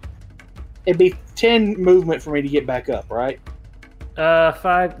 It'd be 10 movement for me to get back up, right?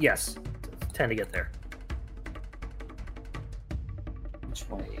 5. Yes. 10 to get there.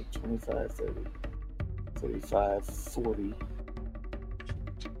 20, 25, 30, 35, 40.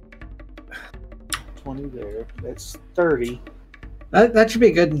 20 there. That's 30. That should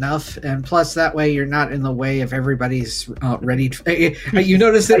be good enough, and plus that way you're not in the way of everybody's ready. You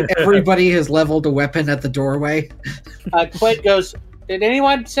notice that everybody has leveled a weapon at the doorway. Quid goes, did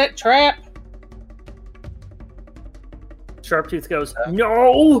anyone set trap? Sharptooth goes,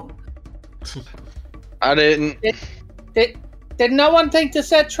 no! I didn't. Did no one think to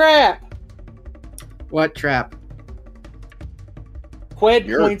set trap? What trap? Quid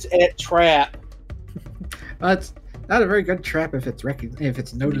points at trap. It's not a very good trap if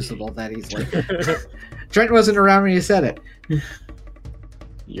it's noticeable that easily. Trent wasn't around when you said it.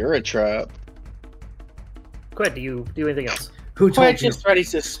 You're a trap. Quid, do you do anything else? Who told Quid you? just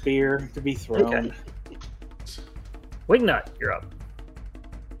readies his spear to be thrown. Okay. Wingnut, you're up.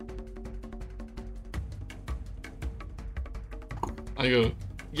 I go,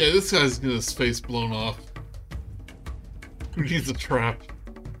 yeah, this guy's getting his face blown off. Who needs a trap?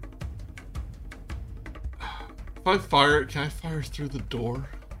 If I fire it, can I fire through the door?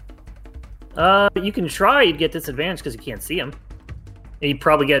 You can try. You'd get disadvantage because you can't see him. And you'd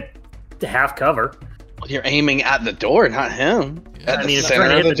probably get to half cover. You're aiming at the door, not him. Yeah. At I mean, if the you're trying center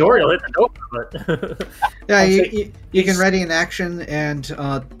to of hit the door, you'll hit the door. But Yeah, you can ready an action and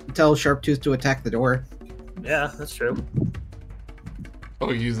tell Sharptooth to attack the door. yeah, that's true. Oh,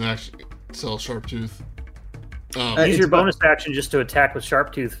 you use an action. Tell Sharptooth. Use it's your about- bonus action just to attack with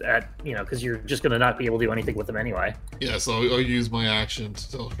Sharptooth because you're just going to not be able to do anything with him anyway. Yeah, so I'll use my action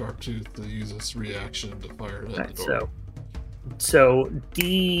to tell Sharptooth to use this reaction to fire it at Right, the door. so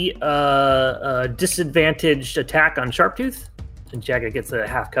disadvantaged attack on Sharptooth, and Jagged gets a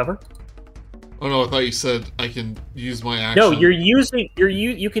half cover. Oh no, I thought you said I can use my action. No,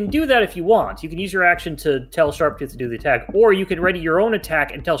 you can do that if you want. You can use your action to tell Sharptooth to do the attack, or you can ready your own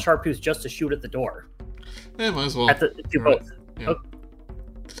attack and tell Sharptooth just to shoot at the door. Yeah, might as well. Do both. Yeah.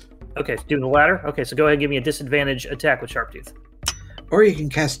 Okay, do the latter. Okay, so go ahead and give me a disadvantage attack with Sharptooth. Or you can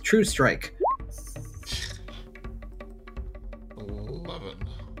cast True Strike. 11.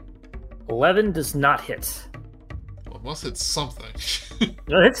 11 does not hit. Well, unless it's something. It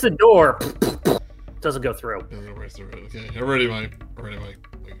hits the door. Doesn't go through. Okay, I ready my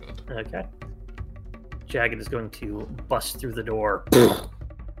gun. Okay. Jagged is going to bust through the door.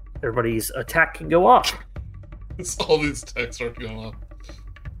 Everybody's attack can go off. All these texts aren't going off.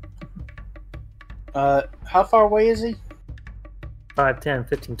 How far away is he? 5, 10,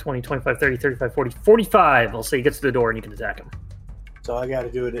 15, 20, 25, 30, 35, 40, 45. I'll say he gets to the door and you can attack him. So I got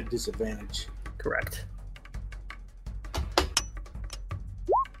to do it at disadvantage. Correct.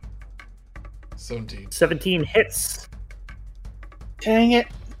 17. 17 hits. Dang it!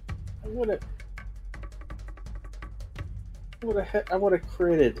 I would have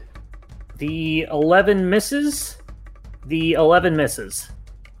critted. The 11 misses. The 11 misses.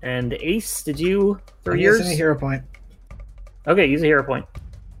 And Ace, did you throw I'm yours? using a hero point. Okay, use a hero point.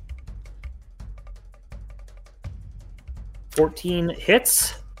 14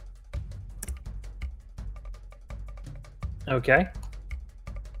 hits. Okay.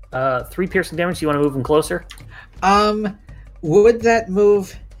 3 piercing damage. You want to move him closer? Would that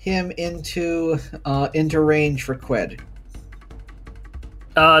move him into range for Qued?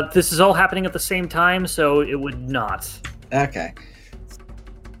 This is all happening at the same time, so it would not. Okay.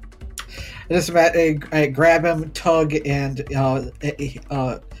 Just about I grab him, tug, and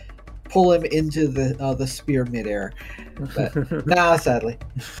pull him into the spear midair. But nah, sadly.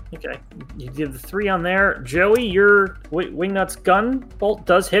 Okay, you give the 3 on there. Joey, your Wingnut's gun bolt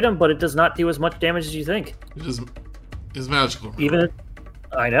does hit him, but it does not do as much damage as you think. It is magical. Even,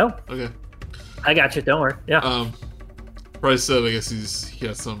 I know. Okay. I got you. Don't worry. Yeah. Bryce said, I guess he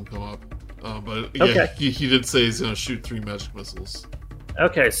has something come up. But yeah, Okay. he did say he's gonna shoot 3 magic missiles.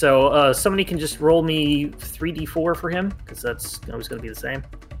 Okay, so somebody can just roll me 3d4 for him, because that's always going to be the same.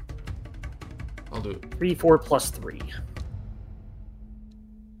 I'll do it. 3d4 plus 3.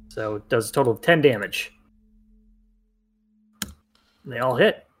 So it does a total of 10 damage. And they all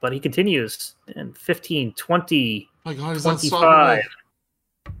hit, but he continues. And 15, 20, My God, he's not 25. stopping.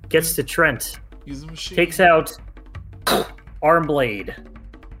 Gets to Trent. He's a machine. Takes out arm blade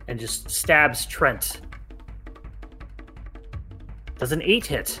and just stabs Trent. Does an 8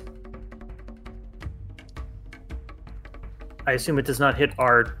 hit? I assume it does not hit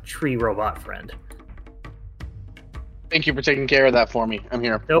our tree robot friend. Thank you for taking care of that for me. I'm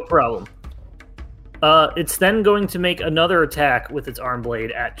here. No problem. It's then going to make another attack with its arm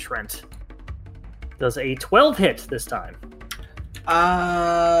blade at Trent. Does a 12 hit this time?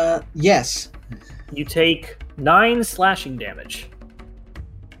 Yes. You take 9 slashing damage.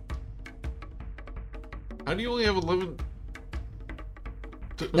 How do you only have 11?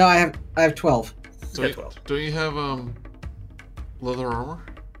 No, I have 12. Yeah, 12. Don't you have leather armor?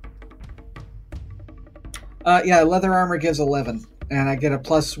 Yeah, leather armor gives 11, and I get a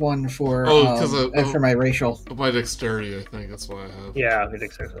 +1 for for my racial. My dexterity, I think that's why I have. Yeah, I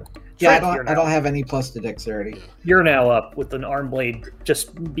think so. Yeah, Trent, I don't have any plus to dexterity. Yeah. You're now up with an arm blade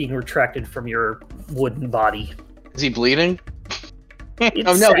just being retracted from your wooden body. Is he bleeding? It's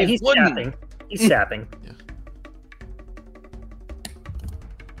Oh no, he's wooden. sapping. He's sapping.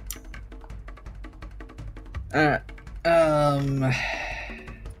 Yeah. Oh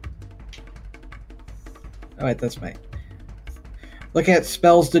wait, that's my. Looking at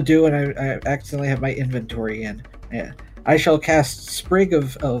spells to do, and I accidentally have my inventory in. Yeah, I shall cast sprig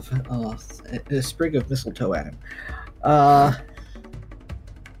of a sprig of mistletoe at him.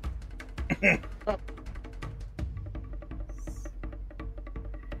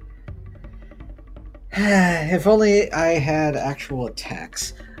 If only I had actual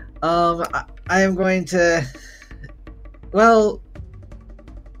attacks. I am going to. Well.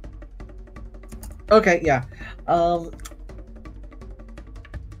 Okay, yeah. Do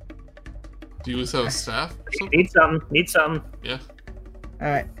you always have a staff or something? Need some. Yeah.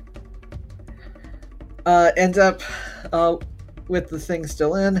 Alright. Ends up with the thing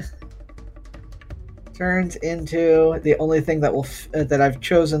still in. Turns into the only thing that will that I've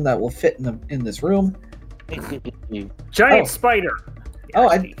chosen that will fit in this room. Giant Oh. spider. Oh,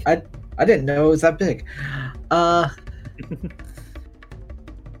 I didn't know it was that big.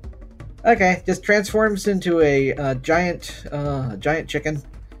 Okay, just transforms into a giant chicken.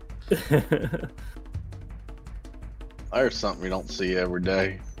 There's something we don't see every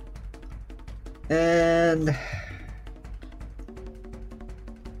day. And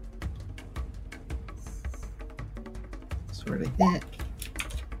sort of hit.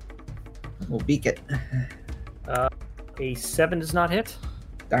 We'll beak it. A 7 does not hit.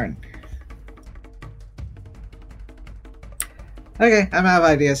 Darn. Okay, I'm out of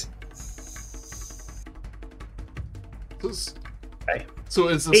ideas. Okay. So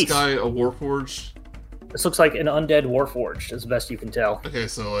is this Ace. guy a warforged? This looks like an undead warforged, as best you can tell. Okay,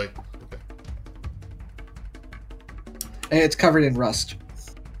 so like, And it's covered in rust.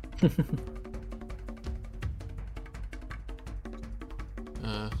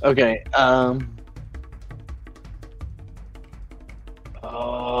 Okay.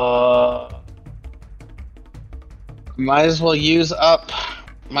 Might as well use up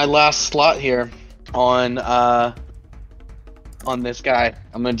my last slot here on this guy.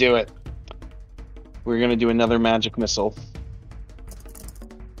 I'm gonna do it. We're gonna do another magic missile.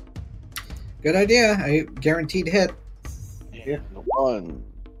 Good idea. I guaranteed hit. Yeah. 1,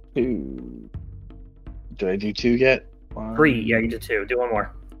 2. Did I do 2 yet? 1, 3. Yeah, you did 2. Do one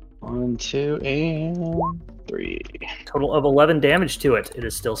more. 1, 2, and 3. Total of 11 damage to it. It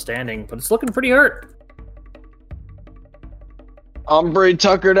is still standing, but it's looking pretty hurt. Ombre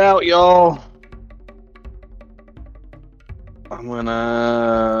tuckered out, y'all. I'm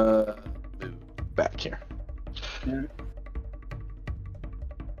gonna move back here. Yeah.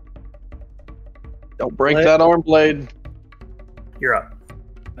 Don't break that arm blade. You're up.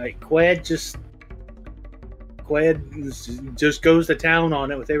 Like Qued just goes to town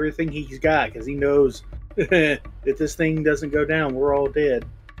on it with everything he's got because he knows if this thing doesn't go down, we're all dead.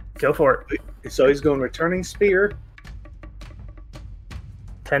 Go for it. So he's going returning spear.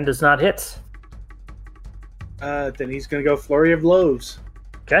 10 does not hit. Then he's going to go flurry of blows.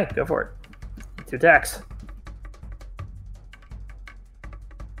 Okay, go for it. 2 attacks.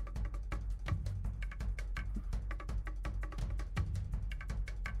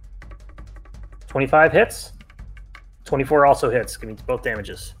 $25 hits. 24 also hits. Give me both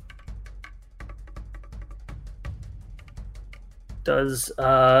damages. Does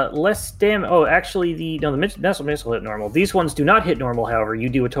less damage. Oh, actually, the missile hit normal. These ones do not hit normal. However, you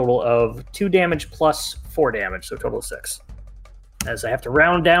do a total of 2 damage plus 4 damage, so a total of 6. As I have to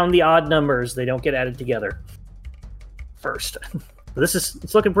round down the odd numbers, they don't get added together. First,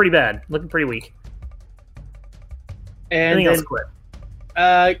 it's looking pretty bad. Looking pretty weak. And anything else, Quid?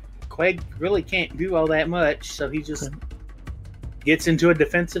 Quag really can't do all that much, so he just gets into a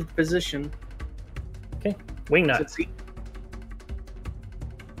defensive position. Okay, Wingnut.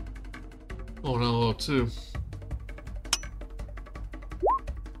 Oh no, 2.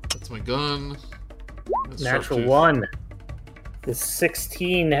 That's my gun. That's Natural sharptooth. 1. The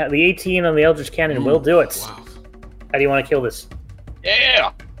 16, the 18 on the Eldritch Cannon will do it. Wow. How do you want to kill this?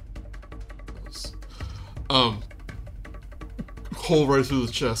 Yeah. Hole right through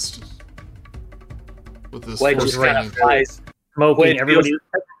the chest with this Quag force just kind cannon. of flies. Smoking. Quid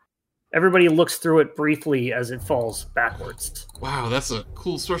Everybody looks through it briefly as it falls backwards. Wow, that's a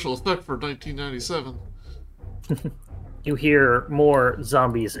cool special effect for 1997. You hear more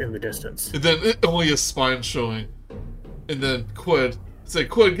zombies in the distance. And then only a spine showing. And then Quid,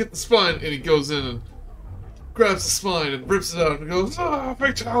 get the spine, and he goes in and grabs the spine and rips it out and goes,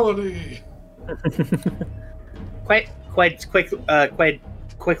 fatality! Quag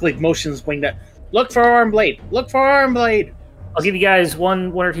quickly motions Wingnut. Look for arm blade! Look for arm blade! I'll give you guys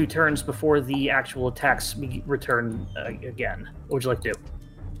one or two turns before the actual attacks return again. What would you like to do?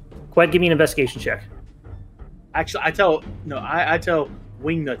 Quid, give me an investigation check. Actually, I tell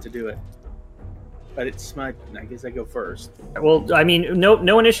Wingnut to do it. But it's my. I guess I go first. Well, I mean,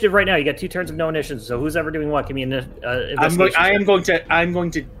 no initiative right now. You got 2 turns of no initiative. So who's ever doing what? Give me an investigation. I'm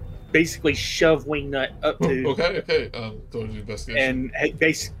going to basically shove Wingnut up to. Okay. Don't do investigation. And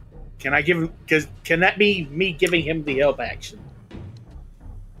can I give him? Because can that be me giving him the help action?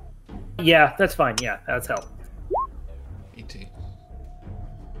 Yeah, that's fine. Yeah, that's help. 18.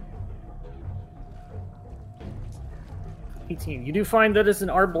 18. You do find that it's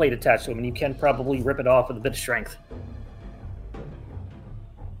an arm blade attached to him, and you can probably rip it off with a bit of strength.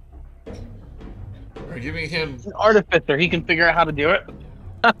 Alright, giving him. He's an artificer. He can figure out how to do it.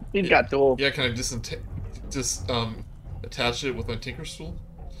 He's got tools. Yeah, can I attach it with my Tinker's tool?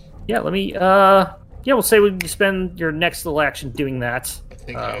 Yeah, let me. We'll say we spend your next little action doing that. I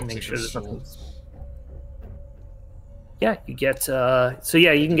think I have make sure Tinker's there's tool. nothing. Yeah, you get.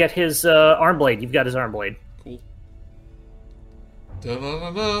 You can get his arm blade. You've got his arm blade. Cool.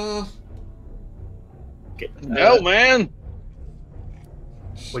 Da-na-na-na. No, man.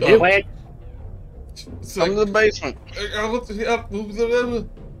 Would you? Quag, Come to the basement.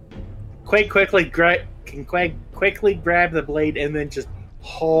 Quag quickly grab the blade and then just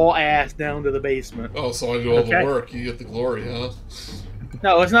haul ass down to the basement. Oh, so I do all the work. You get the glory, huh?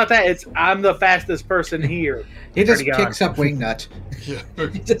 No, it's not that. It's I'm the fastest person here. He just Already gone. kicks up Wingnut. Yeah.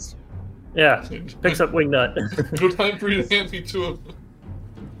 He just Yeah, picks up Wingnut. No time for you to hand me to him.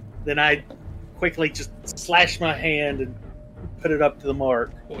 Then I quickly just slash my hand and put it up to the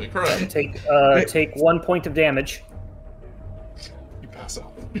mark. Holy crap. Take 1 point of damage. You pass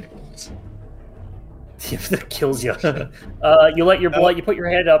out. That kills you. You let your blood. You put your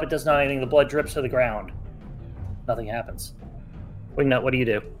head up. It does not anything. The blood drips to the ground. Nothing happens. Wingnut, what do you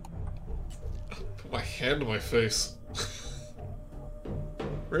do? Put my hand to my face.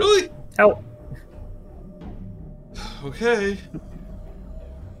 Really? How? Okay.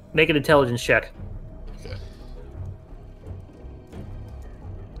 Make an intelligence check. Okay.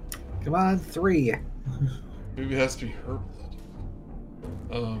 Come on, 3. Maybe it has to be her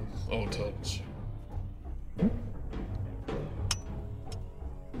blood. Intelligence.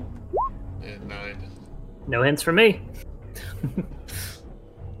 And 9. No hints from me.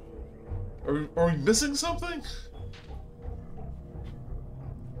 Are we missing something?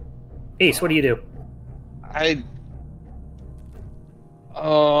 Ace, what do you do?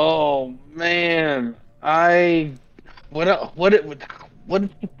 Oh man, what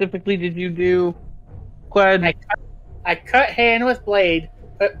specifically did you do, Qued? I cut hand with blade,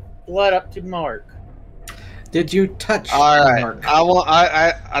 put blood up to mark. Did you touch All the right, mark?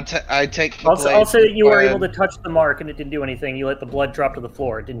 I take the blade. I'll say that you were Qued. able to touch the mark and it didn't do anything. You let the blood drop to the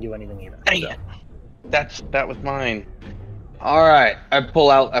floor. It didn't do anything either. Dang so. it. That was mine. All right, I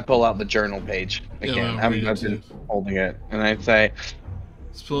pull out the journal page again. Yeah, I've been holding it, and I say,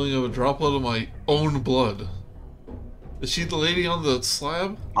 spilling of a droplet of my own blood. Is she the lady on the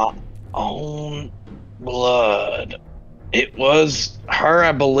slab? own blood. It was her,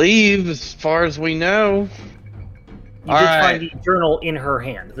 I believe, as far as we know. You did find the journal in her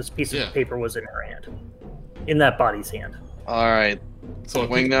hand. This piece of paper was in her hand. In that body's hand. All right. So I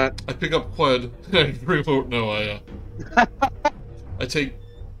pick up Qued. I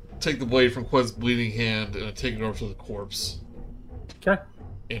take the blade from Qued's bleeding hand and I take it over to the corpse. Okay.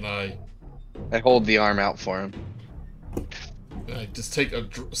 And I hold the arm out for him. I just take a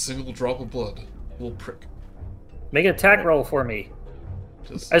single drop of blood. A little prick. Make an attack roll for me.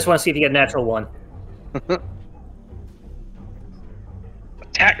 I just want to see if you get a natural 1.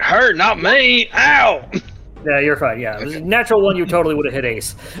 Attack her, not me! Ow! Yeah, you're fine. Yeah, natural 1, you totally would have hit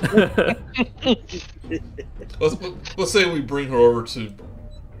Ace. let's say we bring her over to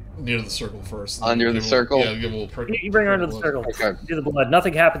near the circle first. Under the circle? Yeah, give a little prick. You bring her into the circle. Okay. Do the blood.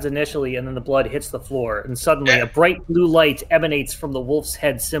 Nothing happens initially, and then the blood hits the floor, and suddenly a bright blue light emanates from the wolf's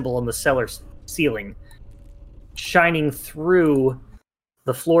head symbol on the cellar ceiling, shining through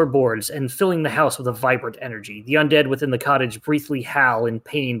the floorboards and filling the house with a vibrant energy. The undead within the cottage briefly howl in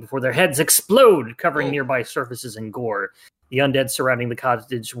pain before their heads explode, covering nearby surfaces in gore. The undead surrounding the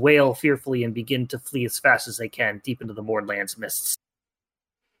cottage wail fearfully and begin to flee as fast as they can, deep into the Moorlands mists.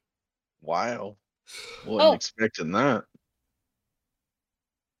 Wow. Wasn't expecting that.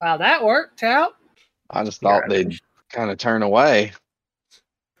 Wow, that worked out. I just thought they'd kind of turn away.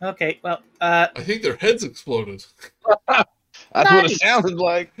 Okay, well, I think their heads exploded. That's what it sounded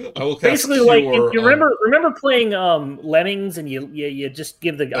like. I will cast basically like Cure you remember playing Lemmings and you just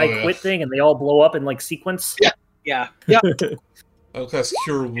give the I quit thing and they all blow up in like sequence. Yeah. I will cast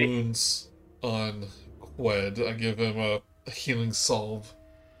Cure Wounds on Qued. I give him a healing salve.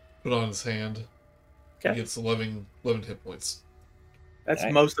 Put on his hand. Okay. He gets 11 hit points. That's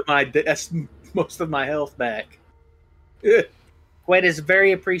most of my health back. Qued is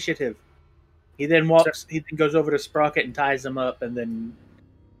very appreciative. He then goes over to Sprocket and ties him up, and then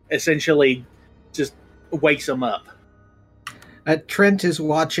essentially just wakes him up. Trent is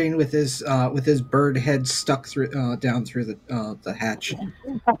watching with his bird head stuck through down through the hatch.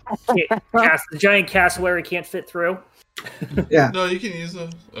 The giant cassowary can't fit through. Yeah. No, you can use a.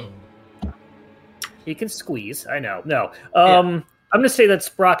 You can squeeze. I know. No. I'm going to say that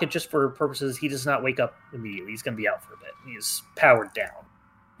Sprocket, just for purposes, he does not wake up immediately. He's going to be out for a bit. He's powered down.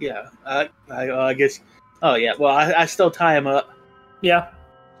 Yeah. I guess. Oh yeah. Well, I still tie him up. Yeah.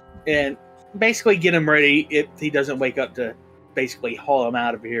 And basically get him ready if he doesn't wake up to basically haul him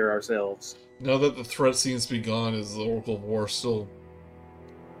out of here ourselves. Now that the threat seems to be gone, is the Oracle of War still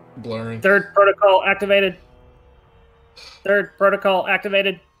blaring? Third protocol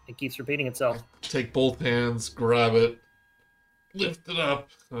activated. It keeps repeating itself. Take both hands, grab it, lift it up,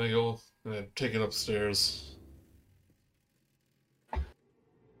 and I go and I take it upstairs.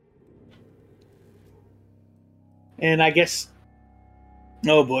 And I guess,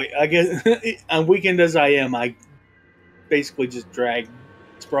 oh boy, I guess on weekend as I am, I basically just drag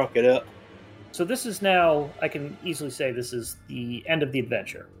Sprocket up. So this is now, I can easily say this is the end of the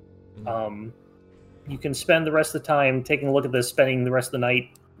adventure. You can spend the rest of the time taking a look at this, spending the rest of the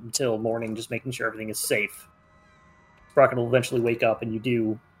night until morning, just making sure everything is safe. Sprocket will eventually wake up, and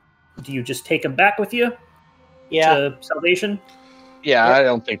do you just take him back with you? Yeah. To Salvation? Yeah, I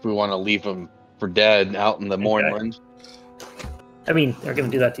don't think we want to leave him for dead out in the moorland. I mean, they're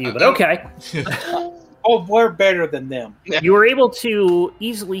going to do that to you, but okay. Oh, we're better than them. You were able to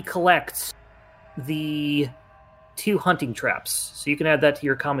easily collect the 2 hunting traps, so you can add that to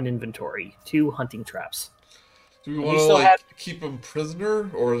your common inventory. 2 hunting traps. Do we want to keep him prisoner,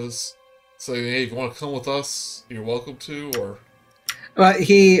 or is saying, "Hey, if you want to come with us, you're welcome to." Or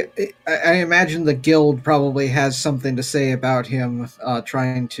I imagine the guild probably has something to say about him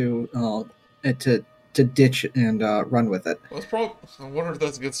trying to ditch and run with it. well, that's probably. I wonder if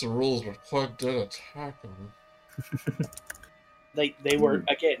that's against the rules, but Qued did attack him. They were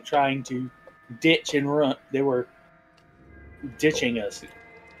again trying to ditch and run. They were ditching us.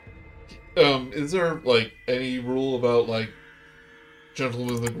 Is there like any rule about like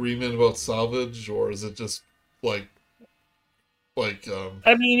gentleman's agreement about salvage, or is it just like?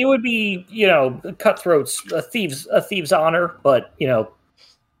 I mean, it would be, cutthroats, a thief's honor, but,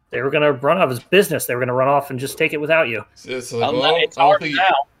 they were going to run off his business. They were going to run off and just take it without you. It's like, it's hard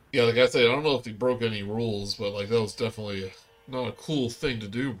now. Yeah, like I said, I don't know if he broke any rules, but like that was definitely not a cool thing to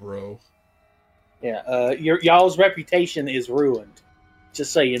do, bro. Yeah, y'all's reputation is ruined.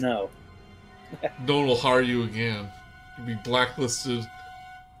 Just so you know. No one will hire you again. You'll be blacklisted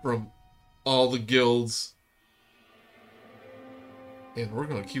from all the guilds. And we're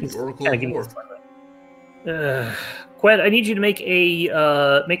going to keep the Oracle of War. Qued, I need you to make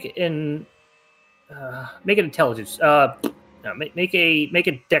an intelligence. Make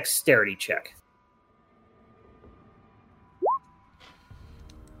a dexterity check.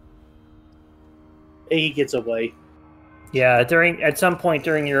 He gets away. Yeah, at some point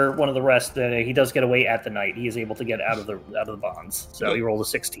during one of the rest, he does get away at the night. He is able to get out of the bonds. So he rolled a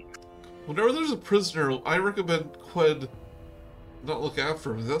 16. Whenever there's a prisoner, I recommend Qued not look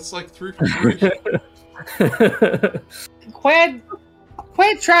after him. That's like 3 for 3. Qued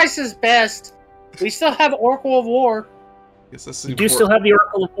tries his best. We still have Oracle of War. Yes, that's you do still have the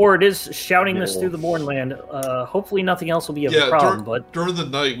Oracle of War. It is shouting this through the Mournland. Hopefully nothing else will be a problem. But during the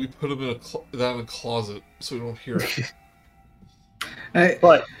night, we put him down in a closet so we don't hear it.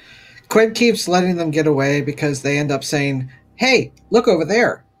 But Qued keeps letting them get away because they end up saying, "Hey, look over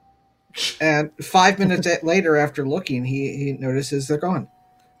there." And 5 minutes later, after looking, he notices they're gone.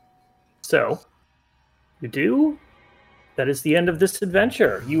 So, you do? That is the end of this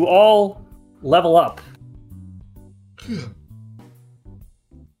adventure. You all level up.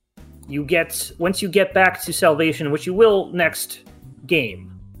 Once you get back to Salvation, which you will next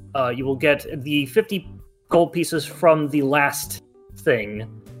game, you will get the 50 gold pieces from the last thing,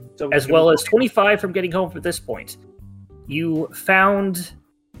 as well as 25 from getting home at this point. You found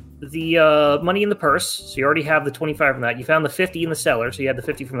the money in the purse, so you already have the 25 from that. You found the 50 in the cellar, so you had the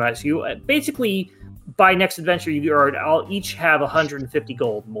 50 from that. So you basically, by next adventure, I'll each have 150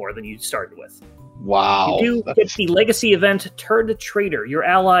 gold more than you started with. Wow. You do get the legacy event Turned Traitor. Your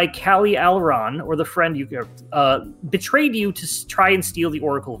ally, Callie Eberron, or the friend you betrayed you to try and steal the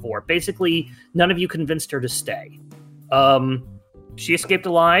Oracle of War. Basically, none of you convinced her to stay. She escaped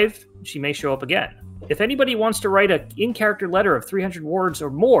alive. She may show up again. If anybody wants to write an in-character letter of 300 words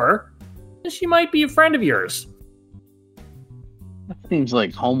or more, she might be a friend of yours. Seems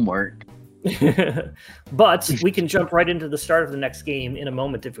like homework. But we can jump right into the start of the next game in a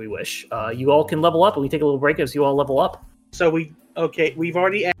moment if we wish. You all can level up, and we take a little break as you all level up. So we've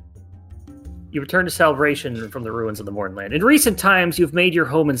already... You return to Salvation from the ruins of the Mournland. In recent times, you've made your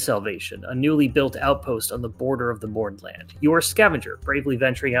home in Salvation, a newly built outpost on the border of the Mournland. You are a scavenger, bravely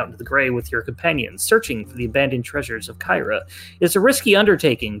venturing out into the gray with your companions, searching for the abandoned treasures of Kyra. It's a risky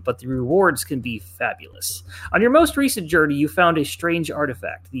undertaking, but the rewards can be fabulous. On your most recent journey, you found a strange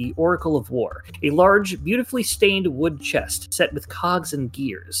artifact, the Oracle of War, a large, beautifully stained wood chest set with cogs and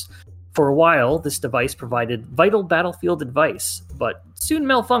gears. For a while, this device provided vital battlefield advice, but soon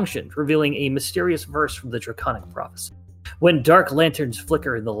malfunctioned, revealing a mysterious verse from the Draconic Prophecy. When dark lanterns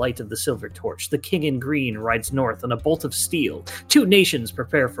flicker in the light of the silver torch, the King in Green rides north on a bolt of steel. 2 nations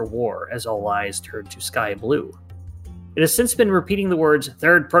prepare for war as all eyes turn to sky blue. It has since been repeating the words,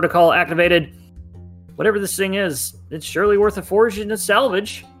 "Third protocol activated." Whatever this thing is, it's surely worth a forge and a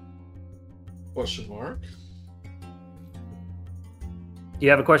salvage. Question mark? Do you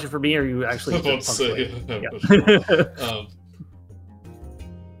have a question for me, or are you actually...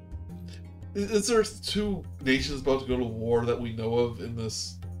 Is there 2 nations about to go to war that we know of in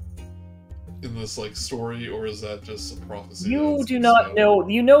this like story, or is that just a prophecy? You do not know.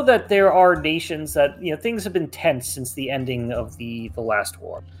 You know that there are nations that things have been tense since the ending of the last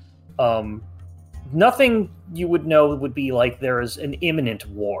war. Nothing you would know would be like there is an imminent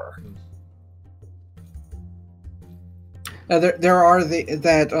war. There are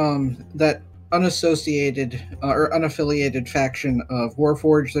that unassociated or unaffiliated faction of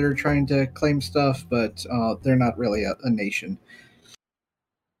Warforged that are trying to claim stuff, but they're not really a nation.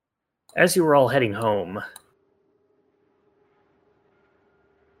 As you were all heading home,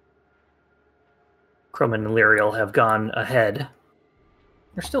 Crumman and Lyriel have gone ahead.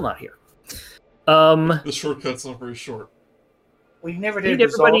 They're still not here. The shortcut's not very short. We never I did need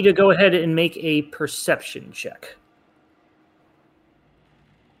everybody to go ahead and make a perception check.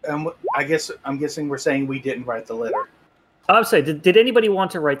 I'm guessing we're saying we didn't write the letter. I'm sorry, did anybody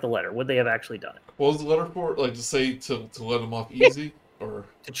want to write the letter? Would they have actually done it? What was the letter for? Like, to say to let him off easy? Or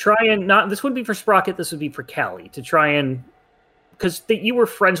to try and not... This wouldn't be for Sprocket, this would be for Callie. To try and... Because you were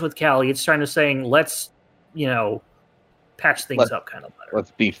friends with Callie, it's trying to saying, let's, patch things up kind of letter.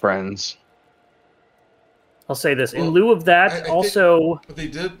 Let's be friends. I'll say this. In lieu of that, But they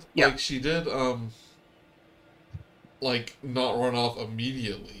did... Yeah. Like, she did, not run off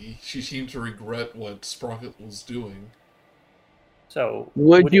immediately. She seemed to regret what Sprocket was doing. So...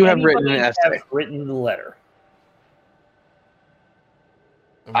 Would you have written an essay? Have written the letter?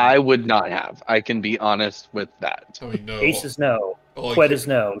 I would not have. I can be honest with that. I mean, no. Ace is no. Qued is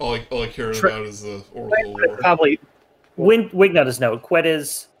no. All I care about is the Oracle War. Probably. Wignut is no. Qued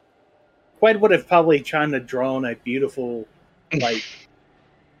is... Qued would have probably tried to draw on a beautiful,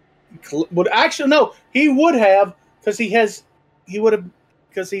 actually, no, he would have, because he's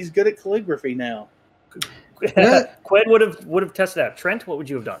good at calligraphy now. Qued would have tested out. Trent, what would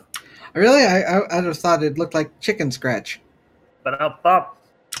you have done? Really? I'd have thought it looked like chicken scratch.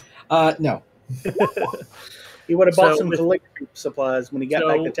 No. He would have bought some calligraphy supplies when he got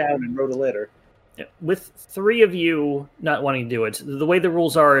back to town and wrote a letter. With three of you not wanting to do it, the way the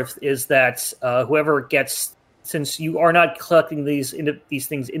rules are is that whoever gets, since you are not collecting these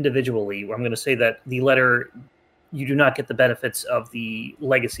things individually, I'm going to say that the letter, you do not get the benefits of the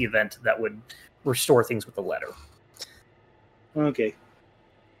legacy event that would restore things with the letter. Okay.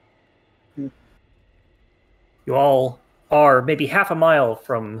 You all are maybe half a mile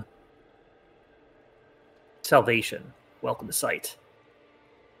from salvation. Welcome to site.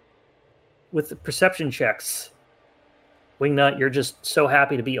 With the perception checks, Wingnut, you're just so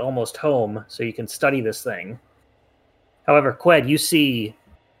happy to be almost home so you can study this thing. However, Qued, you see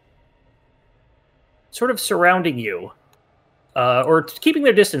sort of surrounding you, or keeping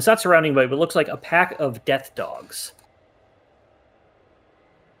their distance, not surrounding you, but it looks like a pack of death dogs.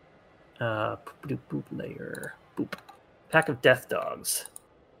 Pack of death dogs.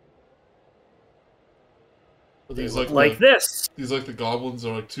 These this. These like the goblins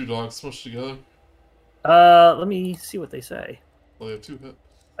are like two dogs smushed together. Let me see what they say. Well, they have two heads.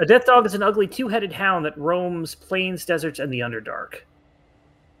 A death dog is an ugly two-headed hound that roams plains, deserts, and the Underdark.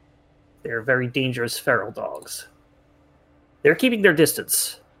 They are very dangerous feral dogs. They're keeping their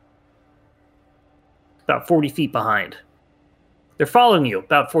distance. About 40 feet behind. They're following you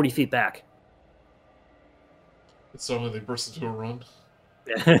about 40 feet back. And suddenly they burst into a run.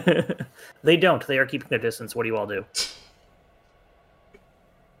 They don't. They are keeping their distance. What do you all do?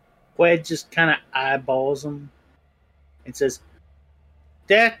 Qued just kind of eyeballs them and says,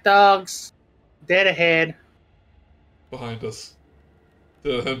 "Death dogs, dead ahead." Behind us.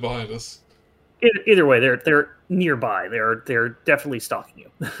 Dead ahead behind us. Either way, they're nearby. They're definitely stalking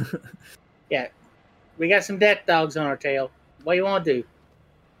you. Yeah, we got some death dogs on our tail. What do you want to do?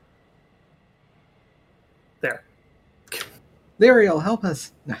 There. Lyriel, help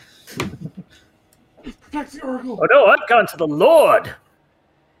us. Protect the Oracle! Oh no, I've gone to the Lord!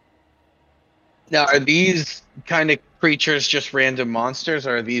 Now, are these kind of creatures just random monsters,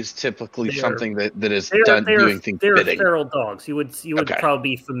 or are these typically something that is doing things they're bidding? feral dogs. You would Okay.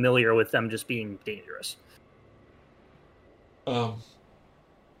 probably be familiar with them just being dangerous. I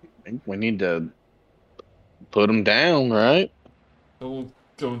think we need to put them down, right? I'm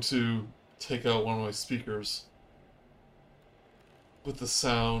going to take out one of my speakers with the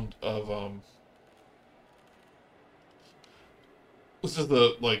sound of this is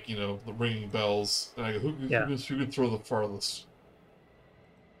the the ringing bells, and I go, who can throw the farthest?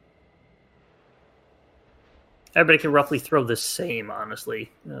 Everybody can roughly throw the same,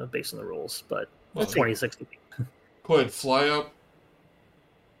 honestly, based on the rules, but it's 20-60 feet. Go ahead, fly up,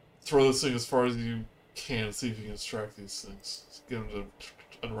 throw this thing as far as you can, see if you can distract these things. Just get them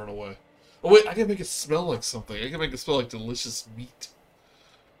to run away. Oh wait, I can make it smell like something. I can make it smell like delicious meat.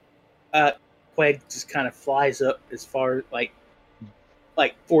 Qued just kind of flies up as far like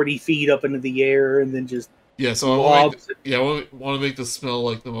 40 feet up into the air, and then just so I want to make this smell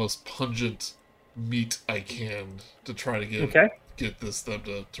like the most pungent meat I can to try to get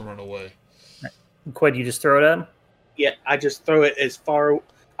them to run away. Qued, you just throw it at him? Yeah, I just throw it as far.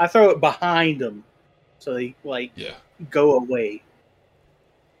 I throw it behind them, so they go away.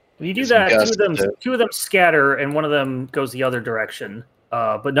 When you do that, two of them scatter, and one of them goes the other direction.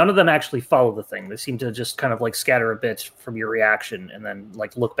 But none of them actually follow the thing. They seem to just kind of scatter a bit from your reaction, and then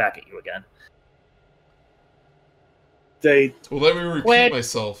look back at you again. they. Well, let me repeat What?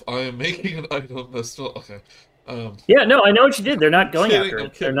 myself. I am making an item that's not okay. Yeah, no, I know what you did. They're not going kidding, after I'm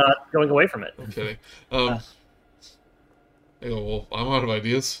it. They're kidding. not going away from it. I'm kidding. Well, I'm out of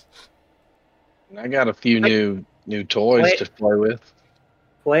ideas. I got a few new toys Wait. to play with.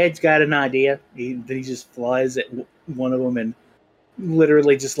 Qued's got an idea. He just flies at one of them and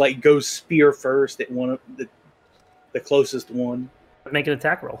literally just like goes spear first at one of the closest one. Make an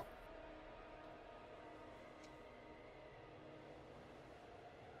attack roll.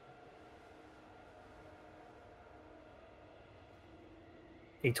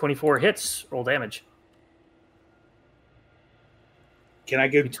 A 24 hits. Roll damage. Can I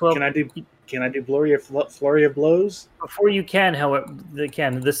go? D12. Can I do flurry of blows? Before you can, however,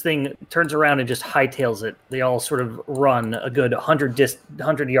 this thing turns around and just hightails it. They all sort of run a good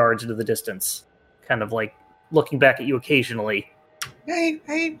 100 yards into the distance, kind of like looking back at you occasionally. Hey.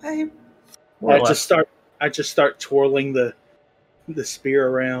 More or I less. just start twirling the spear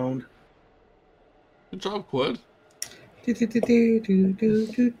around. Good job, Quid.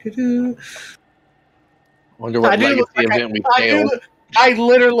 Wonder what I do legacy look like event we I failed. I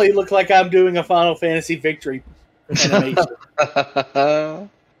literally look like I'm doing a Final Fantasy victory animation.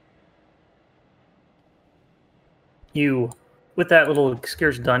 You, with that little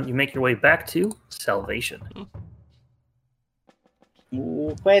excursion done, you make your way back to Salvation.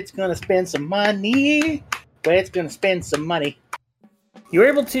 Ooh, Qued's gonna spend some money. Qued's gonna spend some money. You're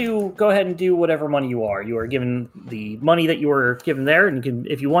able to go ahead and do whatever money you are. You are given the money that you were given there, and you can,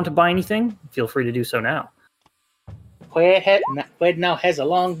 if you want to buy anything, feel free to do so now. Qued now has a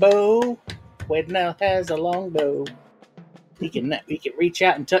long bow. Qued now has a long bow. He can reach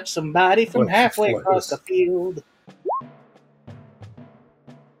out and touch somebody from halfway across the field.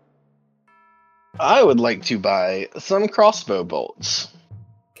 I would like to buy some crossbow bolts.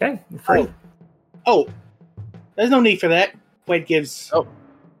 Okay, you're free. Oh, there's no need for that. Qued gives Oh.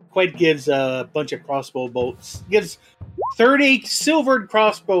 a bunch of crossbow bolts. Gives 30 silvered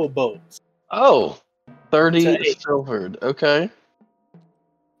crossbow bolts. Oh, 30 Say. silvered. Okay.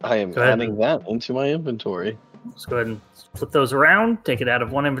 I am Go ahead. adding that into my inventory. Let's go ahead and flip those around. Take it out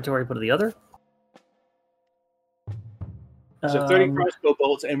of one inventory, put it in the other. So 30 crossbow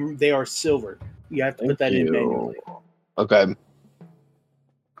bolts, and they are silver. You have to put that in manually. Okay.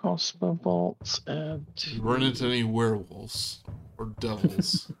 Crossbow bolts and You run into any werewolves or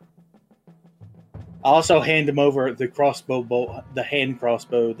devils. I also hand him over the crossbow bolt, the hand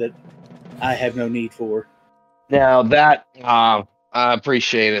crossbow that I have no need for. now that I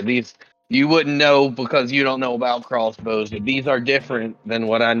appreciate it. These you wouldn't know because you don't know about crossbows, but these are different than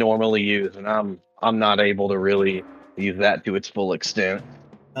what I normally use, and I'm not able to really use that to its full extent.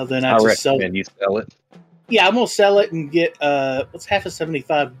 Well, then I I just sell recommend it. you sell it. Yeah, I'm gonna sell it and get what's half of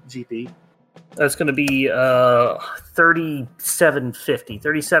 75 GP. That's going to be 37.50,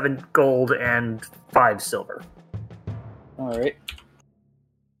 37 gold and 5 silver. All right.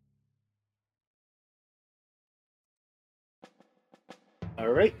 All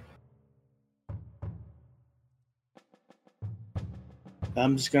right.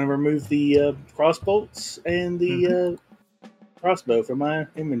 I'm just gonna remove the crossbolts and the crossbow from my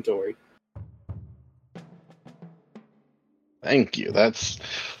inventory. Thank you. That's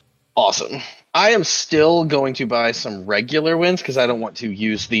awesome. I am still going to buy some regular wins because I don't want to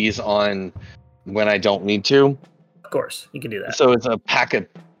use these on when I don't need to. Of course, you can do that. So it's a pack of,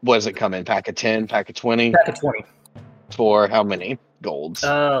 what does it come in? Pack of 10, pack of 20? Back at 20. For how many golds?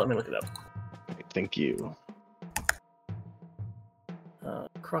 Let me look it up. Thank you.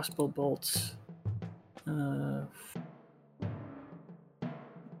 Crossbow bolts.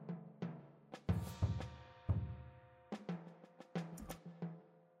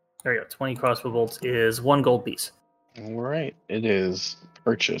 There you go. 20 crossbow bolts is 1 gold piece. All right. It is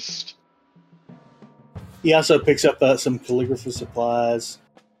purchased. He also picks up some calligraphy supplies.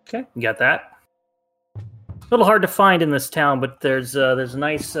 Okay, you got that. A little hard to find in this town, but there's a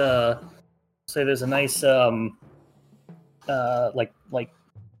nice like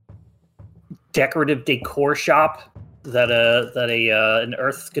decorative decor shop that an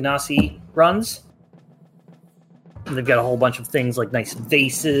Earth Ganassi runs. And they've got a whole bunch of things like nice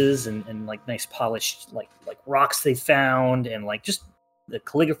vases and like nice polished like rocks they found and like just the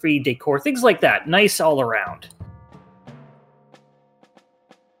calligraphy decor, things like that. Nice all around.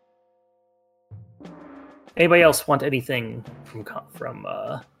 Anybody else want anything from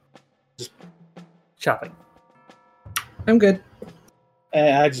shopping? I'm good.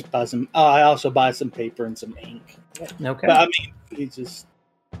 I just buy some. I also buy some paper and some ink. Okay. But I mean, it's just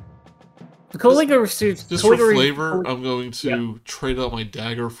The calligraphy. Just for flavor, I'm going to trade out my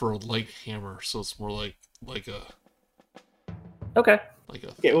dagger for a light hammer, so it's more like a Okay.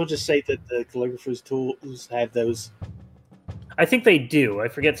 Okay, we'll just say that the calligrapher's tools have those. I think they do. I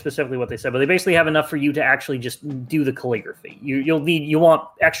forget specifically what they said, but they basically have enough for you to actually just do the calligraphy. You want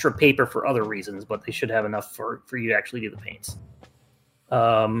extra paper for other reasons, but they should have enough for you to actually do the paints.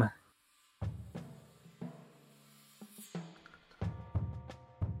 And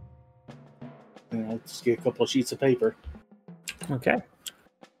I'll just get a couple of sheets of paper. Okay.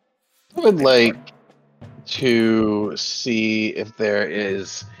 I would like to see if there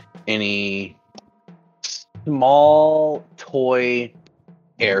is any small toy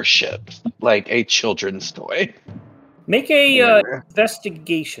airships, like a children's toy. Make a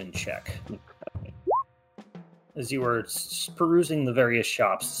investigation check as you were perusing the various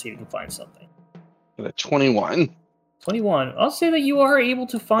shops to see if you can find something. A 21. 21. I'll say that you are able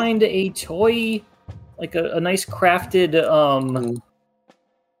to find a toy, like a nice crafted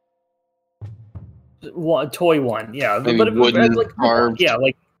toy one. Yeah, Maybe but wooden, like carved. Yeah,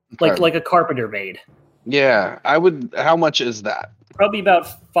 like a carpenter made. Yeah, I would. How much is that? Probably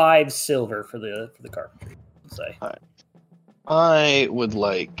about 5 silver for the carpentry, I'd say. I would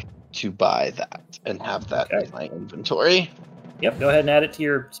like to buy that and have that in my inventory. Yep, go ahead and add it to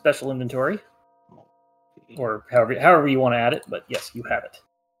your special inventory. Or however you want to add it, but yes, you have it.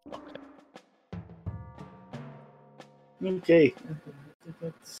 Okay.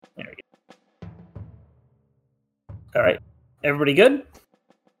 There we go. All right. Everybody good?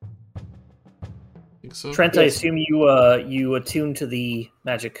 So. Trent, Yes. I assume you attune to the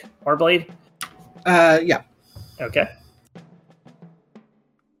magic R-blade? Yeah. Okay.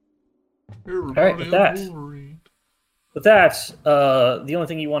 Alright, with that. With that, the only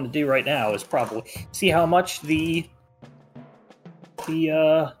thing you want to do right now is probably see how much the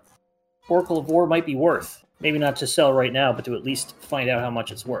Oracle of War might be worth. Maybe not to sell right now, but to at least find out how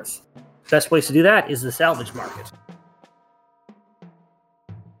much it's worth. Best place to do that is the salvage market.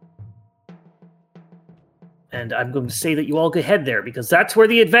 And I'm going to say that you all go head there because that's where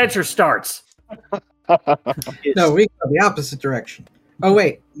the adventure starts. No, we go the opposite direction. Oh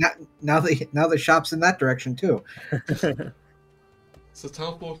wait, now the shop's in that direction too. It's a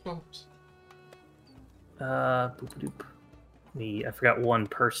town full of shops. Boop-a-doop. I forgot one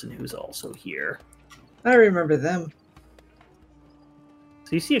person who's also here. I remember them.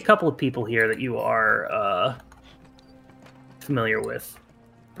 So you see a couple of people here that you are familiar with.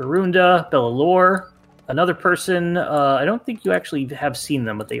 Barunda, Bellalore, another person. I don't think you actually have seen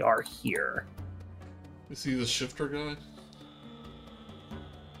them, but they are here. You see the shifter guy?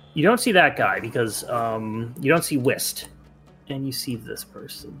 You don't see that guy because you don't see Whist. And you see this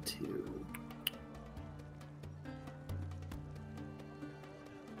person too.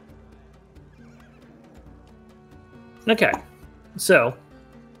 Okay, so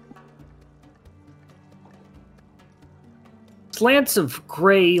slants of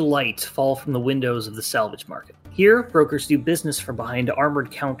gray light fall from the windows of the salvage market. Here, brokers do business from behind armored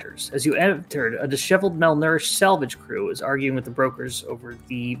counters. As you entered, a disheveled, malnourished salvage crew is arguing with the brokers over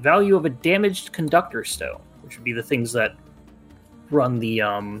the value of a damaged conductor stone, which would be the things that run the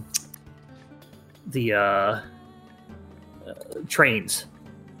trains.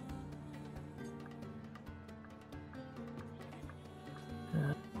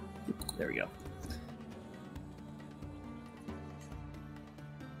 There we go.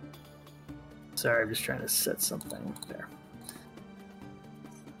 Sorry, I'm just trying to set something there.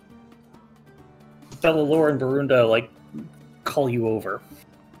 Bellalore and Barunda, call you over.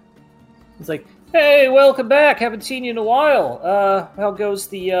 It's like, hey, welcome back. Haven't seen you in a while. How goes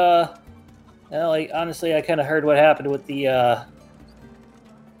the, honestly, I kind of heard what happened with the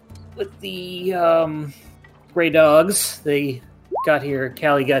Grey Dogs. They got here,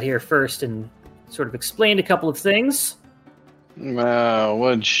 Callie got here first and sort of explained a couple of things. What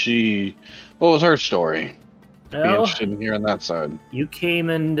was her story? Be Well, interested in hearing that side. you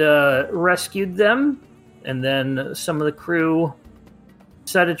came and rescued them, and then some of the crew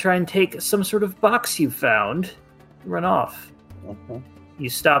decided to try and take some sort of box you found and run off. Okay. You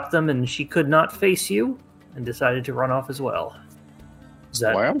stopped them, and she could not face you, and decided to run off as well. Is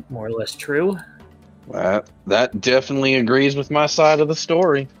that Well. more or less true? That definitely agrees with my side of the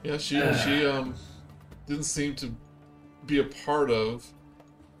story. Yeah, she didn't seem to be a part of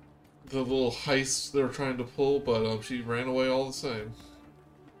the little heist they were trying to pull, but she ran away all the same.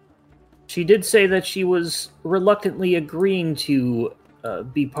 She did say that she was reluctantly agreeing to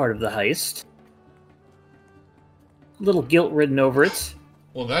be part of the heist. A little guilt-ridden over it,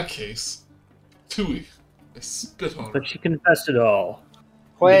 Well, in that case, Tui, I spit on her. but she confessed it all.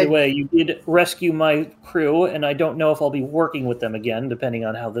 Quinn. Either way, you did rescue my crew, and I don't know if I'll be working with them again, depending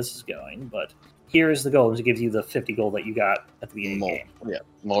on how this is going, but here's the gold. It gives you the 50 gold that you got at the beginning of the game. Yeah,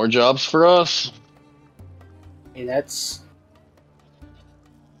 more jobs for us. Hey, that's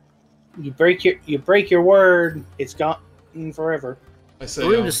you break your word, it's gone forever. I say,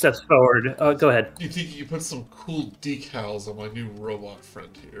 Rune just steps forward. Go ahead. Do you think you could put some cool decals on my new robot friend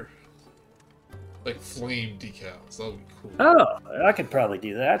here? Like flame decals. That would be cool. Oh, I could probably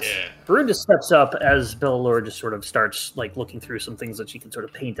do that. Yeah. Rune just steps up as Bellalore just sort of starts like looking through some things that she can sort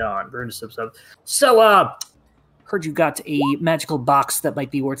of paint on. Rune just steps up. So, heard you got a magical box that might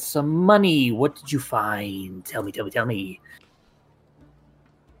be worth some money. What did you find? Tell me.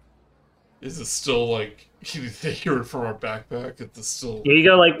 Is it still like, can you hear it from our backpack? It's still. Yeah, you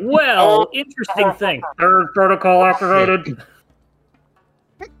go like, well, interesting thing. Third protocol activated.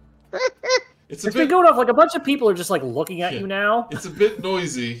 It's been going off like a bunch of people are just like looking at you now. It's a bit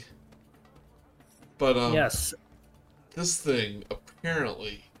noisy, but yes, this thing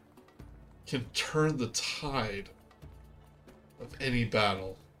apparently can turn the tide of any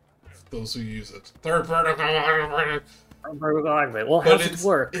battle. Those who use it. Third protocol activated. Well, how does it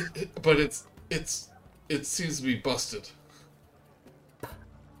work? It seems to be busted.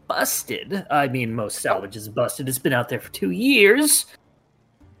 Busted? I mean, most salvage is busted. It's been out there for 2 years.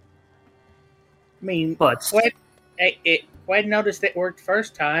 I mean, but Qued noticed it worked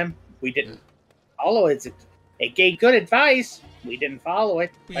first time. We didn't follow it. It gave good advice. We didn't follow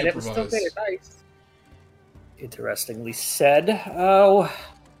it, but it was still good advice. Interestingly said. Oh,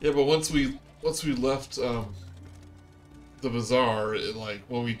 yeah, but once we left the bazaar,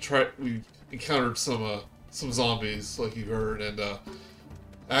 when we encountered some zombies, like you heard, and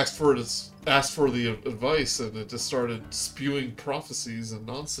asked for the advice, and it just started spewing prophecies and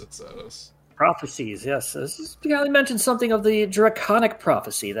nonsense at us. Prophecies, yes. You mentioned something of the draconic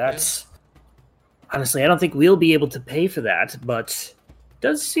prophecy. That's honestly, I don't think we'll be able to pay for that, but it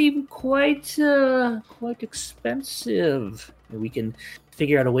does seem quite expensive. We can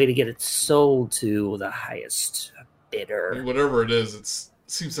figure out a way to get it sold to the highest bidder. I mean, whatever it is, it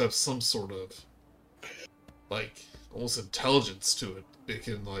seems to have some sort of almost intelligence to it. It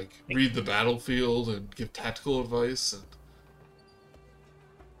can read the battlefield and give tactical advice and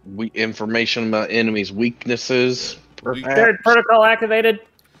information about enemies' weaknesses. Third protocol activated.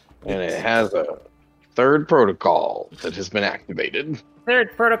 And it has a third protocol that has been activated.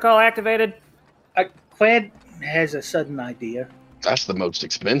 Third protocol activated. Qued has a sudden idea. That's the most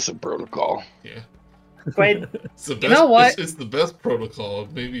expensive protocol. Yeah. Qued, it's the best, you know what? It's the best protocol.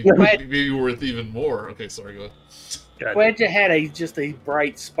 Maybe worth even more. Okay, sorry, go ahead. Qued had just a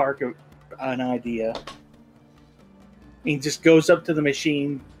bright spark of an idea. He just goes up to the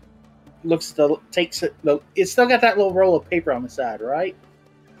machine, takes it. It's still got that little roll of paper on the side, right?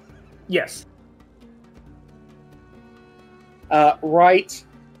 Yes. Right.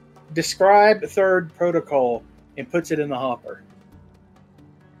 Describe third protocol and puts it in the hopper.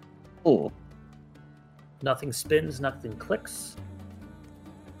 Oh. Nothing spins, nothing clicks.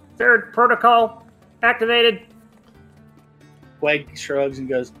 Third protocol activated. Qued shrugs and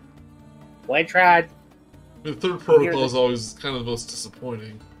goes, "Well, I tried." The third protocol is always kind of the most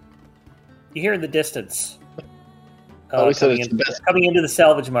disappointing. You hear in the distance. Coming into the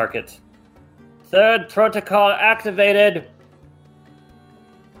salvage market. Third protocol activated.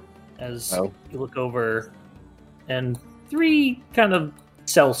 As you look over, and 3 kind of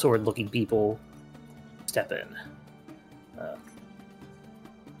sellsword looking people step in.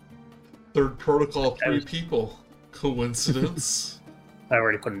 Third protocol, 3 people. Coincidence? I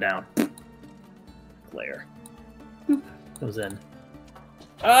already put him down. Player. Comes in.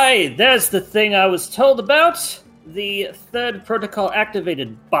 Aye, there's the thing I was told about. The third protocol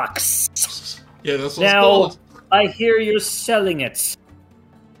activated box. Yeah, that's what now, it's called. I hear you're selling it.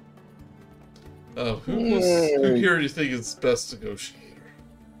 Who here do you think is best negotiator?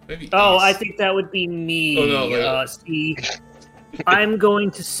 Maybe Ace. I think that would be me. Oh, no, see, I'm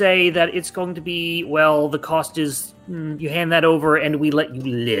going to say that it's going to be, the cost is you hand that over and we let you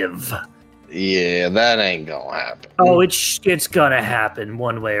live. Yeah, that ain't gonna happen. Oh, it's gonna happen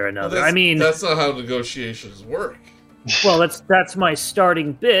one way or another. Well, I mean, that's not how negotiations work. Well, that's my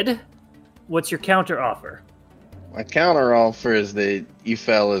starting bid. What's your counter offer? My counter offer is that you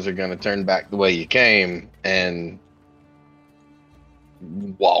fellas are gonna turn back the way you came and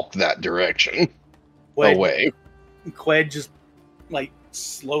walk that direction away. Qued just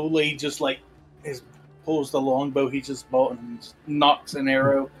slowly pulls the longbow he just bought and just knocks an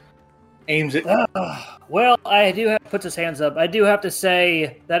arrow, aims it. Puts his hands up. I do have to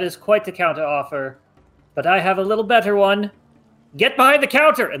say that is quite the counter offer, but I have a little better one. Get behind the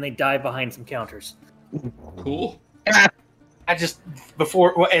counter, and they dive behind some counters. Cool. I just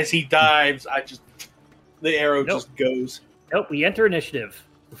as he dives, the arrow just goes. Nope, we enter initiative.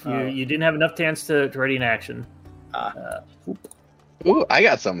 If you didn't have enough chance to ready an action. Ooh, I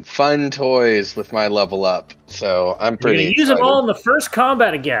got some fun toys with my level up, so I'm pretty excited. Use them all in the first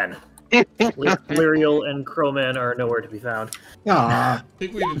combat again. Lyriel and Crowman are nowhere to be found. I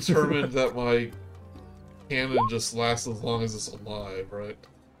think we determined that my cannon just lasts as long as it's alive, right?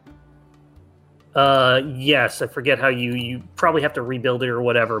 Yes, I forget how you probably have to rebuild it or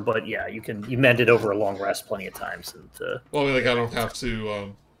whatever, but yeah, you mend it over a long rest plenty of times. And, well, I don't have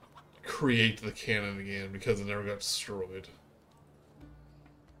to create the cannon again because it never got destroyed.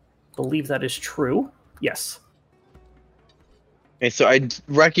 Believe that is true. Yes. Okay, so I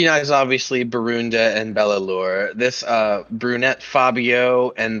recognize obviously Barunda and Bellalure. This brunette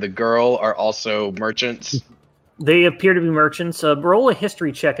Fabio and the girl are also merchants. They appear to be merchants. Roll a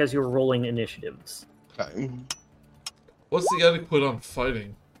history check as you're rolling initiatives. Okay. What's the etiquette on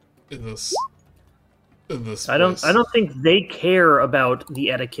fighting in this? I don't think they care about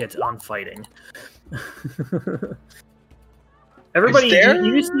the etiquette on fighting. Everybody,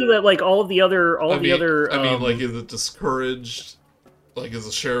 you see that like all the other. I mean, like, is it discouraged? Like, is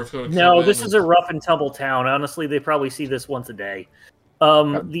the sheriff going to No, this is a rough and tumble town. Honestly, they probably see this once a day.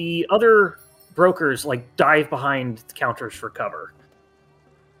 The other brokers, like, dive behind the counters for cover.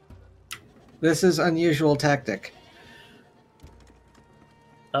 This is unusual tactic.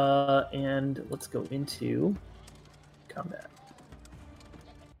 And let's go into combat.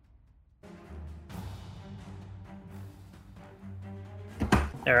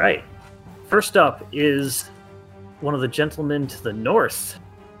 All right. First up is one of the gentlemen to the north.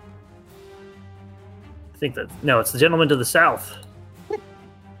 I think it's the gentleman to the south.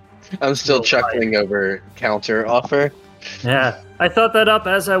 I'm still chuckling over counter offer. Yeah, I thought that up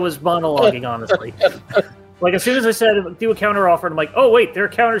as I was monologuing, honestly. Like, as soon as I said do a counter offer, I'm like, oh, wait, there are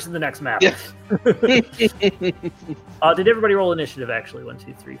counters in the next map. Yeah. Did everybody roll initiative, actually? 1,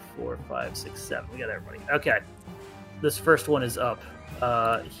 2, 3, 4, 5, 6, 7. We got everybody. Okay. This first one is up.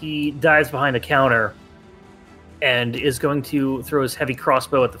 He dives behind a counter and is going to throw his heavy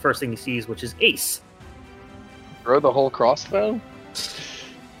crossbow at the first thing he sees, which is Ace. Throw the whole crossbow?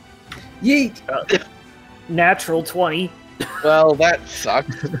 Yeet! Natural 20. Well, that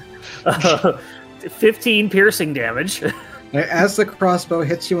sucked. 15 piercing damage. As the crossbow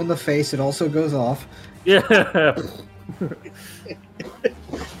hits you in the face, it also goes off. Yeah.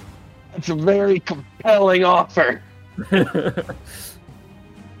 It's a very compelling offer.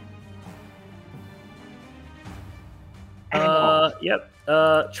 Yep.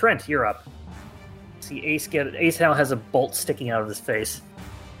 Trent, you're up. See, Ace now has a bolt sticking out of his face.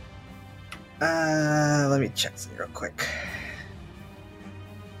 Let me check something real quick.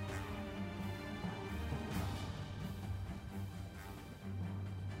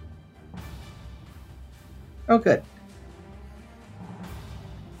 Oh, good.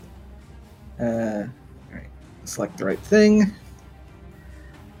 All right. Select the right thing.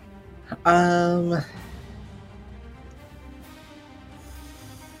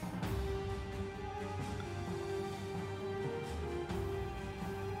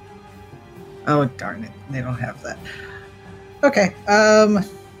 Oh, darn it. They don't have that. Okay.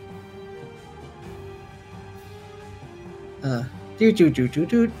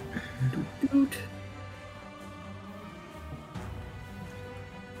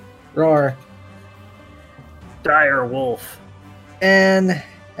 Roar. Dire wolf. And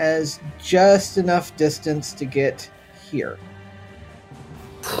has just enough distance to get here.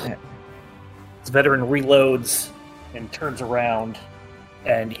 This veteran reloads and turns around,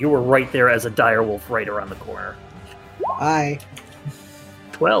 and you were right there as a dire wolf right around the corner. Hi.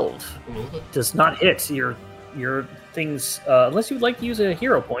 12 does not hit your things unless you'd like to use a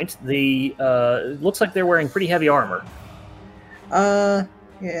hero point. The looks like they're wearing pretty heavy armor.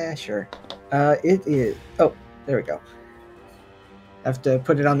 Yeah, sure. It is. Oh, there we go. Have to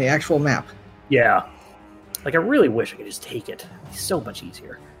put it on the actual map. Yeah. Like, I really wish I could just take it. It's so much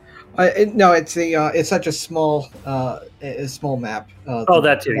easier. No, it's it's such a small map.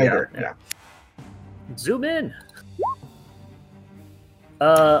 That too. Yeah. Zoom in.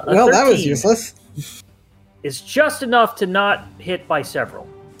 Well, that was useless. It's just enough to not hit by several.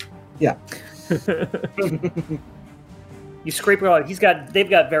 Yeah. You scrape it out. They've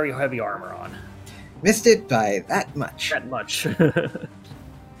got very heavy armor on. Missed it by that much. That much.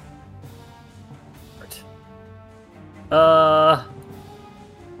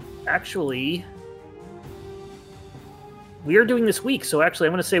 Actually, we are doing this week, so actually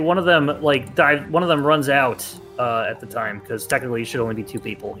I'm going to say one of them one of them runs out at the time, because technically it should only be 2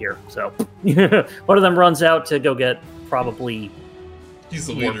 people here. So one of them runs out to go get probably. He's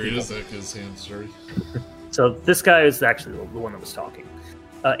the leader. He doesn't get his hands dirty. So this guy is actually the one that was talking.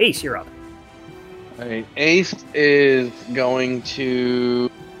 Ace, you're up. All right, Ace is going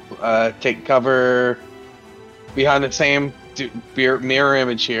to take cover behind the same mirror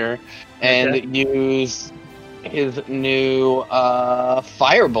image here, and use his new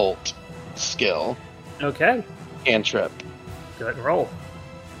Firebolt skill. Okay. Cantrip. Go ahead and roll.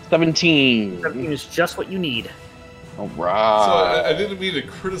 17. 17 is just what you need. All right. So I didn't mean to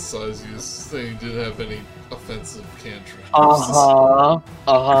criticize you, saying you didn't have any offensive cantrips.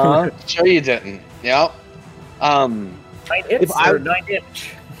 Sure you didn't. Yep. 9 hits or 9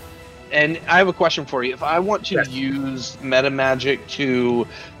 damage. And I have a question for you. If I want to use meta magic to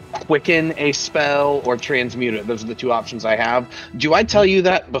quicken a spell or transmute it, those are the 2 options I have. Do I tell you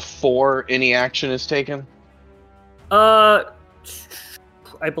that before any action is taken? I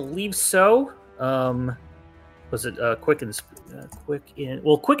believe so. Was it quicken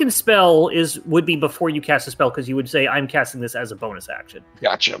spell would be before you cast a spell, because you would say I'm casting this as a bonus action.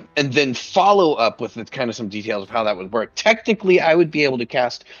 Gotcha. And then follow up with kind of some details of how that would work. Technically, I would be able to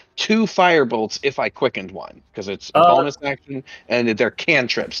cast 2 firebolts if I quickened one, because it's a bonus action and they're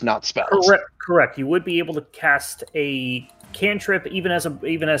cantrips, not spells. Correct. You would be able to cast a cantrip even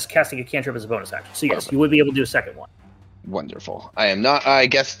as casting a cantrip as a bonus action. So yes, Perfect. You would be able to do a second one. Wonderful. I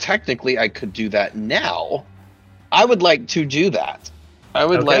guess technically I could do that now. I would like to do that. I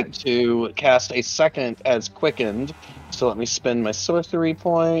would like to cast a second as quickened. So let me spend my sorcery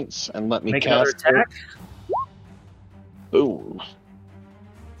points and let me make cast another attack. Boom.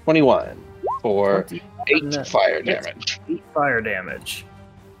 21 for 8 fire damage. 8 fire damage.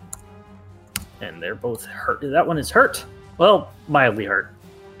 And they're both hurt. That one is hurt. Well, mildly hurt.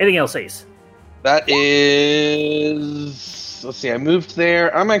 Anything else, Ace? That is... Let's see, I moved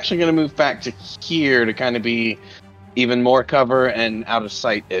there. I'm actually going to move back to here to kind of be even more cover and out of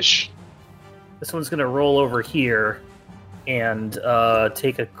sight-ish. This one's going to roll over here and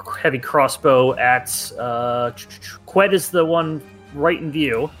take a heavy crossbow at... Qued is the one right in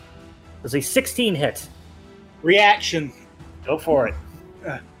view. There's a 16 hit. Reaction. Go for it.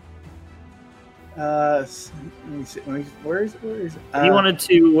 Let me see. Where is it? You wanted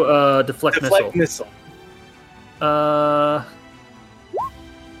to deflect missile.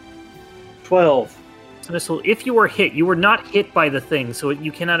 12. So missile. If you were hit, you were not hit by the thing, so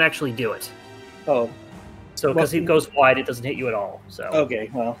you cannot actually do it. Oh. So because it goes wide, it doesn't hit you at all. So okay,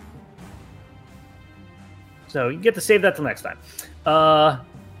 well. So you get to save that till next time.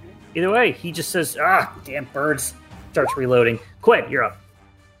 Either way, he just says, damn birds. Starts reloading. Quinn, you're up.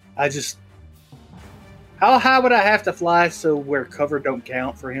 How high would I have to fly so where cover don't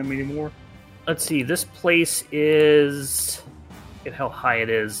count for him anymore? Let's see. This place is... Look at how high it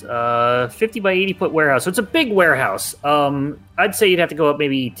is. 50 by 80 foot warehouse. So it's a big warehouse. I'd say you'd have to go up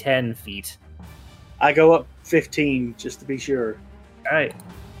maybe 10 feet. I go up 15 just to be sure. All right.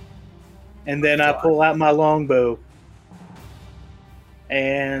 And then I pull out my longbow.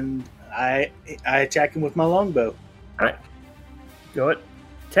 And I attack him with my longbow. All right. Go it.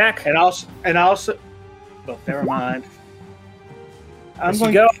 Attack. And also oh, never mind. I'm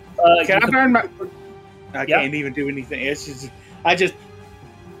going to go. Can I burn my? I can't even do anything. It's just I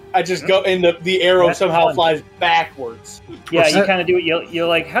just go and the arrow somehow flies backwards. Yeah, you kind of do it. You're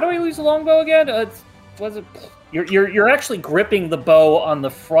like, how do I use the longbow again? Was it? You're actually gripping the bow on the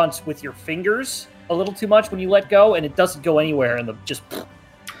front with your fingers a little too much when you let go, and it doesn't go anywhere. And just.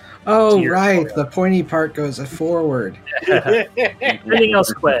 Oh right, the pointy part goes forward. Anything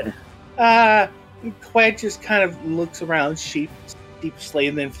else, Qued? Qued just kind of looks around sheepishly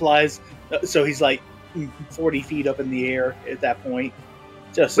and then flies. So he's like 40 feet up in the air at that point.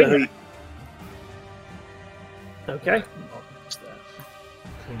 Just so he... Okay.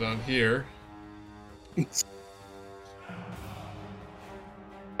 Come down here.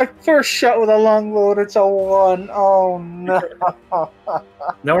 My first shot with a longbow, it's a 1. Oh no.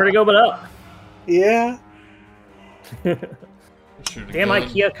 Nowhere to go but up. Yeah. Damn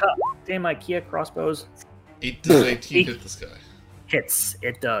IKEA crossbows. 18 hit this guy. Hits.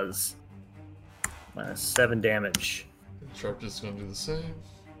 It does. Minus 7 damage. Sharp is going to do the same.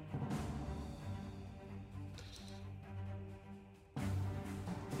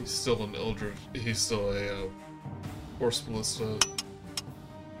 He's still an Eldritch. He's still a Horse Ballista.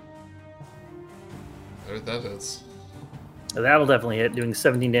 Alright, that hits. So that'll definitely hit, doing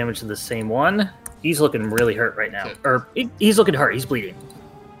 17 damage to the same one. He's looking really hurt right now. Okay. Or he's looking hurt. He's bleeding.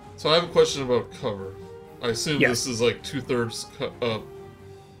 So I have a question about cover. I assume this is like 2/3 up.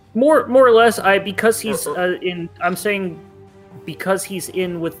 More or less. Because he's in. I'm saying because he's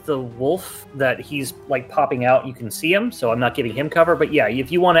in with the wolf that he's like popping out. You can see him, so I'm not giving him cover. But yeah,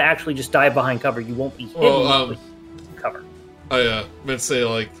 if you want to actually just dive behind cover, you won't be hidden with cover. I meant to say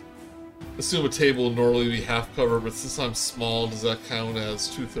like. Assume a table would normally be half cover, but since I'm small, does that count as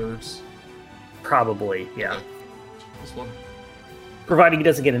 2/3? Probably, yeah. Okay. This one. Providing he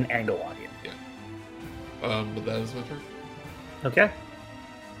doesn't get an angle on you. Yeah. But that is my turn. Okay.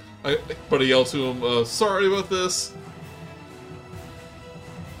 But I yell to him, sorry about this.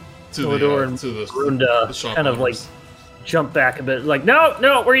 To Theodore the to the shop kind of like owners. jump back a bit, like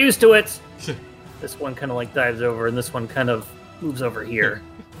no, we're used to it. This one kind of like dives over, and this one kind of moves over here.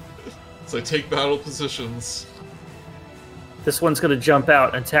 So I take battle positions. This one's going to jump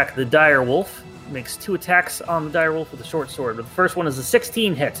out and attack the dire wolf. Makes 2 attacks on the dire wolf with a short sword. But the first one is a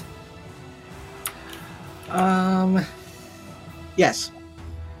 16 hit. Yes.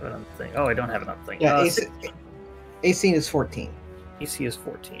 Oh, I don't have another thing. Yeah, AC is 14. AC is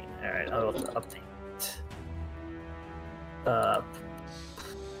 14. All right, I'll update it.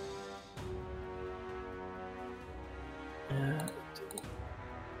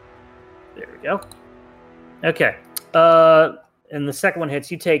 There we go. Okay. And the second one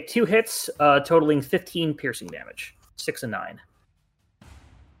hits. You take 2 hits, totaling 15 piercing damage. 6 and 9.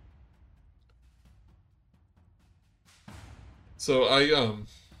 So I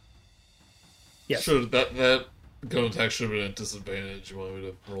Yes. should that gun attack should have been at disadvantage. You want me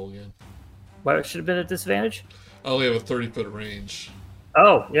to roll again? Why it should have been at disadvantage? I only have a 30-foot range.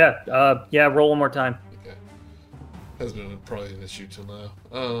 Oh yeah. Yeah. Roll one more time. Okay. Has been probably an issue till now.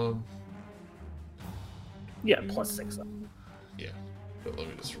 Yeah, plus 6. Yeah. But let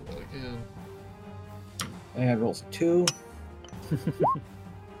me just roll that again. And rolls a 2.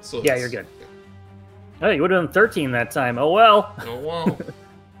 So Yeah, you're good. Oh, you would have done 13 that time. Oh well. Oh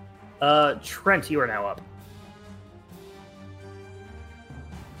wow. Trent, you are now up.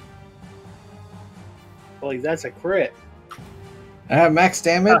 Well, that's a crit. Max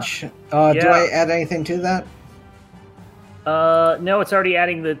damage. Do I add anything to that? No, it's already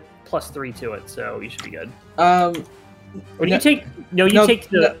adding the +3 to it, so you should be good. Or do you take? No, you take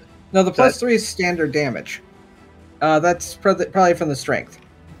the. No, the +3 is standard damage. That's probably from the strength.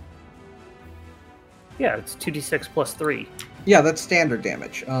 Yeah, it's 2d6 plus 3. Yeah, that's standard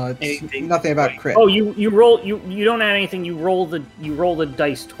damage. It's nothing about crit. Oh, you roll you don't add anything. You roll the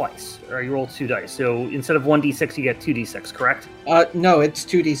dice twice, or you roll 2 dice. So instead of 1d6, you get 2d6. Correct? No, it's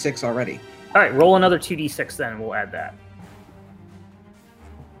 2d6 already. All right, roll another 2d6 then, and we'll add that.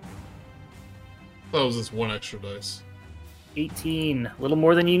 That was just 1 extra dice. 18, a little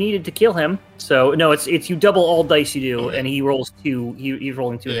more than you needed to kill him. So no, it's you double all dice you do, Okay. and he rolls 2. He's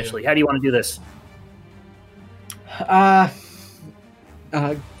rolling 2 Yeah, initially. How do you want to do this?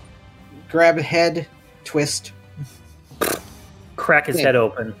 Grab a head, twist. Crack his head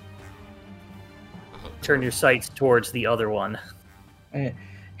open. Turn your sights towards the other one.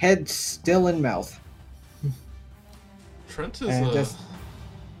 Head still in mouth. Trent And is just-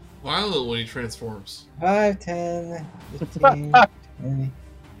 violent when he transforms. 5, 10, 15, 20.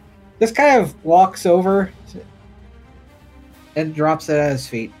 Just kind of walks over and drops it at his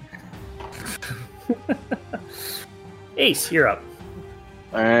feet. Ace, you're up.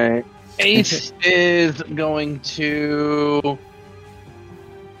 Alright. Ace is going to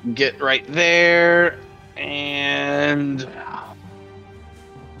get right there, and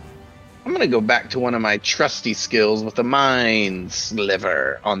I'm going to go back to one of my trusty skills with the mind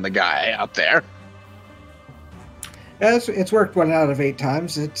sliver on the guy up there. Yeah, it's worked 1 out of 8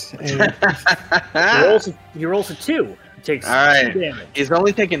 times. It's a, He rolls a 2. It takes All right. 2 damage. He's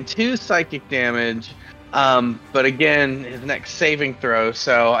only taken 2 psychic damage, but again, his next saving throw,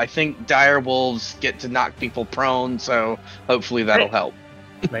 so I think dire wolves get to knock people prone, so hopefully that'll help.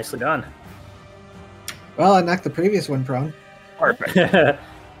 Nicely done. well, I knocked the previous one prone. Perfect.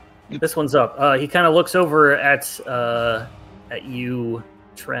 This one's up. He kind of looks over at you,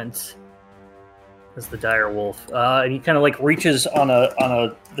 Trent, as the dire wolf, and he kind of like reaches on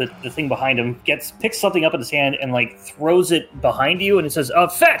the thing behind him, picks something up in his hand, and like throws it behind you, and it says,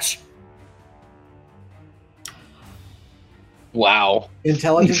 "Fetch!" Wow.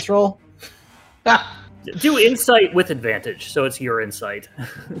 Intelligence roll? Do insight with advantage, so it's your insight.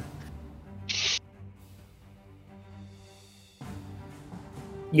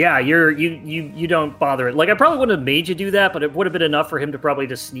 Yeah, you don't bother it. Like, I probably wouldn't have made you do that, but it would have been enough for him to probably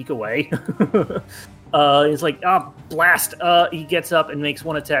just sneak away. He's like, blast! He gets up and makes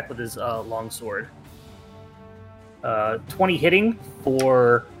 1 attack with his longsword. 20 hitting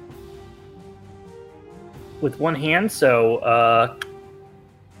for with one hand, so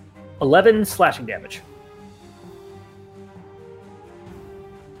 11 slashing damage.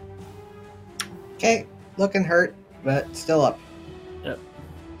 Okay, looking hurt, but still up. Yep.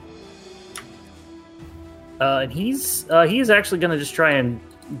 And he is actually going to just try and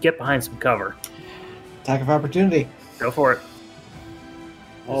get behind some cover. Attack of opportunity. Go for it.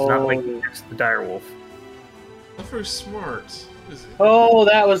 It's not like it's the dire wolf. Not very smart, is he? Oh,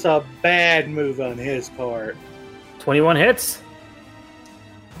 that was a bad move on his part. 21 hits.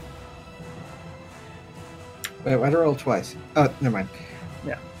 Wait, why'd I roll twice? Oh, never mind.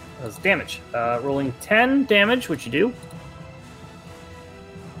 Yeah, that was damage. Rolling 10 damage, which you do.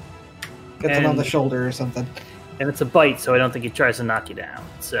 Get them on the shoulder or something. And it's a bite, so I don't think he tries to knock you down.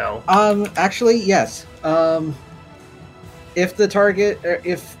 So actually, yes. If the target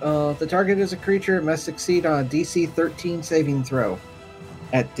is a creature, it must succeed on a DC 13 saving throw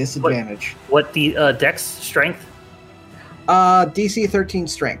at disadvantage. What the Dex strength? DC 13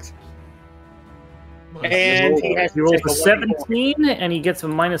 strength. And he rolls a 17, and he gets a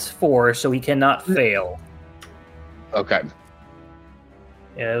 -4, so he cannot fail. Okay.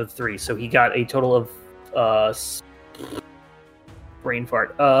 Yeah, with 3, so he got a total of brain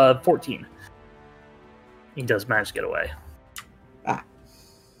fart 14. He does manage to get away.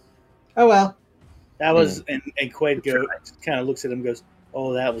 Oh well. That was and Quaid kind of looks at him and goes,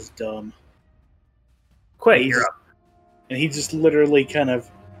 "Oh, that was dumb." Quaid, you're up. And he just literally kind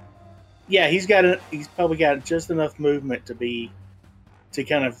of, he's probably got just enough movement to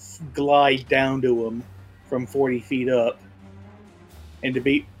kind of glide down to him from 40 feet up, and to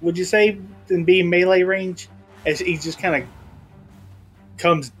be, would you say, in being melee range, as he just kind of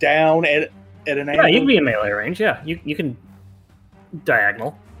comes down at an angle. Yeah, you can be in melee range. Yeah, you can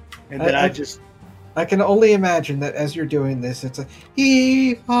diagonal. And then I can only imagine that as you're doing this, it's a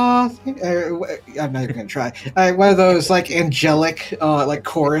I'm not even gonna try. One of those like angelic, like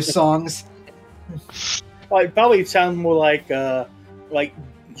chorus songs. Well, it probably sounds more like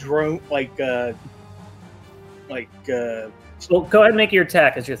drone, Well, go ahead and make your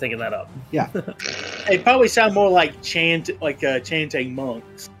attack as you're thinking that up. Yeah. It probably sounds more like chanting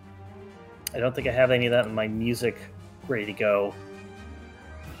monks. I don't think I have any of that in my music ready to go.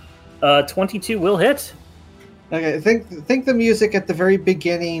 22 will hit. Okay, think the music at the very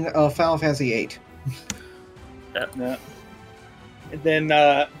beginning of Final Fantasy VIII. Yeah. And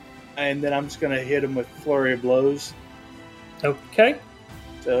then I'm just gonna hit him with flurry of blows. Okay.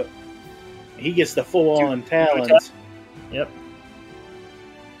 So he gets the full-on talons. Yep.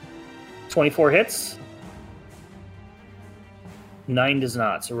 24 hits. 9 does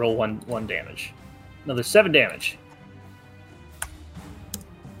not, so roll one damage. Another 7 damage.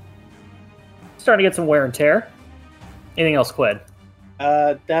 Starting to get some wear and tear. Anything else, Qued?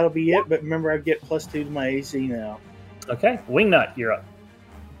 That'll be it, but remember I get +2 to my AC now. Okay. Wingnut, you're up.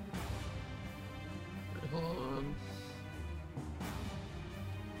 Hold on.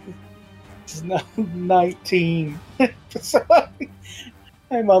 It's not 19. So I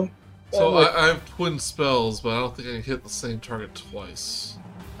have twin spells, but I don't think I can hit the same target twice.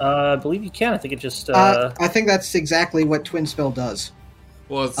 I believe you can. I think it just... I think that's exactly what Twin Spell does.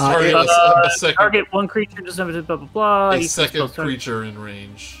 Well, it's target a second. Target one creature, just blah blah blah. A second creature in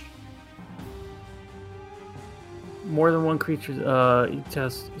range. More than one creature. You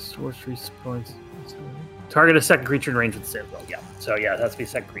test stores 3 points. Target a second creature in range with the same spell. Yeah. So yeah, it has to be a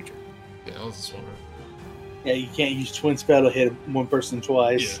second creature. Yeah, I was just wondering. Yeah, you can't use twin spell to hit one person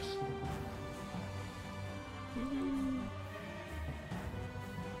twice. Yeah.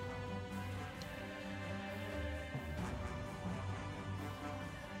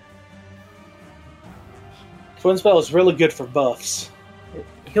 Twin spell is really good for buffs.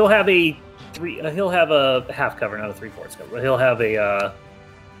 He'll have a he'll have a half cover, not a 3/4 cover. He'll have a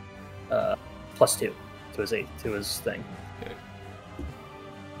 +2 to his thing. Okay.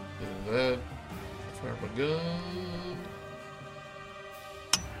 Do that. Fire my gun.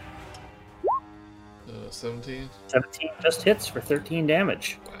 17. 17 just hits for 13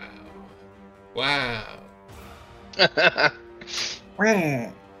 damage. Wow.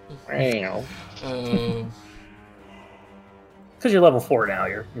 Wow. Because you're level 4 now,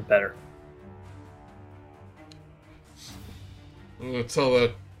 you're better. I'm gonna tell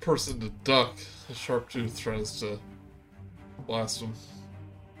that person to duck. The Sharptooth tries to blast him.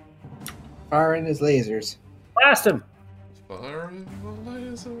 Firing his lasers. Blast him! Firing my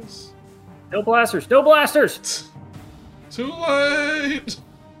lasers. No blasters! No blasters! Too late!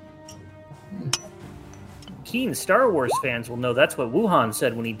 Keen Star Wars fans will know that's what Wuhan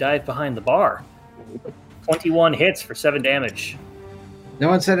said when he dived behind the bar. 21 hits for 7 damage. No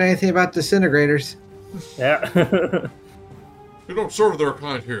one said anything about disintegrators. Yeah. You don't serve their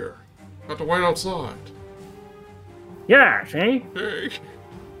kind here. Have to wait outside. Yeah, see? Hey,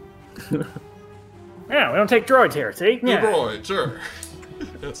 Yeah, we don't take droids here, see? good Yeah. boy, sure.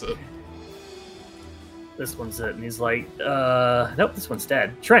 That's it. This one's it. And he's like, nope, this one's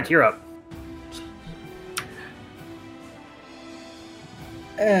dead. Trent, you're up.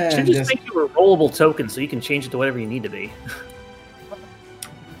 And Should just make you a rollable token so you can change it to whatever you need to be.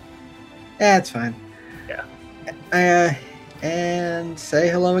 yeah, it's fine. Yeah. And say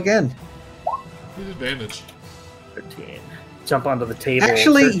hello again. Good advantage. 13. Jump onto the table.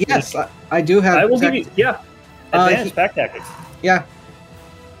 Actually, 13. yes, I do have. I will give you, yeah. Advanced pack tactics. Yeah.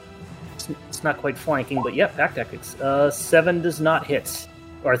 It's not quite flanking, but yeah, pack tactics. 7 does not hit.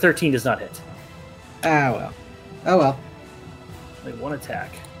 Or 13 does not hit. Ah, well. Oh, well. Only one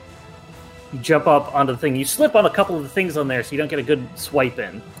attack. You jump up onto the thing. You slip on a couple of the things on there so you don't get a good swipe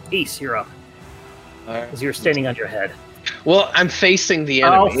in. Ace, you're up. Because you're standing on your head. Well, I'm facing the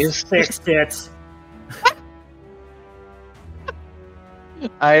Oh, enemies. fixed it.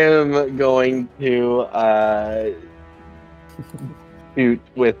 I am going to shoot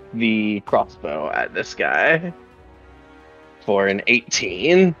with the crossbow at this guy for an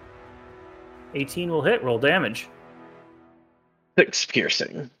 18. 18 will hit. Roll damage. 6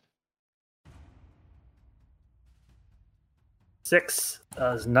 piercing. 6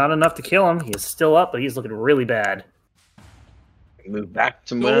 is not enough to kill him. He is still up, but he's looking really bad. Move back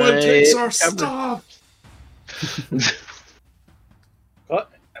to No my... one takes our stuff!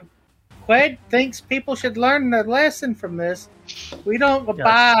 Qued thinks people should learn a lesson from this. We don't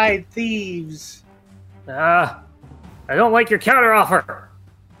abide thieves. I don't like your counter offer.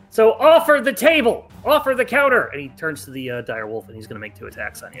 So offer the table. Offer the counter. And he turns to the dire wolf, and he's going to make 2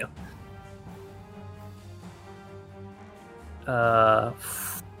 attacks on you.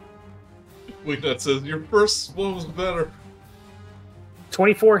 Wait, that says your first one was better.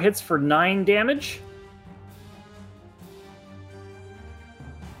 24 hits for 9 damage.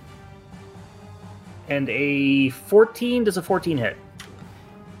 And a 14, does a 14 hit?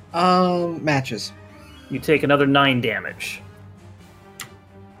 Matches. You take another 9 damage.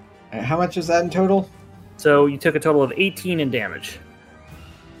 How much is that in total? So you took a total of 18 in damage.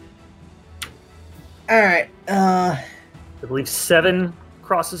 All right. I believe 7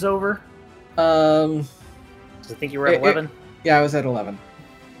 crosses over. Um. So I think you were at 11. Yeah, I was at 11.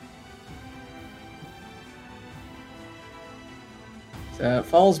 So it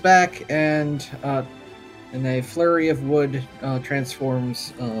falls back and in a flurry of wood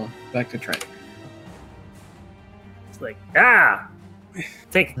transforms back to Trent. It's like,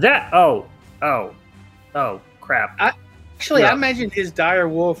 take that. Oh, crap. Actually, Yeah. I imagine his dire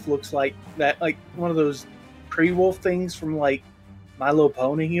wolf looks like that, like one of those pre-wolf things from like My Little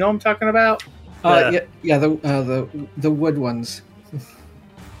Pony. You know what I'm talking about? The wood ones.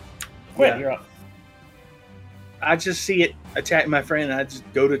 Quit, Yeah. you're up. I just see it attack my friend, and I just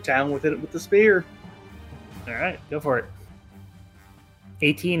go to town with it with the spear. All right, go for it.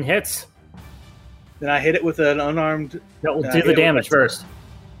 18 hits. Then I hit it with an unarmed. No, we'll I do hit the it damage with- first.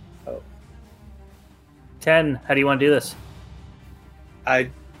 Oh. 10. How do you want to do this?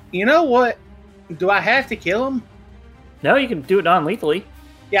 You know what? Do I have to kill him? No, you can do it non-lethally.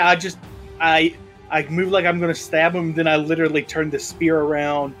 Yeah, I move like I'm going to stab him. Then I literally turn the spear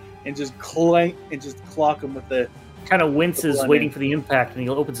around and just clank and just clock him with the. Kind of winces, Blunt waiting in. for the impact, and he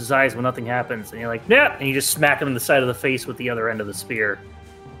opens his eyes when nothing happens. And you're like, yeah, and you just smack him in the side of the face with the other end of the spear.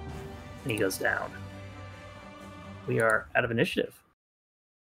 And he goes down. We are out of initiative.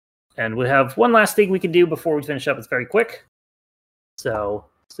 And we have one last thing we can do before we finish up. It's very quick. So,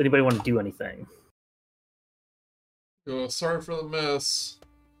 does anybody want to do anything? Sorry for the mess.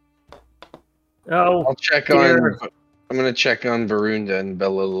 Oh, I'll check dear. on... I'm going to check on Varunda and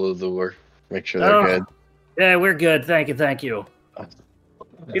Bella Luthor. Make sure they're good. Yeah, we're good. Thank you.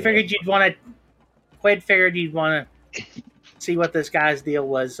 You figured you'd want to. Qued figured you'd want to see what this guy's deal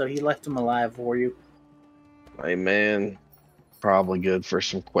was, so he left him alive for you. My man, probably good for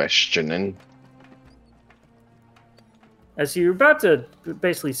some questioning. As you're about to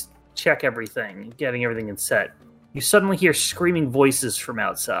basically check everything, getting everything in set, you suddenly hear screaming voices from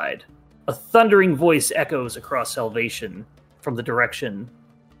outside. A thundering voice echoes across Salvation from the direction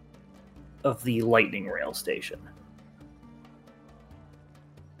of the lightning rail station.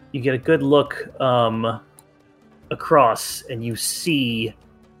 You get a good look across, and you see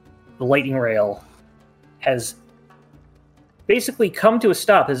the lightning rail has basically come to a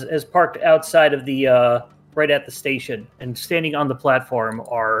stop, has parked outside of the right at the station, and standing on the platform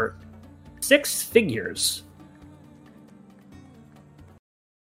are 6 figures.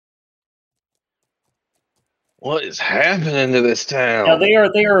 What is happening to this town? Now they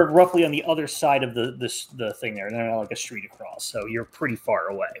are roughly on the other side of the thing there. They're not like a street across, so you're pretty far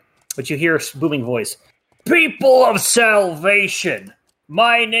away. But you hear a booming voice. People of Salvation!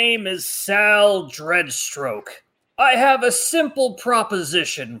 My name is Sal Dreadstroke. I have a simple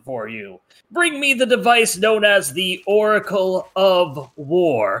proposition for you. Bring me the device known as the Oracle of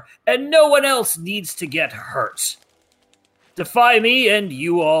War, and no one else needs to get hurt. Defy me and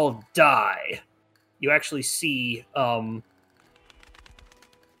you all die. You actually see,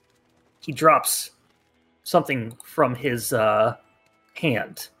 he drops something from his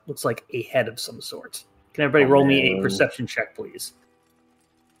hand. Looks like a head of some sort. Can everybody roll me a perception check, please?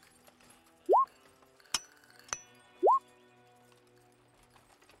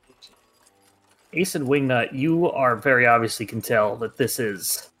 Ace and Wingnut, you are very obviously can tell that this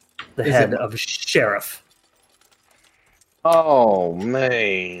is the head of Sheriff. Oh,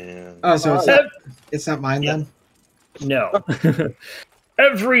 man. Oh, so it's not mine then? No.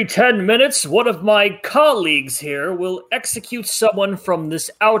 Every 10 minutes, one of my colleagues here will execute someone from this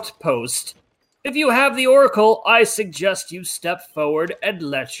outpost. If you have the Oracle, I suggest you step forward and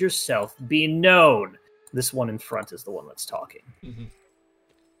let yourself be known. This one in front is the one that's talking. Mm-hmm.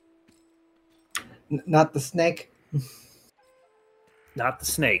 Not the snake? Not the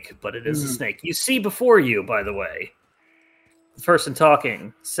snake, but it is a snake. You see before you, by the way, the person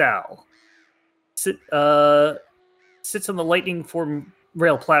talking, Sal, sits on the lightning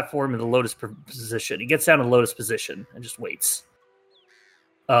rail platform in the lotus position. He gets down in lotus position and just waits.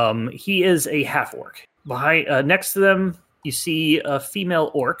 He is a half-orc. Next to them, you see a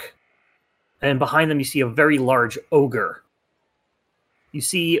female orc, and behind them you see a very large ogre. You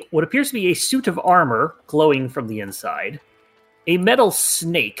see what appears to be a suit of armor glowing from the inside, a metal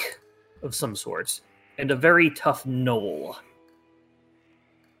snake of some sort, and a very tough gnoll.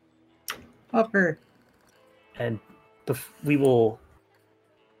 Upper. And we will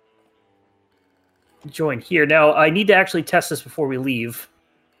join here. Now, I need to actually test this before we leave.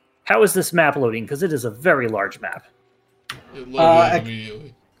 How is this map loading? Because it is a very large map. It loaded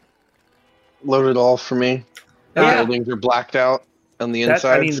immediately. Loaded all for me. Yeah. Buildings are blacked out on the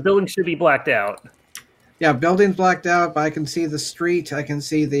inside. The building should be blacked out. Yeah, building's blacked out, but I can see the street. I can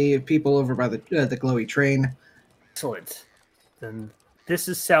see the people over by the glowy train. Excellent. Then this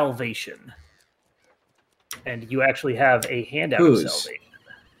is Salvation. And you actually have a handout of Salvation.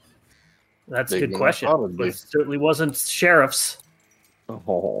 That's a good question. It certainly wasn't Sheriff's.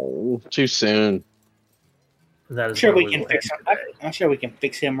 Oh, too soon. That is sure we can fix him. I'm sure we can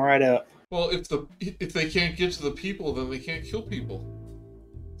fix him right up. Well, if they can't get to the people, then they can't kill people.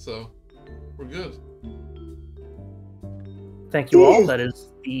 So, we're good. Thank you all. That is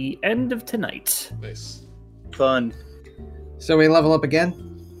the end of tonight. Nice. Fun. So we level up again?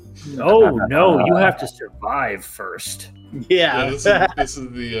 Oh, no. You have to survive first. Yeah. This is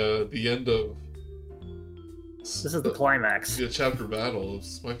the end of... This is the climax. The chapter battle.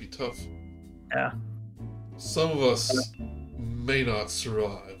 This might be tough. Yeah. Some of us may not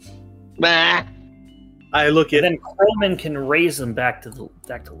survive. Bah. I look at... And then Crowman can raise them back to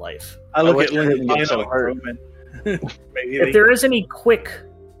life. I look at Lincoln Lincoln so Crowman. If there is any quick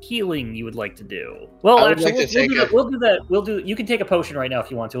healing you would like to do, well, actually, we'll do that. You can take a potion right now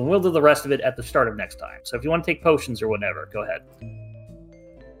if you want to, and we'll do the rest of it at the start of next time. So if you want to take potions or whatever, go ahead.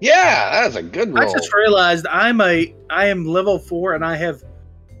 Yeah, that's a good roll. I just realized I am level 4 and I have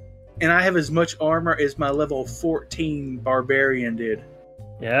as much armor as my level 14 barbarian did.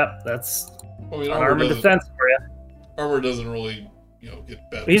 Yeah, that's armor defense for you. Armor doesn't really,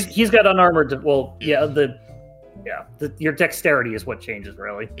 get better. He's got unarmored. Your dexterity is what changes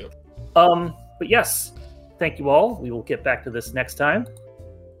really. Yep. But yes, thank you all. We will get back to this next time,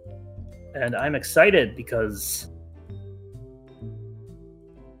 and I'm excited because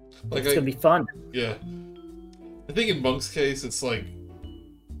it's gonna be fun. Yeah, I think in Monk's case, it's like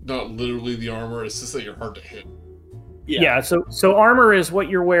not literally the armor; it's just that you're hard to hit. Yeah. So armor is what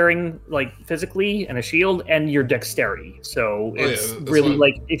you're wearing, like physically, and a shield, and your dexterity. So it's really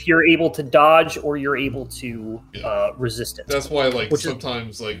like if you're able to dodge or you're able to resist it. That's why,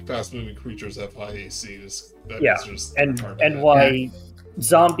 sometimes fast moving creatures have high AC. And why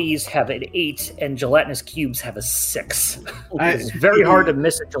zombies have an 8 and gelatinous cubes have a 6. It's very hard to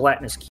miss a gelatinous cube.